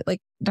have to, like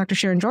Dr.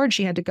 Sharon George,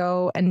 she had to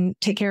go and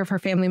take care of her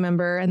family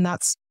member. And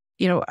that's,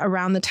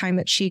 around the time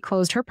that she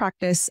closed her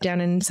practice down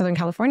in Southern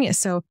California.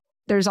 So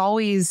there's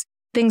always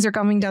things are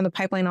coming down the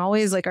pipeline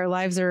always. Like our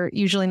lives are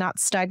usually not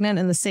stagnant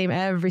and the same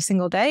every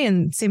single day.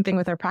 And same thing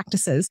with our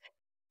practices.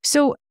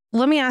 So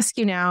let me ask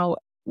you now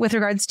with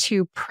regards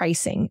to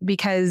pricing,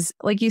 because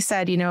like you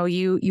said,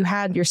 you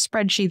had your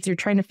spreadsheets, you're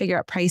trying to figure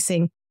out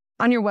pricing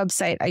on your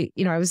website.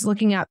 I was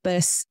looking at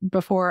this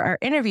before our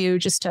interview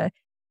just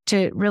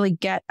to really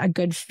get a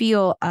good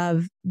feel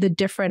of the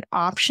different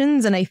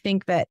options. And I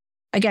think that,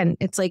 again,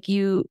 it's like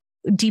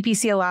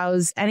DPC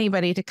allows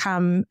anybody to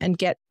come and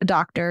get a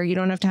doctor. You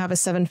don't have to have a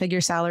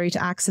 7-figure salary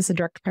to access a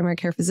direct primary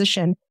care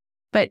physician,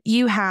 but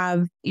you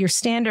have your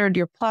standard,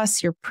 your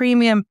plus, your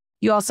premium.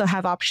 You also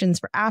have options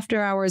for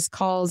after hours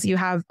calls. You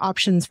have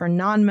options for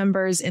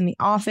non-members in the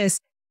office.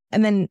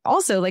 And then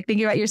also like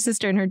thinking about your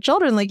sister and her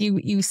children, like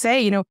you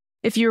say,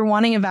 if you're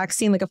wanting a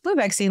vaccine, like a flu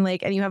vaccine,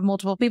 and you have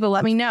multiple people,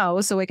 let me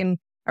know so we can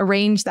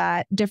arrange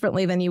that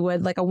differently than you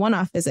would like a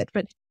one-off visit.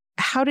 But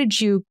how did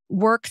you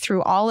work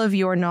through all of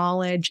your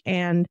knowledge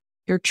and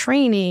your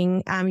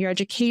training, your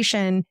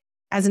education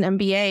as an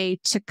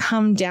MBA to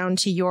come down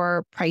to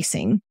your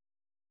pricing?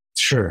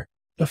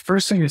 The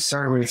first thing to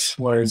start with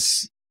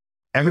was,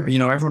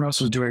 everyone else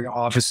was doing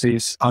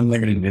office-based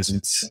unlimited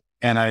visits.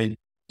 And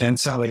then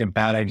sounded like a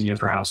bad idea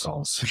for house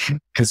calls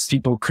because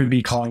people could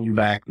be calling you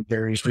back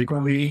very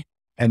frequently.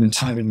 And the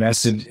time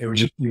invested, you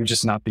would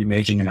just not be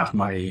making enough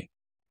money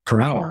per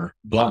hour,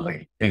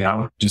 bluntly,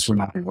 just would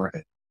not be worth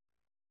it.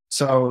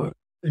 So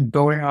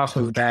going off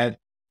of that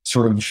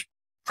sort of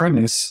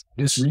premise,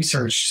 I just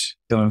researched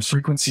the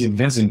frequency of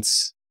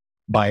visits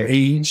by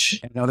age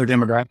and other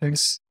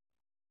demographics.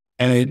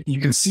 And you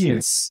can see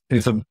it's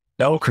a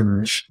bell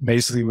curve,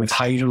 basically with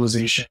high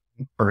utilization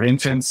for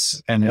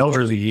infants and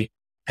elderly,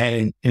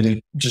 and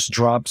it just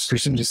drops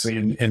precipitously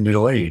in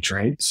middle age,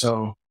 right?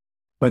 So,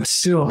 but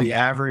still the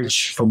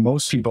average for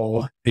most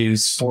people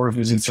is 4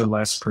 visits or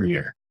less per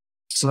year.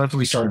 So that's what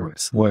we started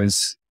with,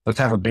 was let's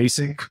have a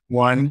basic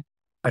one.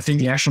 I think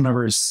the actual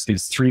number is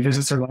 3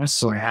 visits or less.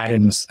 So I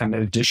added an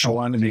additional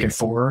one to make it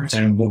 4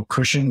 and we'll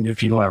cushion if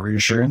people have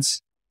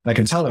reassurance. And I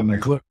can tell them,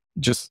 like, look,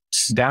 just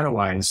data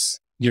wise,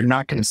 you're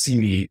not going to see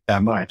me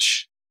that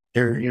much.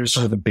 Here's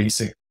sort of the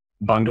basic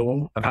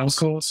bundle of house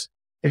calls.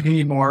 If you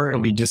need more,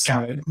 it'll be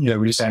discounted.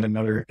 We just add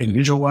another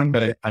individual one,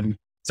 but I'm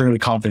thoroughly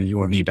confident you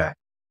won't need that.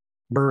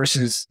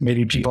 versus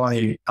maybe people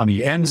on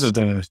the ends of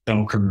the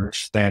bell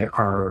curve that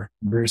are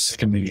very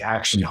sick and maybe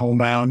actually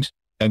homebound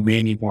and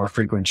may need more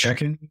frequent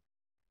check-in.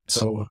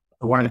 So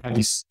I want to have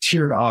these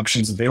tiered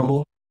options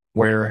available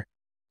where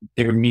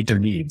it would meet their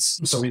needs.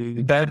 So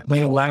that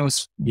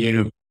allows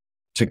you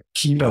to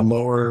keep a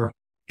lower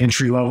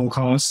entry level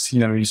cost.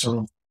 You sort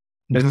of,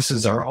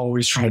 businesses are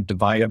always trying to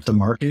divide up the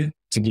market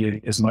to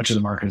get as much of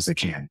the market as they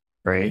can,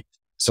 right?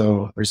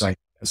 So there's like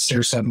a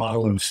stair step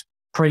model of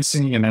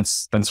pricing, and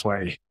that's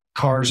why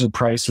cars are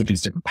priced with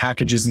these different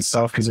packages and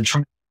stuff, because they're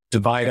trying to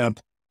divide up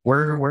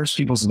where's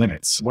people's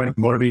limits, what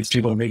motivates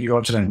people to maybe go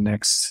up to the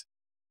next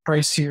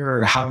price here,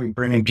 or how we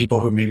bring in people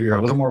who maybe are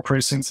a little more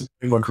price sensitive,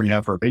 what can we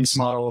have for a base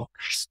model.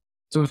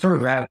 So sort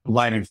of that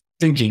line of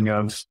thinking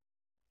of,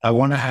 I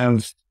want to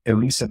have at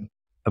least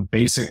a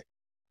basic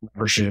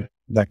membership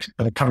that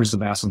covers the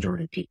vast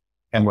majority of people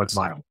and what's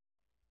vital,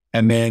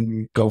 and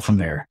then go from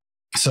there.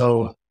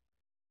 So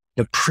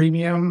the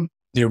premium,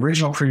 the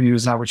original preview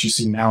is not what you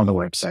see now on the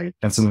website.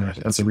 That's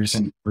a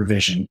recent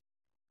revision.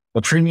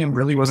 The premium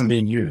really wasn't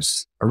being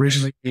used.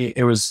 Originally,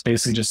 it was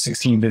basically just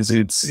 16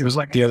 visits. It was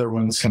like the other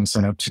ones, kind of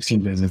set up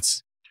 16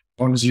 visits.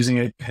 No one was using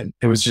it.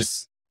 It was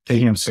just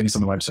taking up space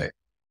on the website.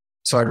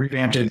 So I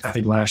revamped it, I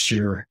think last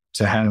year,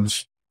 to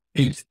have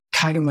it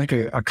kind of like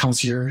a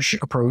concierge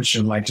approach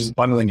and like just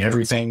bundling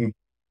everything.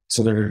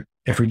 So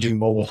if we do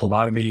mobile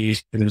phlebotomy,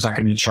 there's not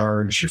going to be a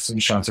charge. Your flu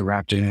shots are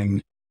wrapped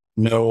in,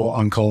 no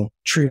on-call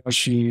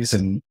triage fees.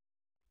 And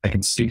I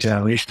can speak to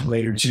that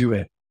later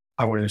too.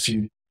 I want a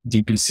few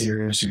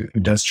DPCers who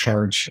does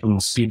charge a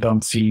little speed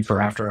bump fee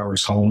for after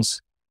hours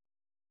calls.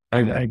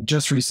 I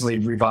just recently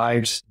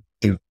revived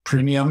the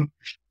premium,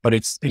 but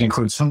it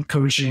includes health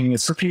coaching.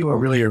 It's for people who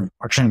really are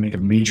trying to make a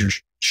major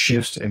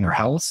shift in their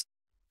health,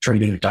 trying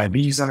to get their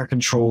diabetes under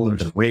control or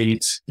their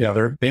weight. They have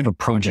a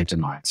project in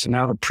mind. So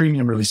now the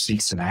premium really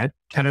speaks to that.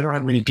 And I don't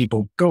have many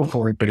people go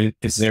for it, but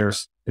it's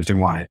theirs if they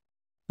want it.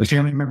 The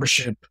family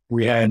membership,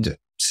 we had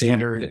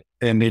standard,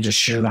 and they just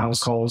share the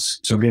house calls.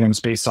 So again, it was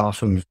based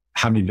off of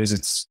how many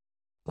visits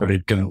are they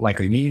going to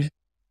likely need.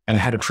 And I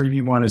had a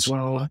premium one as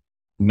well.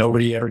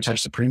 Nobody ever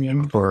touched the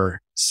premium for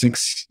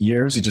 6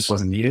 years. It just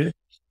wasn't needed.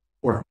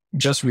 Or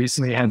just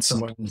recently had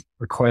someone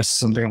request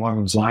something along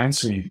those lines.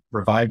 So we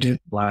revived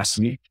it last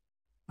week.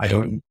 I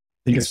don't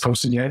think it's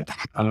posted yet.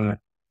 I don't know.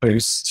 But it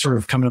was sort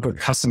of coming up with a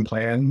custom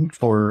plan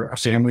for a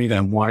family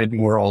that wanted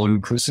more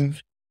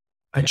all-inclusive.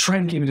 I try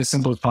and keep it as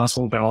simple as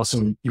possible, but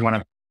also you want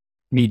to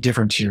meet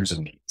different tiers of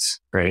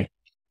needs, right?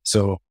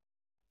 So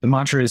the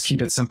mantra is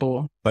keep it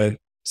simple, but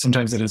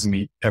sometimes it doesn't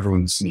meet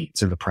everyone's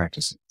needs or the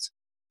practice needs.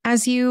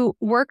 As you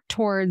work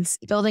towards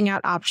building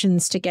out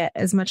options to get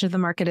as much of the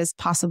market as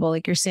possible,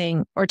 like you're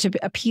saying, or to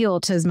appeal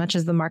to as much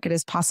as the market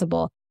as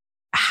possible,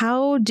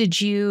 how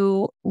did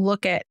you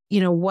look at,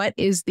 what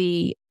is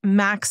the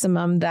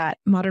maximum that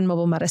modern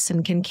mobile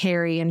medicine can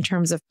carry in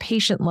terms of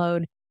patient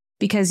load?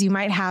 Because you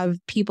might have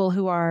people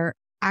who are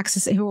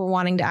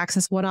wanting to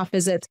access one-off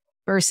visits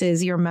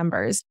versus your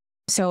members.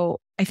 So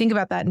I think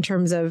about that in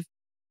terms of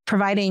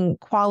providing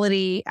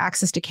quality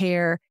access to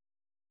care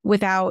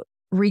without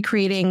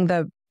recreating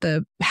the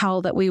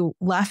hell that we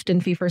left in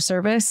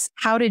fee-for-service.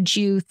 How did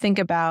you think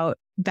about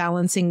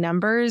balancing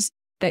numbers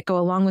that go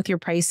along with your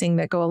pricing,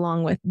 that go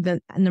along with the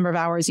number of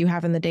hours you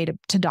have in the day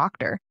to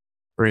doctor?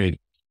 Great.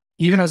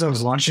 Even as I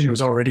was launching, it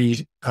was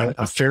already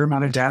a fair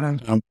amount of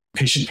data.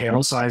 Patient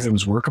panel size that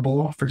was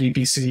workable for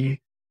DPC.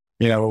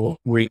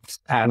 With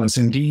Atlas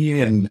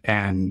MD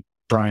and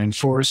Brian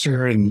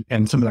Forrester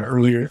and some of the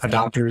earlier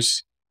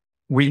adopters,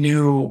 we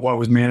knew what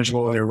was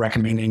manageable. They were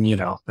recommending,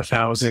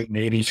 1,000,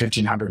 maybe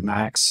 1,500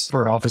 max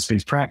for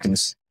office-based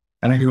practice.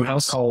 And I knew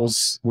house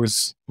calls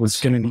was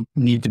going to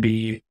need to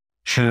be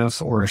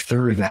half or a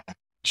third of that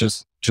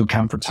just to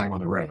account for time on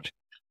the road.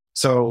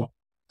 So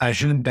I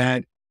had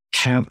that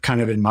cap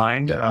kind of in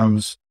mind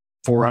of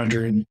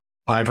 400,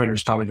 500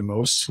 is probably the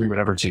most we would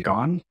ever take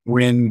on.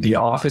 When the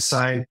office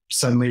side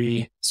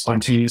suddenly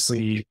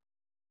spontaneously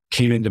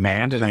came in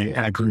demand and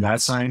I grew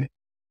that side,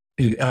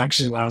 it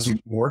actually allows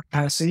me more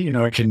capacity.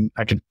 I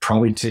could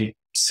probably take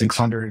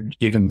 600,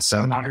 even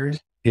 700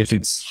 if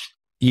it's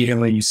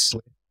evenly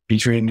split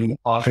between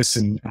office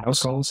and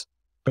house calls.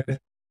 But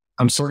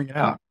I'm sorting it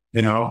out.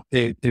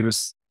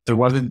 There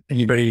wasn't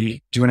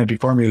anybody doing it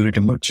before me that we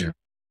can look to.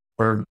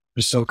 We're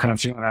still kind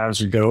of feeling it out as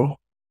we go.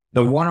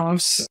 The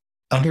one-offs,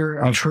 I've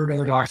heard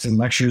other docs in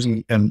lectures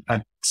and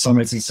at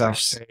summits and stuff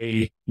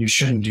say you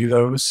shouldn't do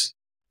those.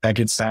 That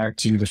gets back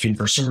to the fee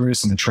for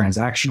service and the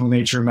transactional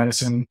nature of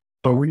medicine.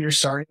 But when you're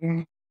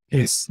starting,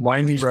 it's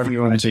why leave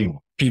revenue on the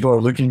table? People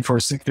are looking for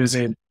a sick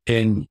visit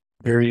in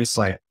various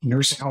like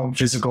nursing home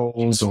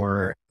physicals,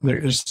 or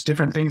there's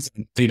different things.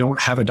 They don't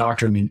have a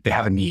doctor, they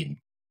have a need.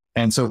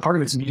 And so part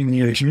of it's meeting the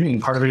need of the community.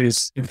 And part of it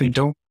is if you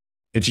don't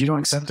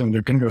accept them,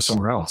 they're going to go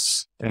somewhere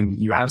else. And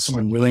you have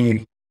someone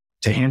willing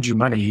to hand you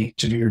money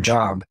to do your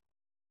job.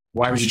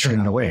 Why would you turn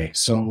that away?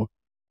 So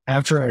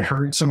after I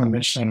heard someone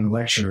mention that in a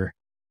lecture,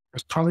 it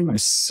was probably my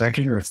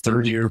second or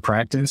third year of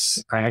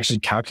practice. I actually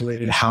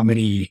calculated how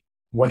many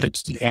what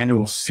the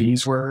annual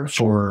fees were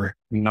for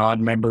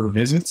non-member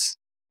visits.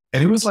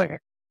 And it was like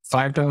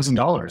 $5,000,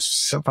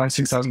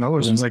 $6,000. And I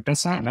was like,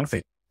 that's not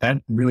nothing.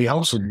 That really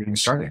helps when you're getting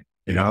started,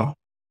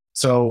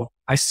 So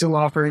I still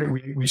offer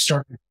it. We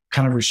start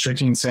kind of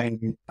restricting,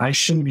 saying, I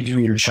shouldn't be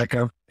doing your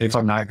checkup if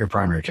I'm not your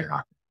primary care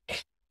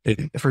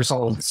doctor. First of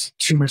all, it's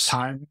too much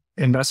time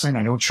investment.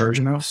 I don't charge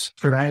enough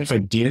for that. If I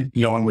did,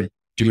 no one would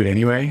do it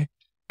anyway.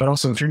 But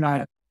also, if you're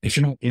not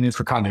in it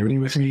for continuity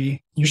with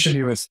me, you should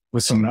be with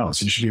someone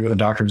else. You should be with a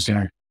doctor who's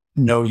going to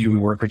know you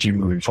and work with you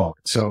moving forward.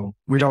 So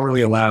we don't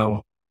really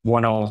allow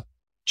one-off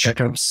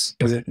checkups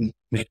because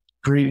it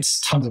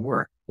creates tons of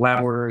work.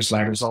 Lab orders,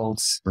 lab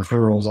results,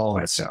 referrals, all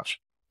that stuff.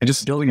 And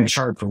just building a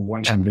chart for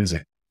one-time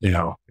visit,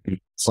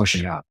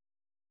 flushing out.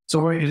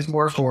 So it is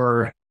more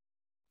for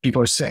people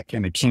who are sick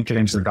and they can't get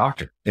into their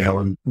doctor,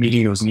 and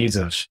meeting those needs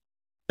of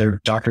their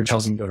doctor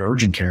tells them to go to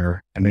urgent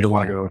care and they don't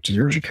want to go to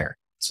the urgent care.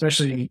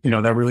 Especially,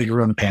 that really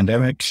grew in the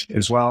pandemic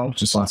as well.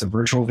 Just lots of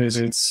virtual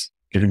visits,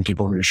 giving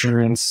people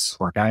reassurance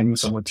or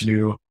guidance on what to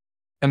do.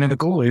 And then the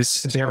goal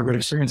is, if they have a good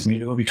experience, maybe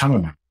they'll become a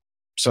member.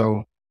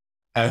 So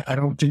I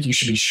don't think you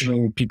should be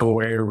shooing people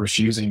away or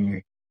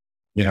refusing,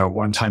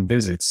 one-time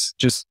visits.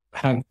 Just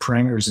have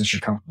parameters that you're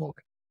comfortable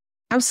with.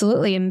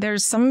 Absolutely. And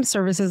there's some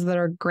services that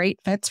are great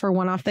fits for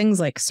one-off things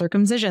like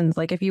circumcisions.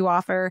 Like if you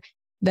offer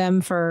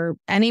them for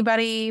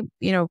anybody,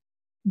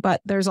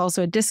 but there's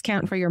also a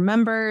discount for your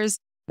members.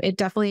 It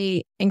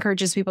definitely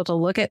encourages people to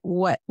look at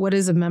what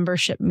does a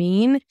membership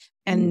mean?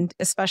 And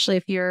especially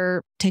if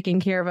you're taking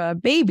care of a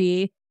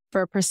baby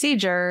for a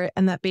procedure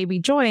and that baby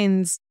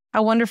joins,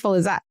 how wonderful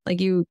is that?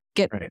 Like you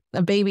get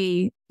a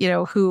baby,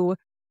 who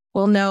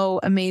will know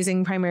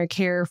amazing primary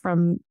care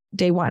from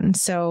day one.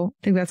 So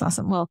I think that's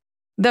awesome. Well,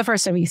 the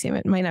first time you see him,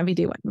 it might not be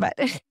day one, but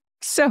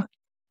so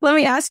let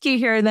me ask you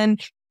here then,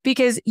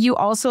 because you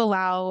also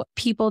allow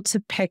people to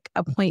pick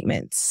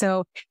appointments.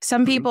 So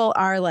some people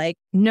are like,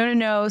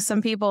 no.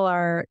 Some people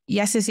are,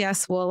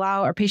 yes. We'll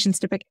allow our patients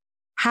to pick.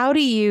 How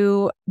do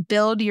you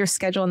build your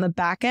schedule on the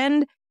back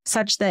end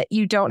such that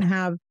you don't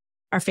have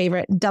our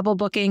favorite double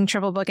booking,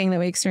 triple booking that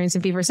we experience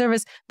in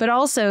fee-for-service, but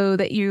also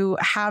that you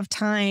have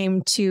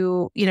time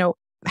to,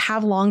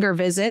 have longer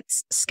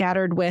visits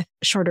scattered with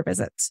shorter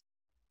visits?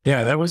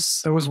 Yeah, that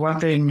was one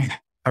thing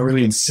I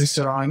really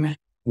insisted on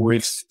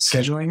with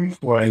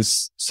scheduling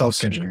was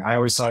self-scheduling. I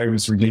always thought it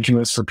was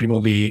ridiculous for people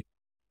to be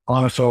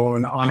on a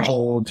phone, on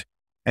hold,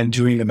 and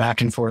doing the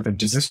back and forth of,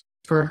 does this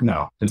work?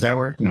 No. Does that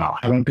work? No.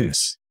 How about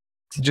this?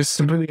 It's just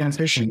completely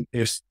inefficient.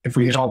 If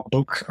we could all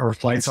book our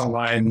flights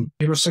online,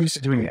 people are so used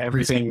to doing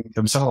everything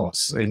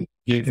themselves. And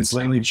it's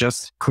literally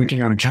just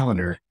clicking on a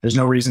calendar. There's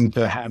no reason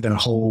to have that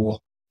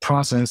whole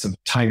process of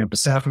tying up a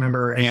staff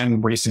member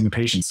and wasting the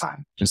patient's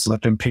time. Just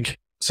let them pick.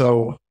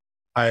 So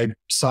I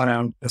sought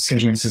out a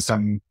scheduling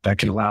system that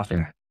could allow for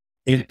that.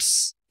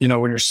 It's, when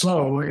you're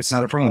slow, it's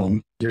not a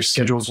problem. Your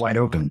schedule's wide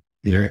open.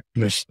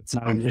 It's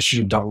not an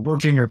issue of double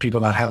booking or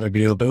people not having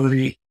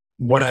availability.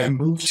 What I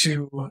moved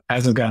to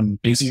as I've gotten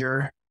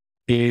busier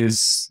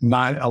is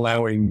not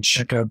allowing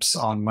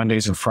checkups on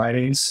Mondays or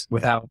Fridays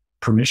without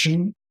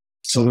permission.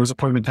 So those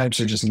appointment types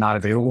are just not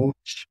available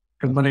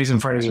because Mondays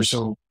and Fridays are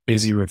so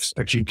busy with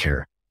acute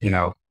care.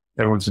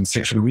 Everyone's been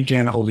sick for the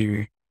weekend, hold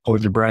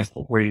your breath,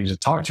 waiting to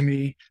talk to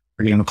me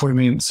or get an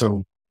appointment.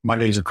 So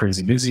Mondays are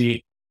crazy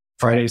busy.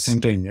 Fridays,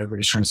 same thing.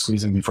 Everybody's trying to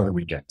squeeze in before the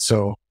weekend.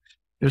 So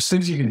there's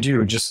things you can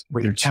do just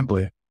with your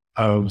template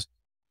of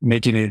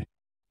making it,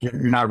 you're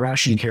not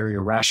rationing care,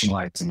 you're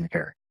rationalizing your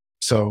care.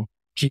 So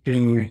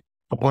keeping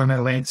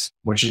appointment lengths,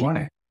 what you want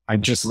it. I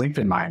just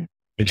lengthened mine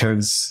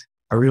because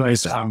I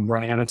realized I'm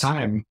running out of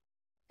time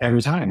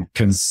every time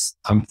because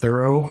I'm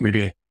thorough,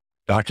 maybe I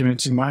document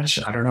too much.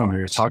 I don't know,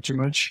 maybe I talk too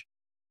much.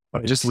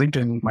 But I just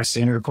lengthened my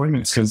standard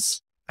appointments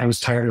because I was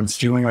tired of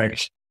feeling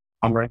like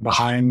I'm right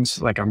behind,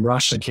 like I'm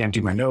rushed, I can't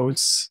do my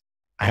notes.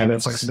 I have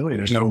that flexibility.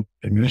 There's no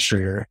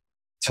administrator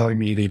telling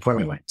me the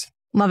appointment length.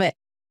 Love it.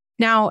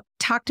 Now,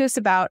 talk to us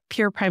about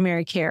pure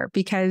primary care,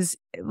 because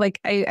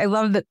I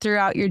love that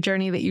throughout your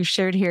journey that you've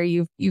shared here,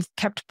 you've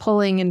kept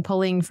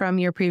pulling from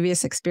your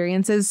previous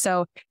experiences.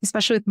 So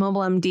especially with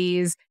mobile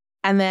MDs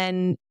and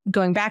then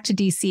going back to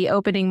DC,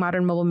 opening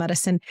modern mobile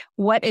medicine,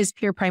 what is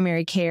pure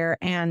primary care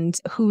and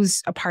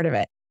who's a part of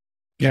it?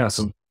 Yeah,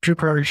 so pure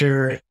primary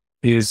care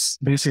is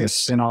basically a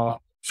spinoff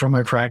from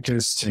my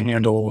practice to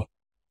handle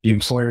the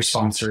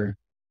employer-sponsored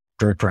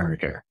direct primary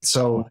care.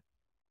 So,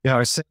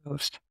 I set up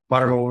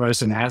modern mobile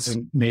medicine as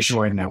a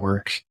nationwide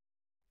network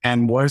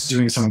and was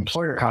doing some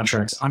employer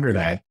contracts under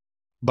that.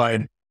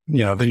 But,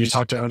 then you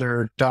talk to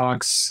other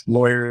docs,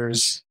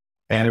 lawyers,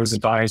 and it was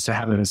advised to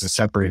have it as a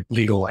separate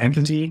legal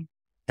entity.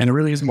 And it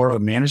really is more of a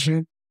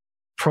management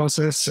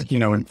process,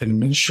 an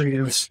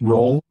administrative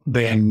role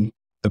than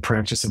the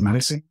practice of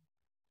medicine.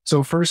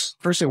 So first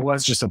it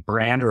was just a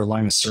brand or a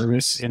line of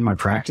service in my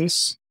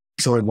practice.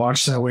 So it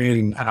launched that way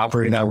and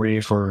operated that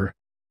way for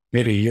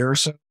maybe a year or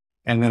so.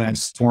 And then I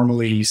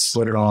formally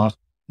split it off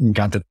and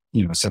got the,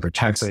 separate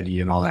tax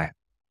ID and all that.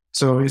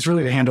 So it's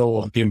really to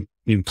handle the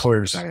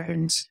employer side of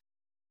things.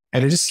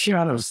 And it just came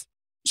out of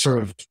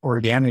sort of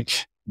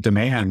organic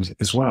demand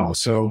as well.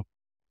 So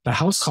the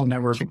house call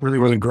network really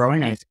wasn't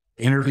growing. I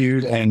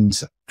interviewed and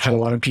had a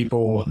lot of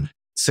people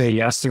say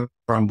yes, they're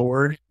on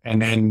board,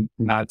 and then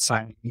not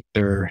sign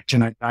their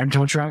 1099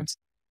 contracts.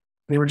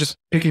 They were just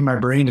picking my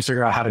brain to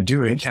figure out how to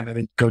do it, and then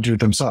they go do it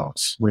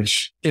themselves,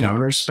 which,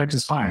 respect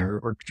is fine.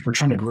 We're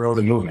trying to grow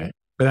the movement.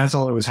 But that's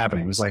all that was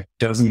happening. It was like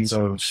dozens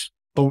of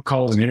phone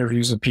calls and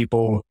interviews with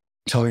people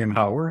telling them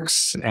how it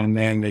works. And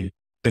then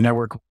the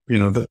network,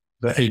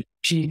 it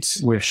peaked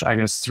with, I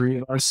guess, 3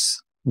 of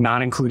us,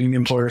 not including the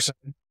employer side.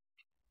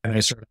 And I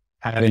started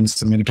adding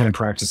some independent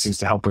practices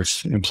to help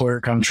with employer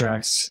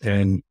contracts.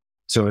 And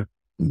so,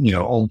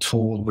 all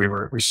told,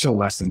 we're still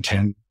less than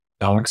 10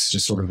 docs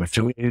just sort of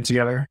affiliated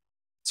together.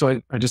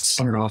 So I just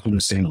started off with a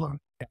standalone.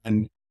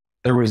 And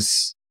there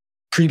was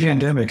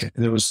pre-pandemic,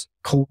 there was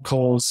cold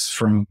calls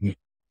from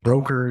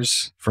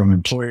brokers, from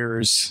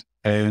employers.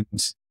 And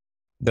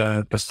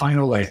the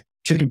final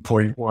tipping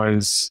point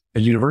was a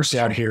university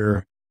out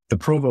here. The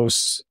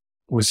provost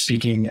was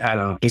speaking at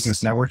a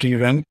business networking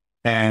event,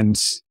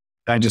 and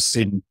I just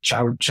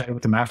chatted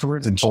with him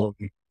afterwards and told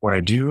him what I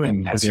do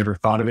and has he ever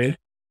thought of it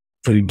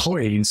for the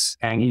employees.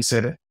 And he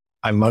said,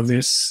 I love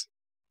this.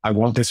 I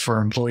want this for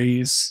our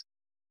employees.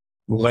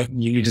 You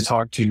need to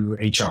talk to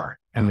HR.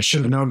 And I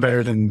should have known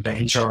better than the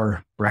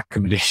HR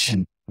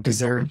recommendation, because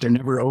they're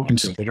never open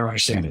to it. They don't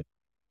understand it.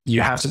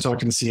 You have to talk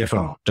to the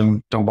CFO.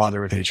 Don't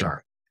bother with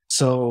HR.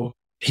 So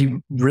he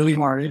really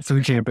wanted it for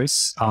the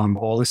campus,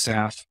 all the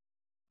staff,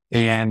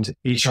 and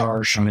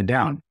HR shut it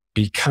down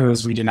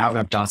because we did not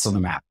have dots on the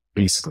map,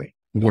 basically,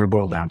 what it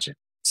boiled down to.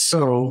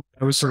 So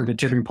that was sort of the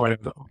tipping point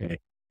of, okay,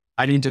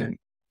 I need to,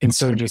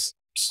 instead of just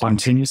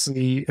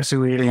spontaneously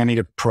affiliating, I need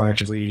to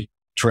proactively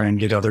try and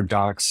get other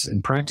docs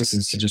and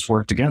practices to just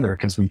work together,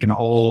 because we can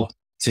all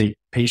take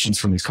patients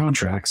from these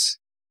contracts,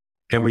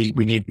 and we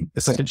need,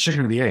 it's like a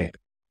chicken or the egg.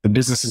 The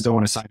businesses don't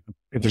want to sign up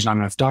if there's not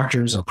enough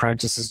doctors or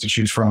practices to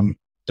choose from.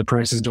 The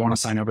practices don't want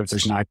to sign up if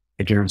there's not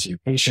a guarantee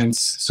of patients.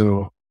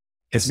 So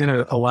it's been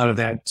a lot of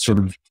that sort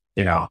of,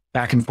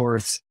 back and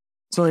forth.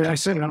 So I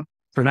set it up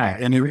for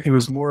that. And it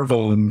was more of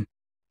a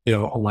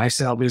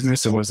lifestyle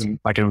business. It wasn't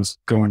like I was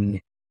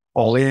going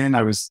all in.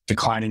 I was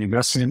declining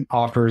investment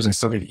offers. I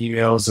still get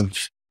emails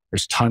of,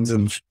 there's tons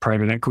of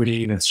private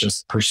equity that's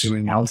just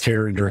pursuing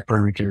healthcare and direct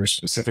primary care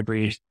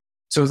specifically.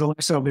 So it was a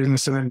lifestyle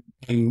business, and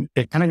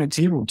it kind of got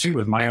tangled too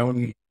with my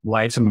own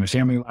life and my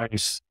family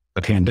life,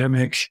 the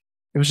pandemic.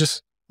 It was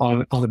just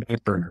on the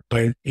back burner,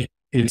 but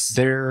it's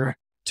there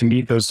to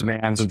meet those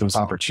demands or those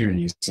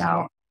opportunities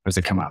now as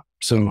they come up.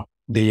 So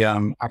the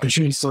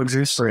opportunity still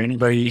exists for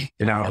anybody,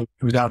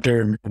 who's out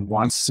there and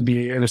wants to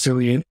be an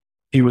affiliate.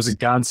 It was a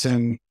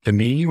godsend to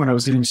me when I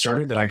was getting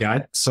started that I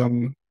got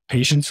some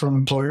patients from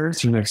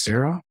employers through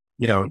Nextera.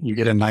 You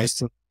get a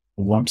nice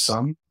lump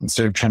sum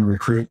instead of trying to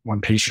recruit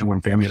one patient, one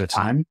family at a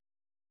time.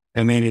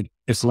 And then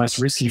it's less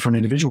risky for an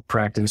individual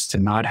practice to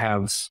not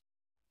have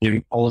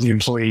all of the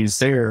employees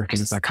there,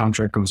 because if that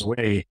contract goes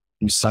away,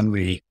 you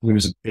suddenly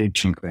lose a big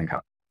chunk of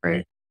income,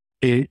 right?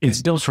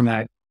 It's built from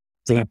that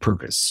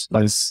purpose.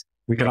 As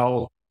we could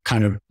all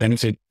kind of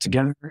benefit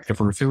together if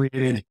we're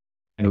affiliated,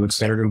 and it looks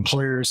better to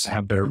employers,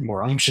 have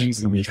more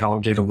options, and we can all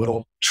get a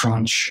little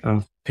tranche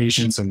of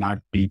patients and not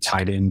be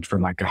tied in for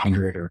like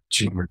 100 or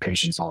 200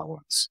 patients all at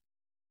once.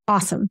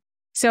 Awesome.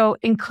 So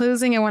in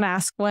closing, I want to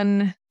ask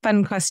one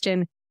fun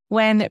question.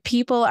 When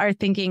people are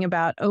thinking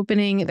about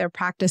opening their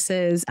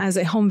practices as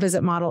a home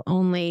visit model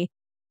only,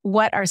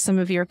 what are some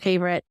of your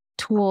favorite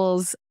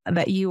tools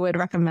that you would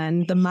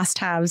recommend, the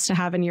must-haves to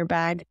have in your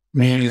bag?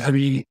 Man, I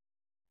mean,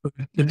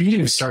 the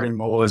beauty of starting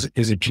mobile is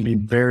it can be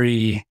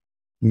very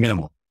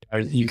minimal.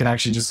 You can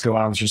actually just go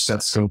out with your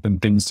stethoscope and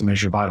things to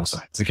measure vital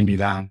signs. It can be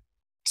that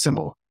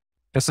simple.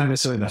 That's not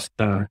necessarily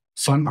the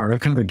fun part. I'm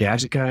kind of a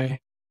gadget guy.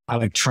 I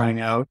like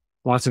trying out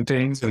lots of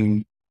things,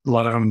 and a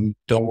lot of them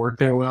don't work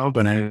that well,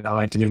 but I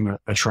like to give them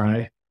a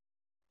try.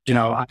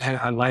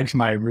 I like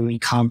my really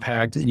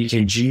compact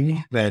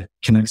EKG that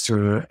connects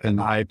to an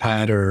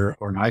iPad or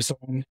an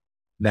iPhone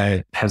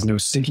that has no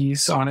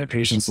stickies on it.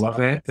 Patients love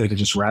that. It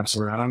just wraps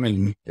around them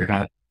and you're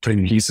not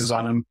putting adhesives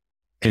on them.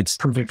 It's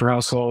perfect for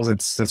households.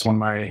 That's one of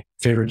my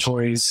favorite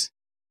toys.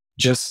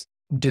 Just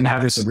didn't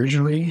have this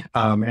originally.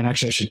 And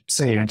actually, I should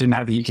say, I didn't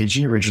have the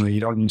EKG originally.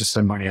 You don't need to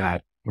spend money on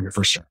that when you're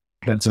first starting.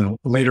 That's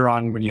later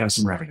on when you have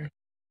some revenue.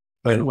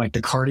 But like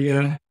the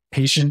Cardia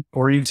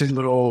patient-oriented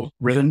little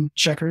rhythm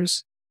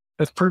checkers,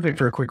 that's perfect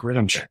for a quick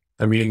rhythm check.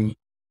 I mean,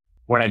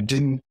 when I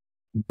didn't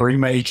bring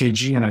my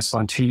EKG and I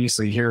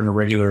spontaneously hear an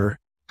irregular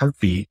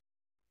heartbeat,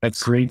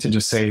 that's great to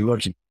just say,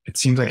 look, it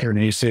seems like you're an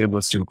AFib.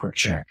 Let's do a quick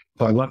check.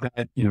 So I love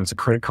that. It's a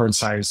credit card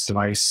size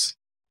device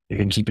you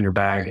can keep in your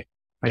bag.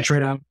 I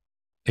tried out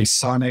a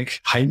sonic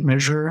height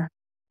measure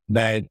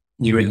that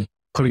you would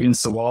put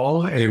against the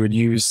wall, and it would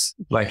use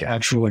like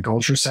actual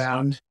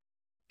ultrasound,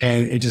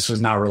 and it just was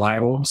not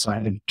reliable. So I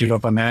had to give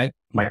up on that.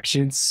 My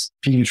kid's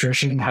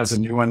pediatrician has a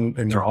new one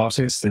in their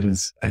office that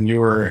is a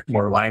newer,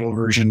 more reliable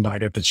version, but I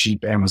got the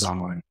cheap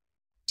Amazon one.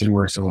 Didn't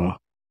work so well.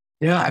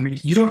 Yeah, I mean,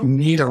 you don't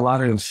need a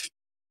lot of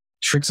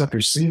tricks up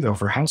your sleeve though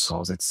for house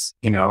calls. It's,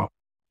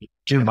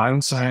 give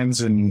vital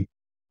signs and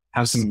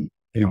have some,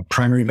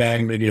 primary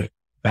bag, maybe a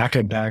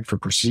backup bag for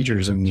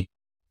procedures and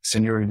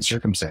seniority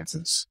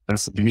circumstances.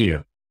 That's the beauty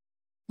of it.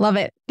 Love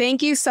it.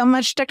 Thank you so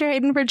much, Dr.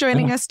 Hayden, for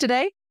joining us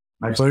today.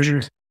 My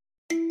pleasure.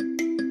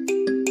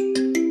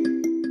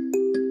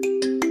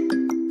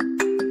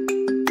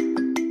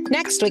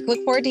 Next week,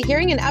 look forward to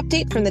hearing an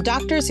update from the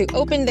doctors who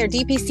opened their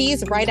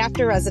DPCs right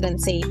after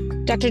residency.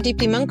 Dr.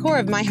 Deepti Munkor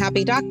of My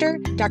Happy Doctor,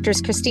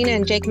 Drs. Christina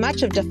and Jake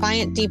Much of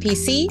Defiant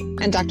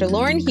DPC, and Dr.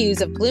 Lauren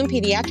Hughes of Bloom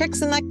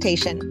Pediatrics and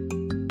Lactation.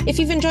 If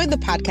you've enjoyed the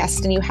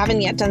podcast and you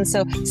haven't yet done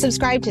so,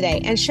 subscribe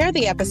today and share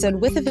the episode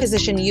with a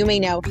physician you may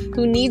know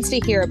who needs to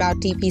hear about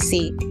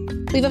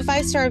DPC. Leave a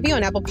 5-star review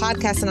on Apple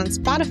Podcasts and on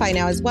Spotify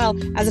now as well,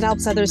 as it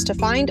helps others to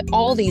find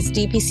all these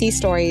DPC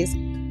stories.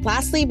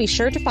 Lastly, be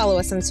sure to follow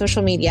us on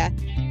social media.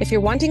 If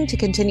you're wanting to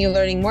continue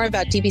learning more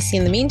about DPC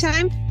in the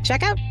meantime,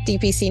 check out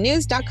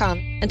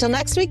dpcnews.com. Until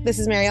next week, this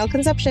is Marielle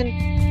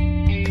Concepcion.